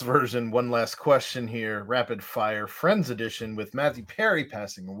last version. One last question here. Rapid Fire Friends Edition with Matthew Perry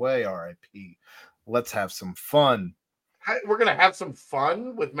passing away. R.I.P. Let's have some fun. We're going to have some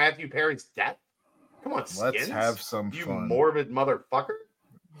fun with Matthew Perry's death? Come on, Skins. Let's have some you fun. You morbid motherfucker.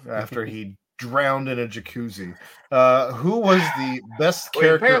 After he drowned in a jacuzzi. Who was the best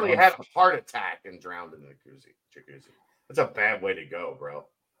character? He apparently had a heart attack and drowned in a jacuzzi. That's a bad way to go, bro.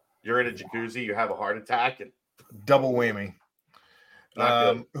 You're in a jacuzzi, you have a heart attack, and double whammy.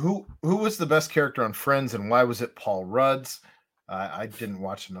 Who was the best character on Friends, and why was it Paul Rudd's? I didn't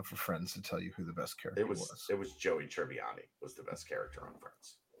watch enough of Friends to tell you who the best character was. It was Joey Tribbiani was the best character on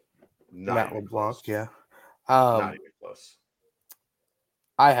Friends. Matt LeBlanc, yeah. Not even close.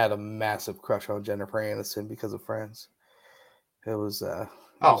 I had a massive crush on Jennifer Aniston because of Friends. It was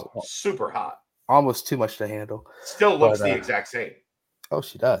super hot. Almost too much to handle. Still looks the exact same. Oh,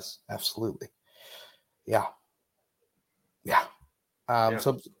 she does. Absolutely. Yeah.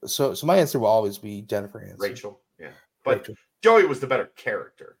 So my answer will always be Jennifer Aniston. Rachel. Yeah. But Joey was the better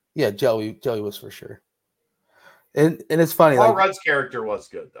character. Yeah, Joey was for sure. And it's funny. Paul Rudd's character was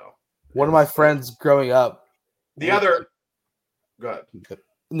good though. One of my friends growing up. Go ahead.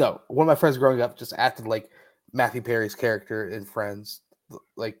 No, one of my friends growing up just acted like Matthew Perry's character in Friends,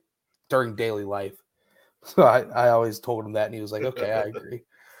 like during daily life. So I always told him that, and he was like, "Okay, I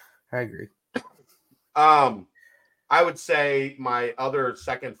agree." I would say my other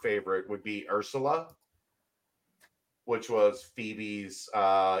second favorite would be Ursula, which was Phoebe's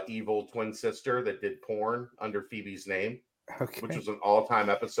evil twin sister that did porn under Phoebe's name. Okay. Which was an all-time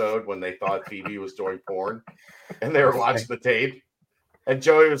episode when they thought Phoebe was doing porn, and they were watching the tape. And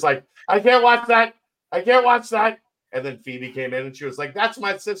Joey was like, I can't watch that. And then Phoebe came in and she was like, that's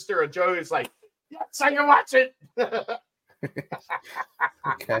my sister. And Joey was like, yes, I can watch it.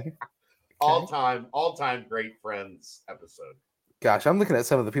 Okay. All time great Friends episode. Gosh, I'm looking at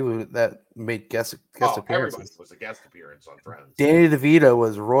some of the people that made guest Everybody appearances. was a guest appearance on Friends. Danny DeVito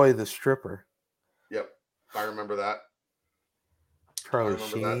was Roy the stripper. Yep, I remember that. Charlie I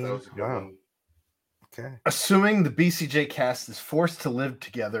remember Sheen. That was a good one. Okay. Assuming the BCJ cast is forced to live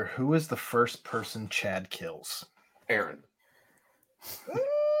together, who is the first person Chad kills? Aaron.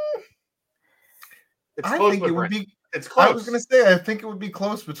 It's I close think it would Brent. be. It's close. I was going to say, I think it would be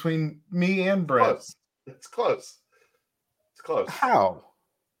close between me and Brett. It's close. It's close. How?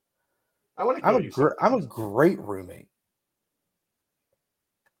 I want to kill you. I'm a great roommate.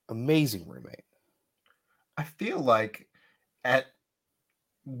 Amazing roommate. I feel like at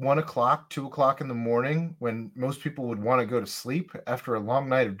 1 o'clock, 2 o'clock in the morning, when most people would want to go to sleep after a long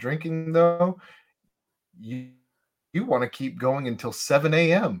night of drinking, though, you want to keep going until 7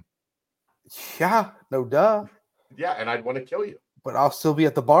 a.m. Yeah, no duh. Yeah, and I'd want to kill you. But I'll still be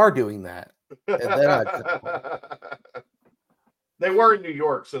at the bar doing that. And then They were in New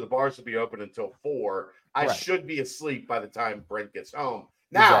York, so the bars would be open until 4. I Right. should be asleep by the time Brent gets home.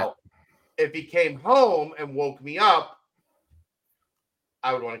 Now, if he came home and woke me up,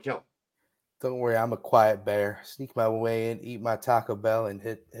 I would want to kill him. Don't worry, I'm a quiet bear. Sneak my way in, eat my Taco Bell, and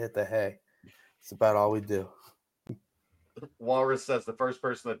hit the hay. It's about all we do. Walrus says the first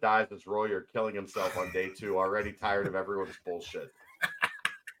person that dies is Royer killing himself on day 2. Already tired of everyone's bullshit.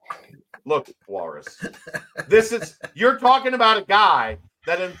 Look, Walrus, you're talking about a guy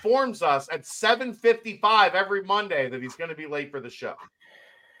that informs us at 7:55 every Monday that he's going to be late for the show.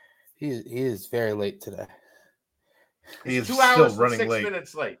 He is very late today. He's 2 hours and 6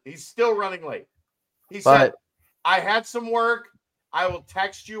 minutes late. He's still running late. He said, I had some work. I will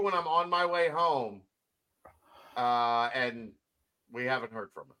text you when I'm on my way home. And we haven't heard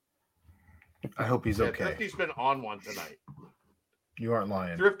from him. I hope he's okay. Thrifty's been on one tonight. You aren't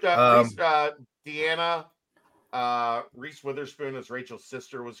lying. Deanna, Reese Witherspoon as Rachel's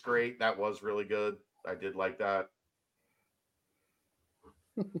sister was great. That was really good. I did like that.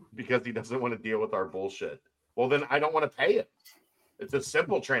 Because he doesn't want to deal with our bullshit. Well, then I don't want to pay him. It's a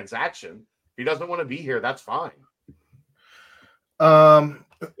simple transaction. If he doesn't want to be here, that's fine.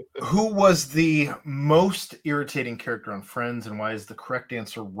 Who was the most irritating character on Friends, and why is the correct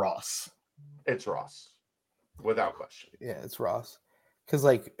answer Ross? It's Ross. Without question. Yeah, it's Ross. Because,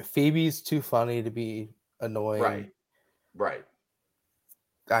 like, Phoebe's too funny to be annoying. Right.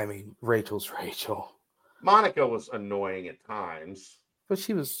 I mean, Rachel's Rachel. Monica was annoying at times. But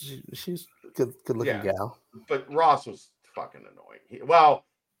she's good looking gal. But Ross was fucking annoying.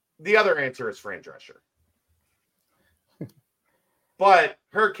 The other answer is Fran Drescher. But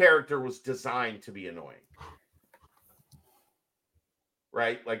her character was designed to be annoying.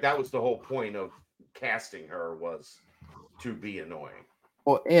 Right? Like, that was the whole point of casting her, was to be annoying.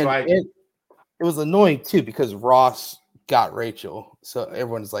 Well, it was annoying too because Ross got Rachel, so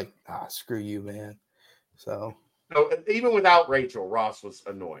everyone's like, screw you, man. So even without Rachel, Ross was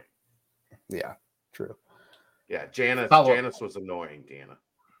annoying. Yeah, true. Yeah, Janice was annoying, Deanna.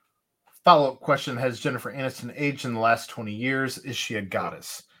 Follow-up question: has Jennifer Aniston aged in the last 20 years? Is she a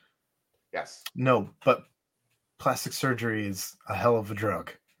goddess? Yes. No, but plastic surgery is a hell of a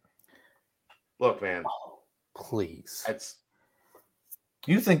drug. Look, man. Oh, please.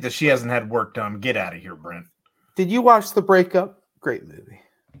 You think that she hasn't had work done? Get out of here, Brent. Did you watch The Breakup? Great movie.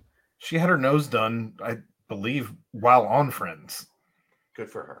 She had her nose done, I believe, while on Friends. Good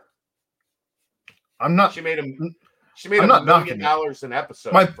for her. I'm not. She made $1 million an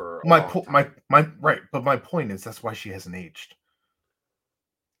episode But my point is that's why she hasn't aged.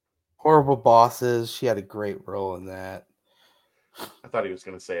 Horrible Bosses. She had a great role in that. I thought he was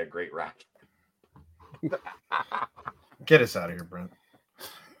going to say a great racket. Get us out of here, Brent.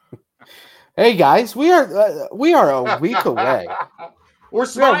 Hey guys, we are a week away. We're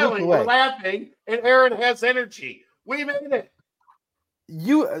smiling, we're laughing, and Aaron has energy. We made it.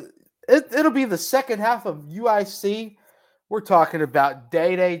 It'll be the second half of UIC. We're talking about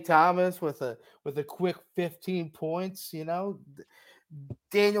Day Thomas with a quick 15 points. You know,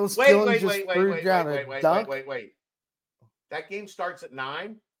 Daniel Skilling just threw down a dunk. Wait. That game starts at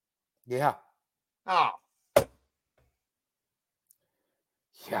 9. Yeah. Oh.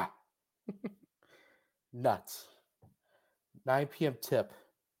 Yeah. Nuts. 9 p.m. tip.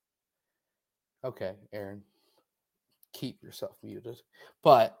 Okay, Aaron. Keep yourself muted.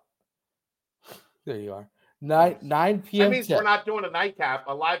 But there you are. 9 p.m. That means we're not doing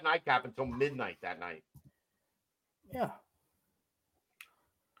a live nightcap until midnight that night. Yeah.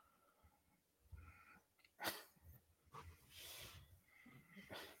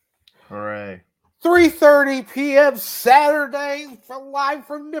 Hooray. 3:30 p.m. Saturday live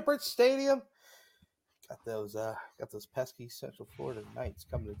from Nippert Stadium. Got those pesky Central Florida Knights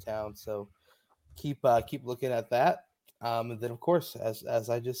coming to town, so keep looking at that. And then, of course, as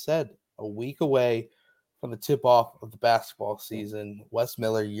I just said, a week away from the tip-off of the basketball season, Wes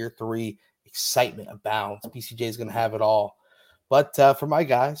Miller, year 3, excitement abounds. BCJ is going to have it all. But for my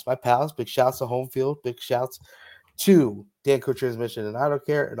guys, my pals, big shouts to Home Field, big shouts to Danco Transmission and Auto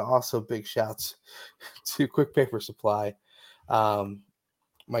Care, and also big shouts to Quick Paper Supply.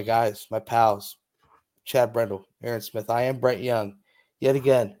 My guys, my pals, Chad Brendel, Aaron Smith. I am Brent Young. Yet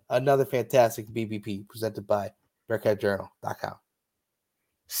again, another fantastic BBP presented by BearcatJournal.com.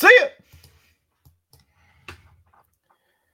 See ya!